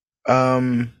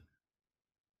 That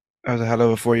was a hell of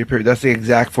a 4-year period. That's the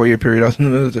exact 4-year period I was in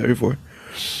the military for.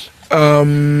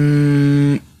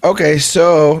 Okay,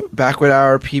 so back with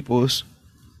our peoples.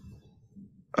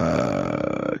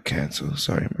 Cancel.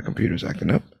 Sorry, my computer's acting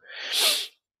up.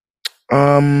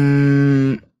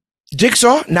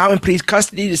 Jigsaw, now in police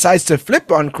custody, decides to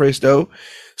flip on Christo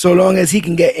so long as he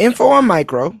can get info on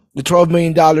Micro, the $12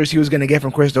 million he was going to get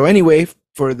from Christo anyway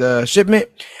for the shipment,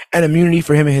 and immunity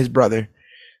for him and his brother.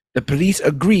 The police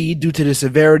agree due to the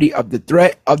severity of the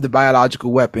threat of the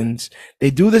biological weapons.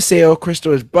 They do the sale,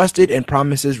 Christo is busted and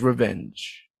promises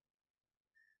revenge.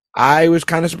 I was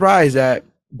kind of surprised that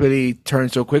Billy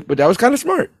turned so quick, but that was kind of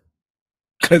smart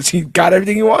because he got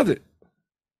everything he wanted.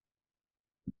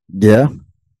 Yeah.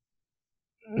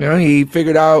 He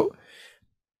figured out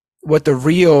what the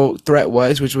real threat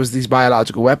was, which was these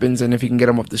biological weapons, and if he can get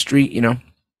them off the street, and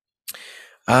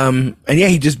yeah,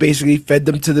 he just basically fed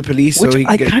them to the police. Which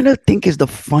I kind of think is the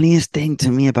funniest thing to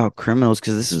me about criminals,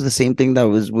 because this is the same thing that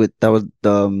was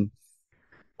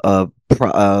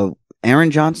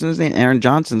Aaron Johnson's name, Aaron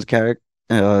Johnson's character,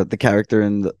 the character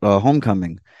in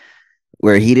Homecoming,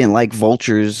 where he didn't like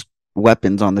vultures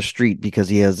weapons on the street because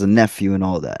he has a nephew and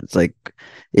all that. It's like,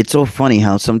 it's so funny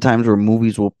how sometimes where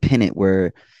movies will pin it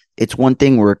where it's one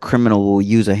thing where a criminal will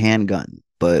use a handgun,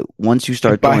 but once you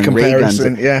start throwing ray guns,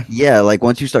 like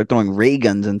once you start throwing ray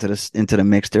guns into the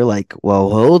mix, they're like, well,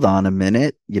 hold on a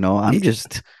minute,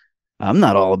 I'm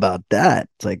not all about that.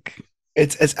 It's like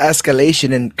it's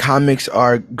escalation, and comics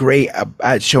are great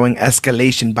at showing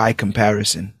escalation by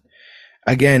comparison.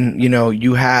 Again,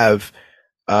 you have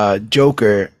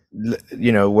Joker,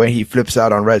 when he flips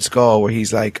out on Red Skull, where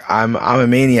he's like, I'm a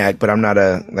maniac, but I'm not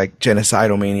a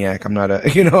genocidal maniac. I'm not a,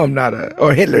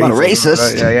 or Hitler. I'm not a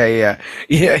racist.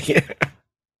 Yeah.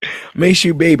 May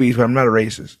shoot babies, but I'm not a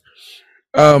racist.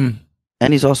 And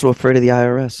he's also afraid of the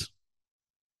IRS.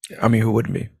 I mean, who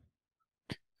wouldn't be?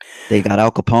 They got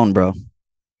Al Capone, bro.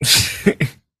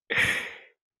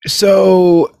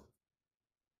 So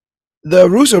the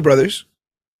Russo brothers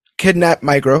kidnapped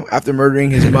Micro after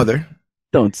murdering his mother.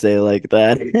 Don't say it like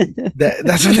that.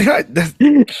 That's what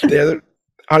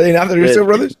are they not the Russo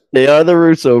brothers? They are the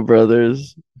Russo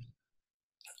brothers.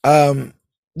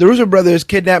 The Russo brothers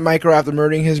kidnap Micro after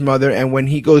murdering his mother, and when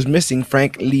he goes missing,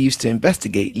 Frank leaves to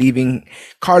investigate, leaving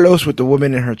Carlos with the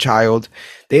woman and her child.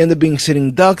 They end up being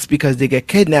sitting ducks because they get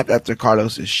kidnapped after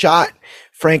Carlos is shot.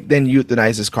 Frank then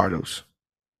euthanizes Carlos.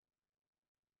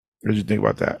 What did you think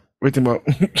about that? What do you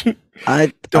think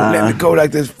about? Don't let me go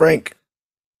like this, Frank.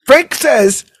 Frank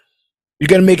says, "You're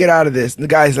going to make it out of this." And the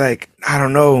guy's like, "I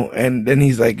don't know." And then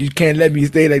he's like, "You can't let me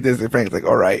stay like this." And Frank's like,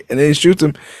 "All right." And then he shoots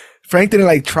him. Frank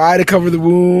didn't try to cover the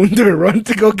wound or run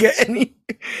to go get any.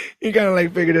 He kind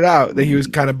of figured it out that he was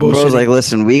kind of bullshitting. Bro's like,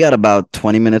 "Listen, we got about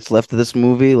 20 minutes left of this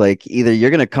movie. Either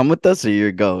you're gonna come with us or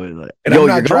you're going." And I'm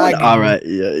not dragging you. All right,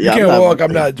 yeah. You can't walk.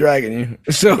 I'm not dragging you.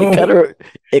 So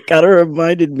it kind of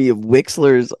reminded me of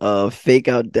Wixler's fake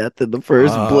out death in the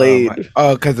first Blade.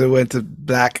 Because it went to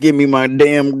black. Give me my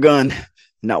damn gun.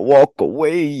 Now walk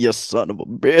away, you son of a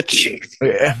bitch.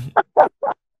 Yeah.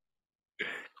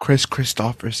 Chris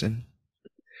Christopherson.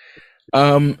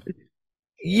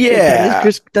 Yeah.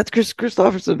 That's Chris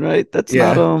Christopherson, right? That's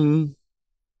Yeah. not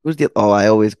who's the I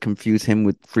always confuse him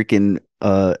with freaking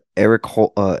Eric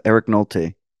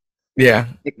Nolte. Yeah.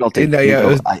 Nick Nolte. Yeah,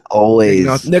 Nick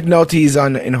Nolte. Nick Nolte's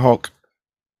in Hulk.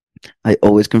 I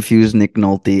always confuse Nick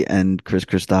Nolte and Chris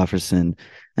Christopherson.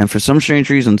 And for some strange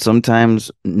reason,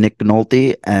 sometimes Nick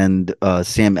Nolte and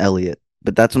Sam Elliott.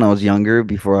 But that's when I was younger,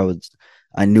 before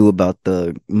I knew about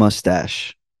the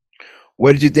mustache.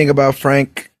 What did you think about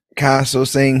Frank Castle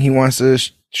saying he wants to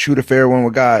shoot a fair one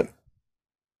with God?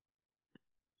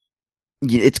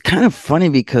 It's kind of funny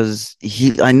because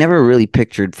I never really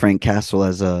pictured Frank Castle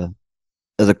as a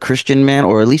Christian man,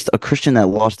 or at least a Christian that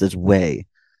lost his way.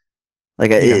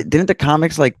 Like, didn't the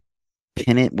comics like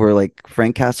pin it where like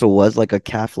Frank Castle was like a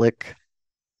Catholic,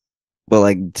 but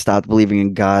like stopped believing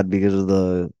in God because of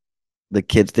the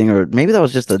kids thing, or maybe that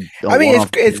was just a I mean,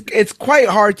 it's quite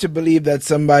hard to believe that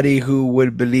somebody who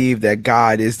would believe that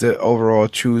God is the overall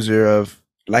chooser of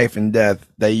life and death,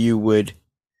 that you would,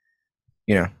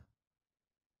 that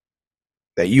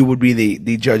you would be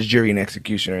the judge, jury, and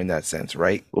executioner in that sense,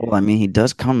 right? Well, I mean, he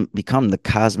does become the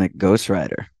cosmic Ghost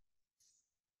Rider,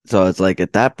 so it's like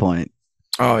at that point,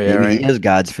 oh yeah, maybe right. he is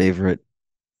God's favorite.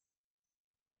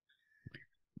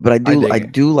 But I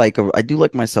do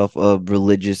like myself a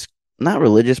religious, not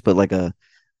religious, but like a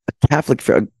Catholic,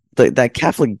 that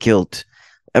Catholic guilt.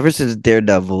 Ever since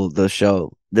Daredevil, the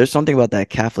show, there's something about that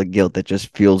Catholic guilt that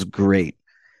just feels great.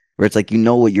 Where it's like, you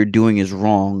know what you're doing is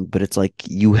wrong, but it's like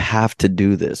you have to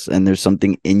do this, and there's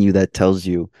something in you that tells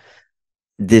you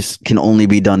this can only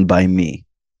be done by me.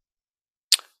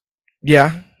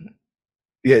 Yeah,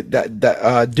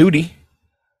 that duty,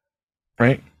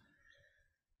 right?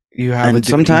 You have, and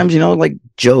sometimes, like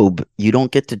Job, you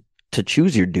don't get to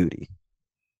choose your duty.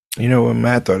 You know what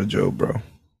Matt thought of Job, bro?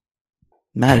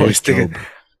 Matt is Job.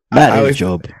 Matt is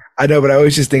Job. I know, but I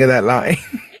always just think of that line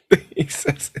he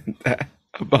says in that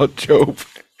about Job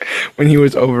when he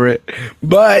was over it.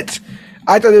 But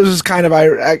I thought this was kind of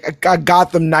a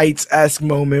Gotham Knights-esque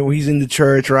moment where he's in the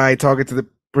church, right, talking to the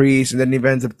priest, and then he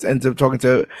ends up talking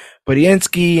to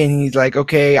Podiensky, and he's like,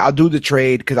 okay, I'll do the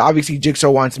trade, because obviously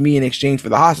Jigsaw wants me in exchange for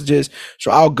the hostages,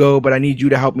 so I'll go, but I need you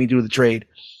to help me do the trade.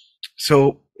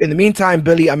 So in the meantime,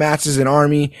 Billy amasses an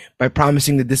army by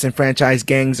promising the disenfranchised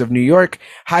gangs of New York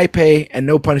high pay and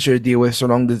no Punisher to deal with so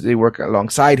long as they work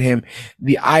alongside him.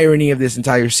 The irony of this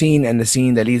entire scene, and the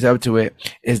scene that leads up to it,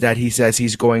 is that he says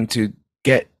he's going to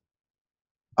get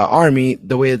an army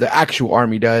the way the actual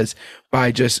army does,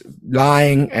 by just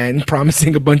lying and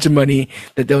promising a bunch of money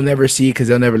that they'll never see because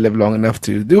they'll never live long enough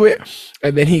to do it.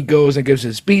 And then he goes and gives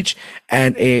his speech,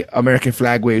 and a American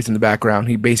flag waves in the background.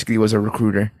 He basically was a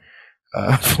recruiter.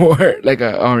 For like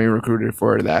an army recruiter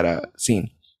for that scene,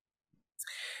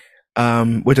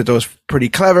 which I thought was pretty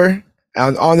clever,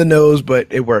 on the nose, but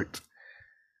it worked.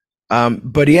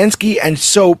 Budiansky and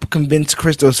Soap convince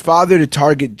Christo's father to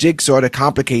target Jigsaw to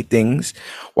complicate things,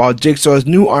 while Jigsaw's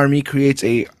new army creates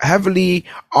a heavily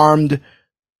armed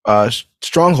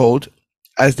stronghold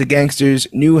as the gangsters'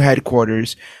 new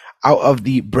headquarters out of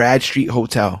the Brad Street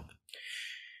Hotel.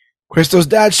 Christo's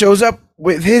dad shows up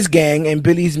with his gang, and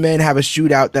Billy's men have a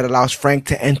shootout that allows Frank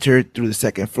to enter through the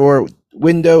second floor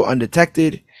window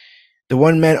undetected. The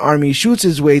one-man army shoots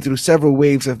his way through several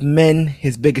waves of men,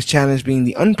 his biggest challenge being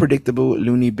the unpredictable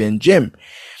Looney Bin Jim.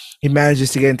 He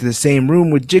manages to get into the same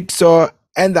room with Jigsaw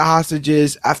and the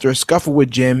hostages after a scuffle with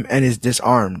Jim, and is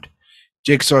disarmed.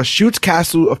 Jigsaw shoots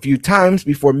Castle a few times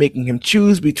before making him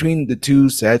choose between the two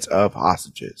sets of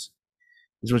hostages.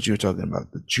 This is what you were talking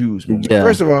about, the choose moment. Yeah.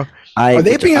 First of all, are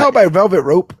they being held by velvet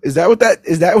rope? Is that what that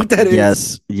is?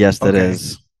 Yes, that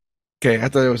is. Okay, I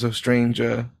thought it was a strange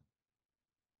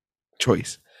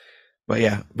choice, but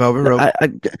yeah, velvet rope.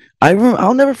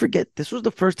 I'll never forget. This was the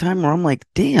first time where I'm like,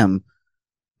 damn,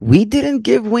 we didn't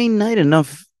give Wayne Knight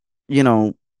enough,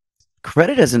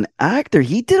 credit as an actor.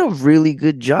 He did a really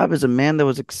good job as a man that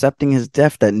was accepting his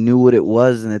death, that knew what it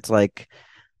was, and it's like,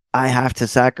 I have to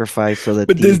sacrifice so that.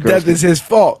 But this death is his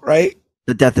fault, right?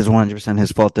 The death is 100%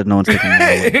 his fault. That no one's taking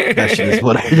it. That shit is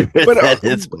what I did.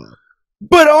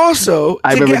 But also,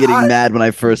 I remember getting mad when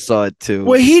I first saw it too.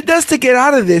 What he does to get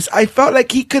out of this, I felt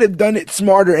like he could have done it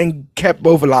smarter and kept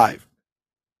both alive.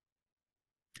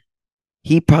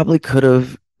 He probably could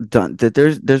have done that.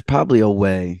 There's probably a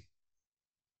way.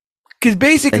 Because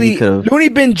basically, Looney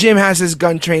Bin Jim has his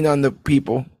gun trained on the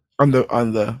people, on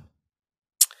the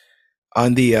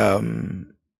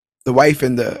wife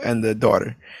and the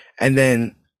daughter, and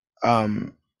then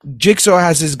Jigsaw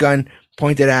has his gun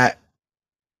pointed at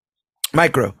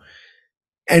Micro,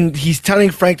 and he's telling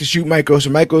Frank to shoot Micro.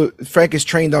 So Frank is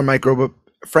trained on Micro, but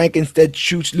Frank instead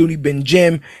shoots Looney Bin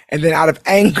Jim, and then out of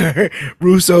anger,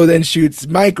 Russo then shoots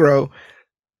Micro,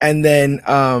 and then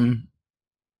I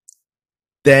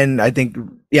think,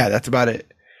 yeah, that's about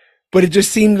it. But it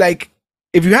just seemed like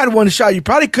if you had one shot, you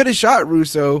probably could have shot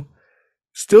Russo,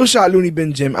 still shot Looney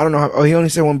Bin Jim. I don't know how. Oh, he only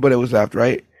said one bullet was left,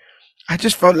 right? I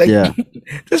just felt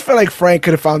like Frank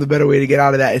could have found a better way to get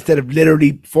out of that instead of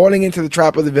literally falling into the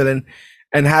trap of the villain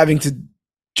and having to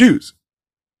choose,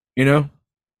 you know?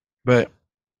 But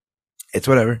it's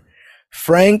whatever.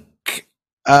 Frank,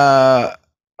 then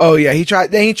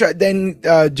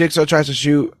Jigsaw tries to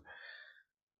shoot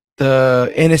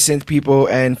the innocent people,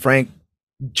 and Frank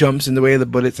jumps in the way of the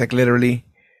bullets, like literally.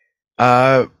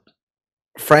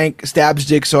 Frank stabs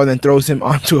Jigsaw and then throws him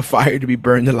onto a fire to be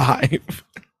burned alive.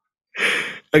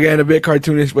 Again, a bit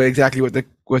cartoonish, but exactly what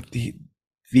the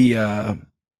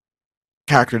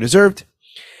character deserved.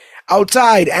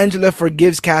 Outside, Angela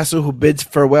forgives Castle, who bids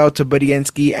farewell to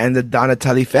Budiansky and the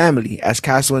Donatelli family. As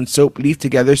Castle and Soap leave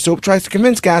together, Soap tries to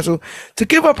convince Castle to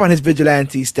give up on his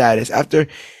vigilante status after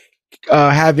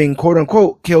having,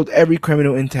 quote-unquote, killed every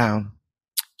criminal in town.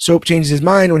 Soap changes his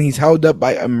mind when he's held up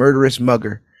by a murderous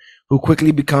mugger, who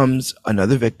quickly becomes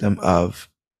another victim of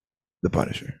the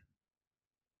Punisher.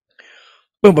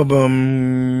 Boom, boom,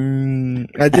 boom.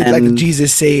 I did like the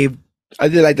Jesus save. I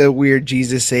did like the weird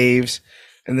Jesus saves.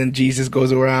 And then Jesus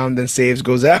goes around, then saves,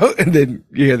 goes out, and then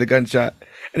you hear the gunshot.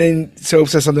 And then Soap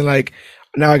says something like,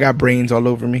 now I got brains all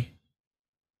over me.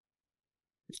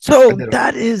 So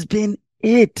that has been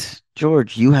it.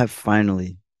 George, you have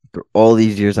finally, after all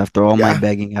these years, after all my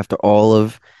begging, after all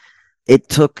of it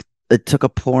took a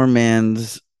poor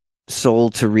man's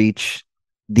soul to reach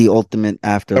the ultimate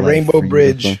afterlife. A rainbow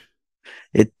bridge.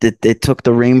 It took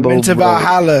the rainbow. He went to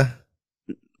Valhalla.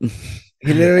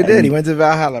 He literally did. He went to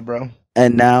Valhalla, bro.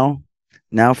 And now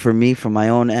for me, from my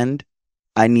own end,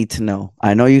 I need to know.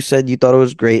 I know you said you thought it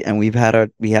was great, and we had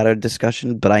our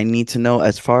discussion, but I need to know,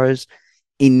 as far as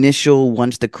initial,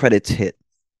 once the credits hit,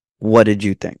 what did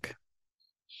you think?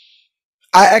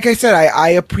 Like I said, I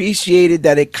appreciated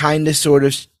that it kind of sort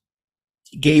of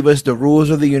gave us the rules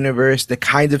of the universe, the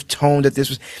kind of tone that this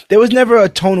was. There was never a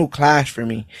tonal clash for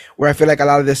me, where I feel like a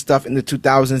lot of this stuff in the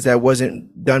 2000s that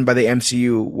wasn't done by the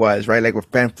MCU was, right? Like with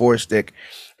Fan Four Stick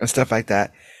and stuff like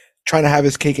that. Trying to have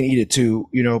his cake and eat it too,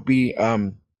 be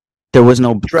there was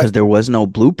no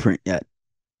blueprint yet.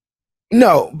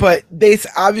 No, but this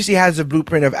obviously has a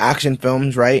blueprint of action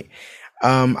films, right?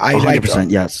 I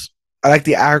 100%, yes. I like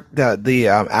the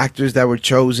actors that were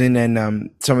chosen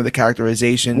and some of the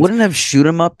characterizations. Wouldn't have Shoot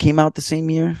 'Em Up came out the same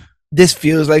year? This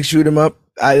feels like Shoot 'Em Up.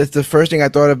 It's the first thing I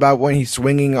thought about when he's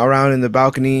swinging around in the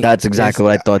balcony. That's exactly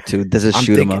what I thought too. This is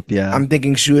Shoot 'Em Up, yeah. I'm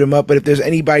thinking Shoot 'Em Up, but if there's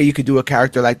anybody you could do a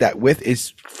character like that with,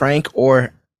 is Frank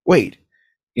or Wade.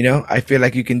 I feel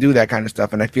like you can do that kind of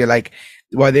stuff, and I feel like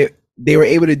while they were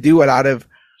able to do a lot of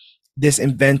this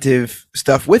inventive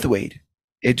stuff with Wade,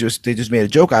 they just made a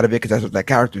joke out of it because that's what that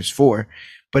character's for.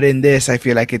 But in this, I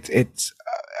feel like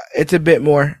it's a bit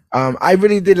more. I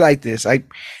really did like this. I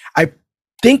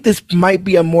think this might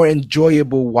be a more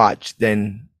enjoyable watch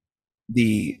than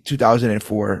the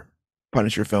 2004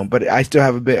 Punisher film, but I still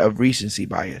have a bit of recency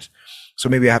bias. So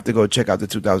maybe I have to go check out the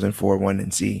 2004 one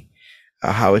and see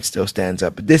how it still stands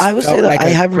up. But this, I would say that like I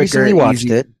have recently watched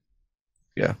it.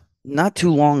 Yeah. Not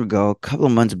too long ago, a couple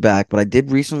of months back, but I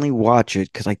did recently watch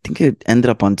it because I think it ended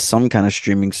up on some kind of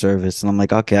streaming service. And I'm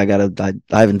like, okay, I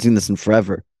haven't seen this in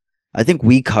forever. I think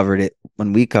we covered it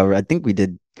when we covered. I think we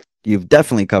did. You've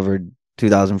definitely covered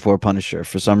 2004 Punisher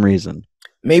for some reason.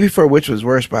 Maybe for Which Was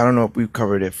Worse, but I don't know if we've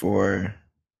covered it for.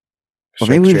 Well,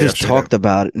 maybe we just talked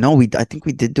about it. No, I think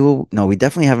we did do. No, we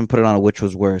definitely haven't put it on a Which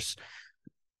Was Worse.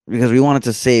 Because I wanted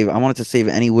to save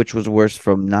any Which Was Worse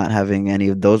from not having any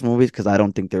of those movies, because I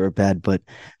don't think they were bad. But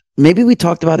maybe we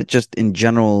talked about it just in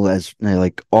general as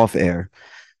like off air.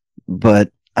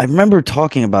 But I remember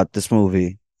talking about this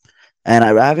movie, and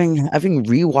having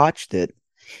rewatched it.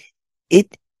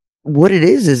 What it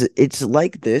is it's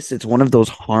like this. It's one of those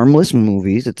harmless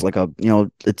movies. It's like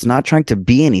it's not trying to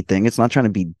be anything. It's not trying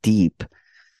to be deep.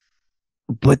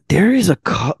 But there's a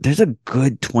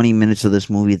good 20 minutes of this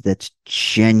movie that's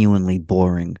genuinely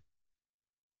boring.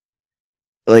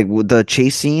 Like with the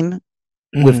chase scene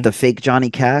with the fake Johnny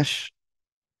Cash.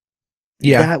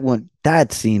 Yeah.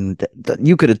 That scene,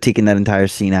 you could have taken that entire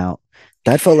scene out.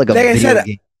 That felt like a video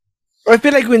game. I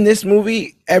feel like in this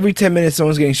movie, every 10 minutes,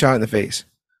 someone's getting shot in the face.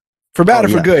 For bad or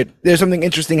for good. There's something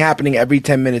interesting happening every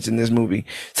 10 minutes in this movie.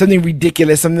 Something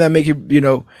ridiculous, something that make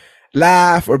you,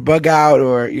 laugh or bug out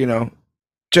or,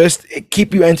 just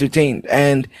keep you entertained.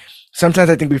 And sometimes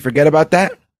I think we forget about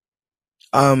that.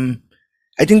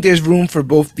 I think there's room for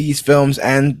both these films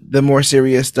and the more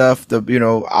serious stuff.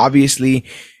 Obviously,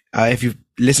 if you've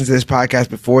listened to this podcast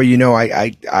before,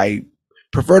 I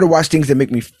prefer to watch things that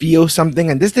make me feel something.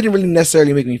 And this didn't really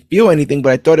necessarily make me feel anything,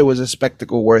 but I thought it was a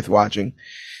spectacle worth watching.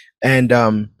 And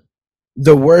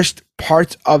the worst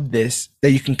parts of this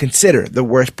that you can consider the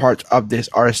worst parts of this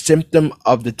are a symptom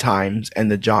of the times and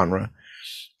the genre.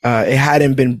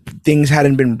 Things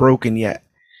hadn't been broken yet,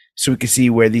 so we could see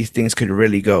where these things could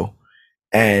really go.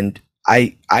 And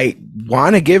I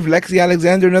want to give Lexi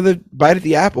Alexander another bite at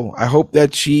the apple. I hope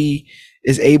that she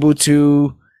is able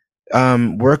to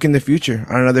work in the future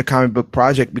on another comic book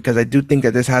project, because I do think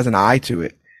that this has an eye to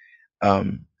it.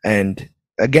 And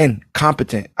again,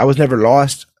 competent. I was never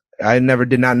lost. I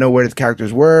did not know where the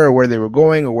characters were or where they were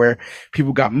going or where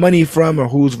people got money from or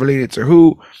who's related to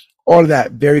who. All of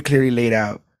that very clearly laid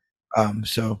out.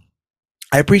 So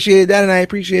I appreciated that, and I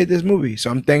appreciated this movie.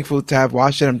 So I'm thankful to have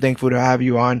watched it. I'm thankful to have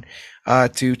you on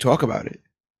to talk about it.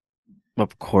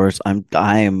 Of course,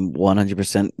 I am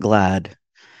 100% glad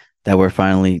that we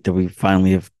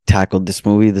finally have tackled this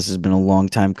movie. This has been a long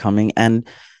time coming, and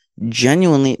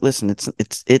genuinely, listen,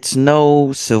 it's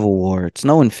no Civil War, it's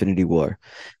no Infinity War,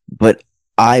 but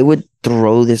I would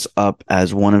throw this up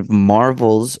as one of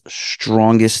Marvel's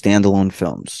strongest standalone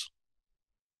films.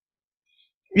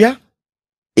 Yeah.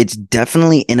 It's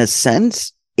definitely, in a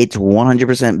sense, it's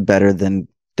 100% better than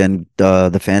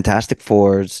the Fantastic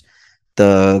Fours,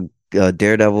 the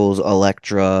Daredevils,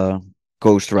 Elektra,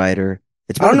 Ghost Rider.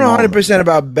 I don't know 100%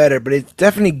 about better, but it's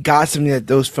definitely got something that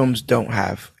those films don't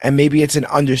have. And maybe it's an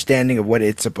understanding of what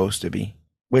it's supposed to be,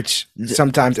 which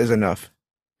sometimes is enough.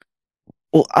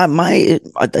 Well, I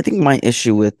think my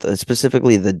issue with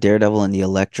specifically the Daredevil and the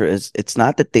Elektra is it's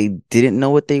not that they didn't know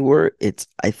what they were.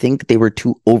 I think they were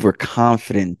too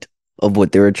overconfident of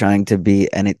what they were trying to be,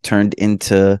 and it turned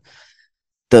into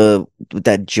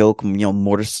that joke,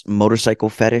 motorcycle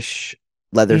fetish,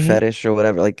 leather fetish, or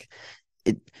whatever. Like,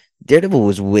 Daredevil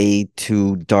was way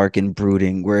too dark and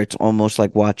brooding, where it's almost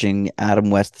like watching Adam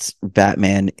West's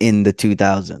Batman in the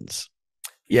 2000s.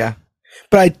 Yeah.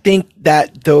 But I think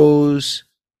that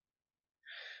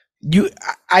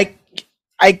I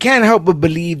can't help but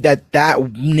believe that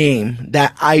name,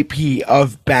 that IP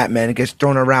of Batman gets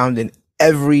thrown around in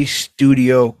every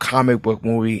studio comic book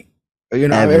movie,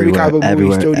 every comic book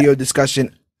movie studio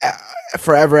discussion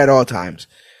forever at all times.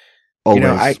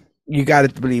 Always. You got to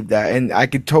believe that. And I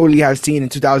could totally have seen in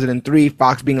 2003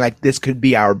 Fox being like, this could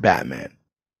be our Batman.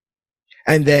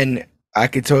 And then I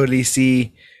could totally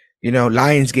see,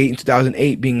 Lionsgate in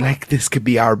 2008 being like, this could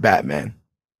be our Batman.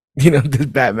 This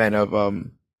Batman of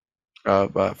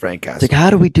Frank Castle. It's like, how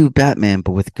do we do Batman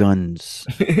but with guns?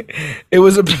 It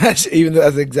was a pleasure, even though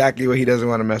that's exactly what he doesn't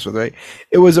want to mess with, right?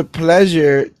 It was a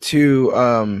pleasure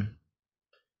to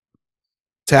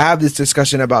have this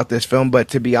discussion about this film, but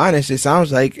to be honest, it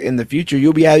sounds like in the future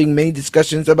you'll be having many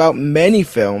discussions about many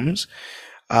films.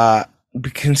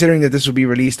 Considering that this will be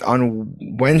released on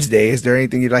Wednesday, is there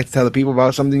anything you'd like to tell the people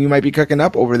about something you might be cooking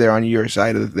up over there on your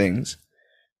side of the things?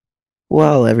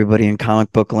 Well, everybody in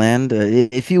comic book land,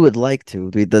 if you would like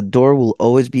to, the door will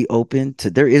always be open.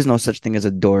 There is no such thing as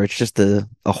a door. It's just a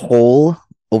hole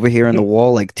over here in the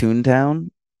wall, like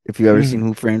Toontown. If you've ever seen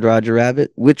Who Framed Roger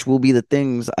Rabbit, which will be the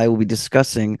things I will be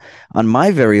discussing on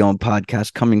my very own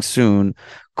podcast coming soon,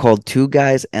 called Two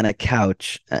Guys and a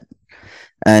Couch.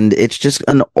 And it's just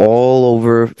an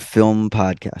all-over film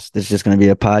podcast. It's just going to be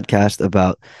a podcast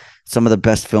about some of the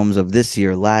best films of this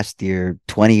year, last year,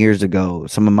 20 years ago,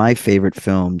 some of my favorite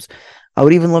films. I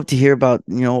would even love to hear about,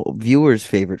 viewers'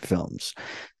 favorite films.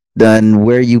 Then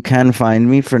where you can find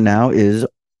me for now is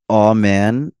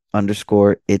awman_it's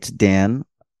Dan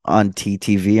on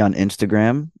TTV on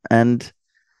Instagram. And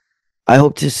I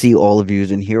hope to see all of you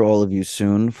and hear all of you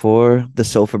soon for the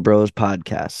Sofa Bros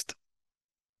podcast.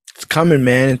 It's coming,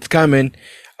 man. It's coming.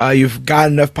 You've got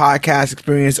enough podcast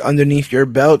experience underneath your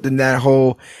belt and that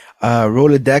whole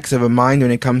Rolodex of a mind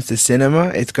when it comes to cinema.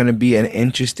 It's going to be an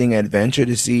interesting adventure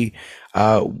to see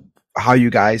how you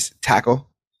guys tackle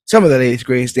some of the latest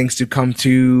greatest things to come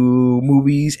to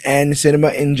movies and cinema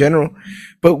in general.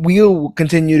 But we'll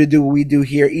continue to do what we do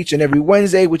here each and every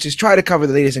Wednesday, which is try to cover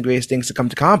the latest and greatest things to come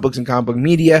to comic books and comic book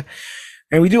media.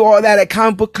 And we do all that at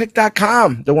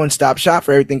ComicBookClique.com, the one-stop shop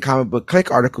for everything Comic Book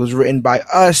Clique, articles written by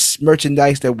us,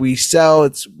 merchandise that we sell.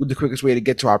 It's the quickest way to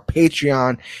get to our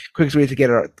Patreon, quickest way to get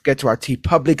to our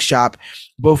TeePublic shop.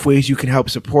 Both ways you can help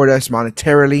support us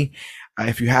monetarily.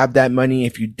 If you have that money,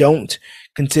 if you don't,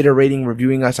 consider rating,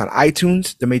 reviewing us on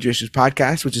iTunes, the Major Issues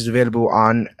Podcast, which is available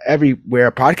on everywhere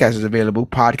a podcast is available.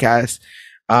 Podcast,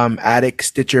 Addict,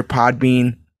 Stitcher,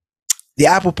 Podbean, the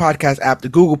Apple Podcast app, the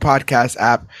Google Podcast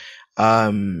app,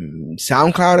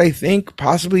 SoundCloud, I think,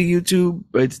 possibly YouTube,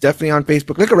 but it's definitely on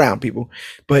Facebook. Look around, people.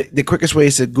 But the quickest way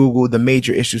is to Google the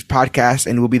Major Issues Podcast,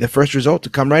 and it will be the first result to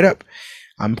come right up.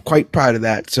 I'm quite proud of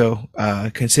that. So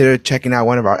consider checking out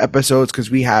one of our episodes,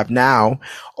 because we have now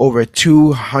over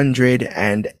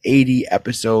 280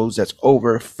 episodes. That's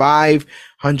over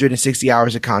 560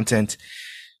 hours of content.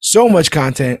 So much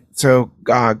content. So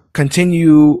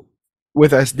continue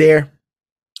with us there.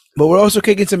 But we're also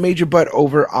kicking some major butt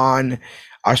over on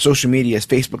our social medias,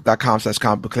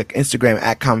 facebook.com/ComicBookClique, Instagram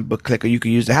 @ComicBookClique, or you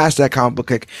can use the hashtag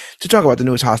ComicBookClique to talk about the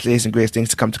newest, hottest, latest, and greatest things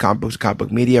to come to comic books and comic book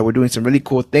media. We're doing some really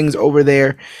cool things over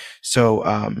there. So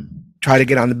try to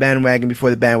get on the bandwagon before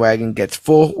the bandwagon gets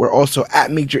full. We're also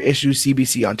at Major Issues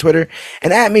CBC on Twitter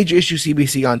and at Major Issues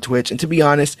CBC on Twitch. And to be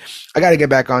honest, I got to get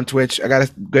back on Twitch. I got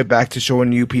to get back to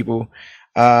showing you people.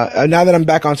 Now that I'm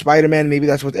back on Spider-Man, maybe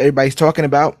that's what everybody's talking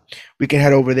about. We can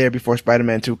head over there before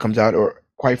Spider-Man 2 comes out, or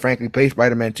quite frankly, play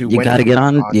Spider-Man 2. You got to get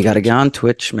on. You got to get on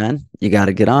Twitch, man. You got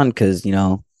to get on, because, you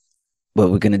know,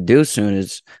 what we're going to do soon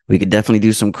is we could definitely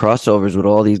do some crossovers with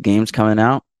all these games coming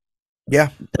out. Yeah.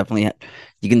 Definitely.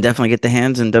 You can definitely get the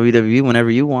hands in WWE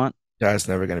whenever you want. That's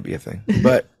never going to be a thing.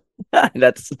 But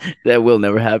that will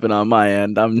never happen on my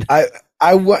end.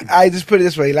 I just put it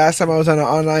this way. Last time I was on an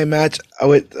online match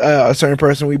with a certain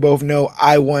person we both know,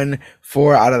 I won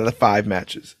 4 out of the 5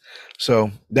 matches.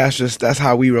 So that's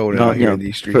how we roll out here in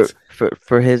these streets.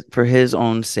 For his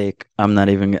own sake, I'm not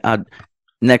even.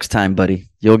 Next time, buddy,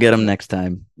 you'll get him next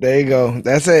time. There you go.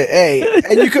 That's it. Hey,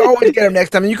 and you can always get him next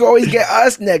time, and you can always get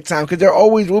us next time, because there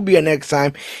always will be a next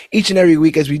time each and every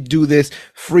week as we do this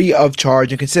free of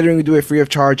charge. And considering we do it free of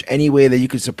charge, any way that you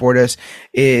can support us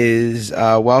is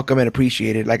welcome and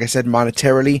appreciated. Like I said,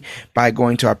 monetarily by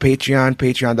going to our Patreon,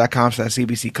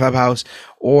 patreon.com/CBC Clubhouse,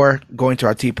 or going to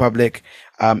our TeePublic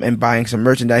and buying some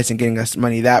merchandise and getting us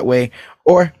money that way,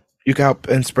 or you can help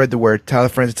and spread the word. Tell a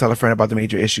friend about the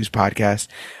Major Issues podcast.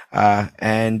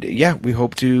 And yeah, we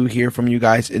hope to hear from you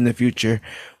guys in the future.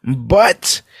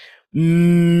 But my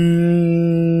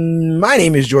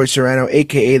name is George Serrano,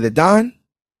 aka The Don.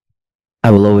 I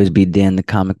will always be Dan the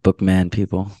Comic Book Man,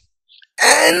 people.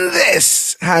 And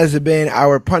this has been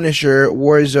our Punisher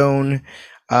Warzone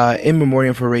in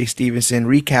memoriam for Ray Stevenson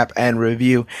recap and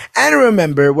review. And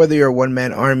remember, whether you're a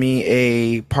one-man army,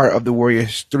 a part of the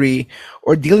Warriors 3,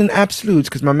 or dealing absolutes,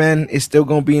 because my man is still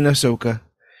going to be in Ahsoka.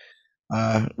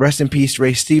 Rest in peace,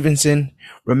 Ray Stevenson.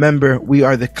 Remember, we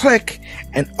are the Clique,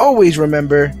 and always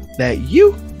remember that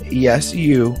you, yes,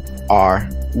 you are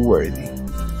worthy.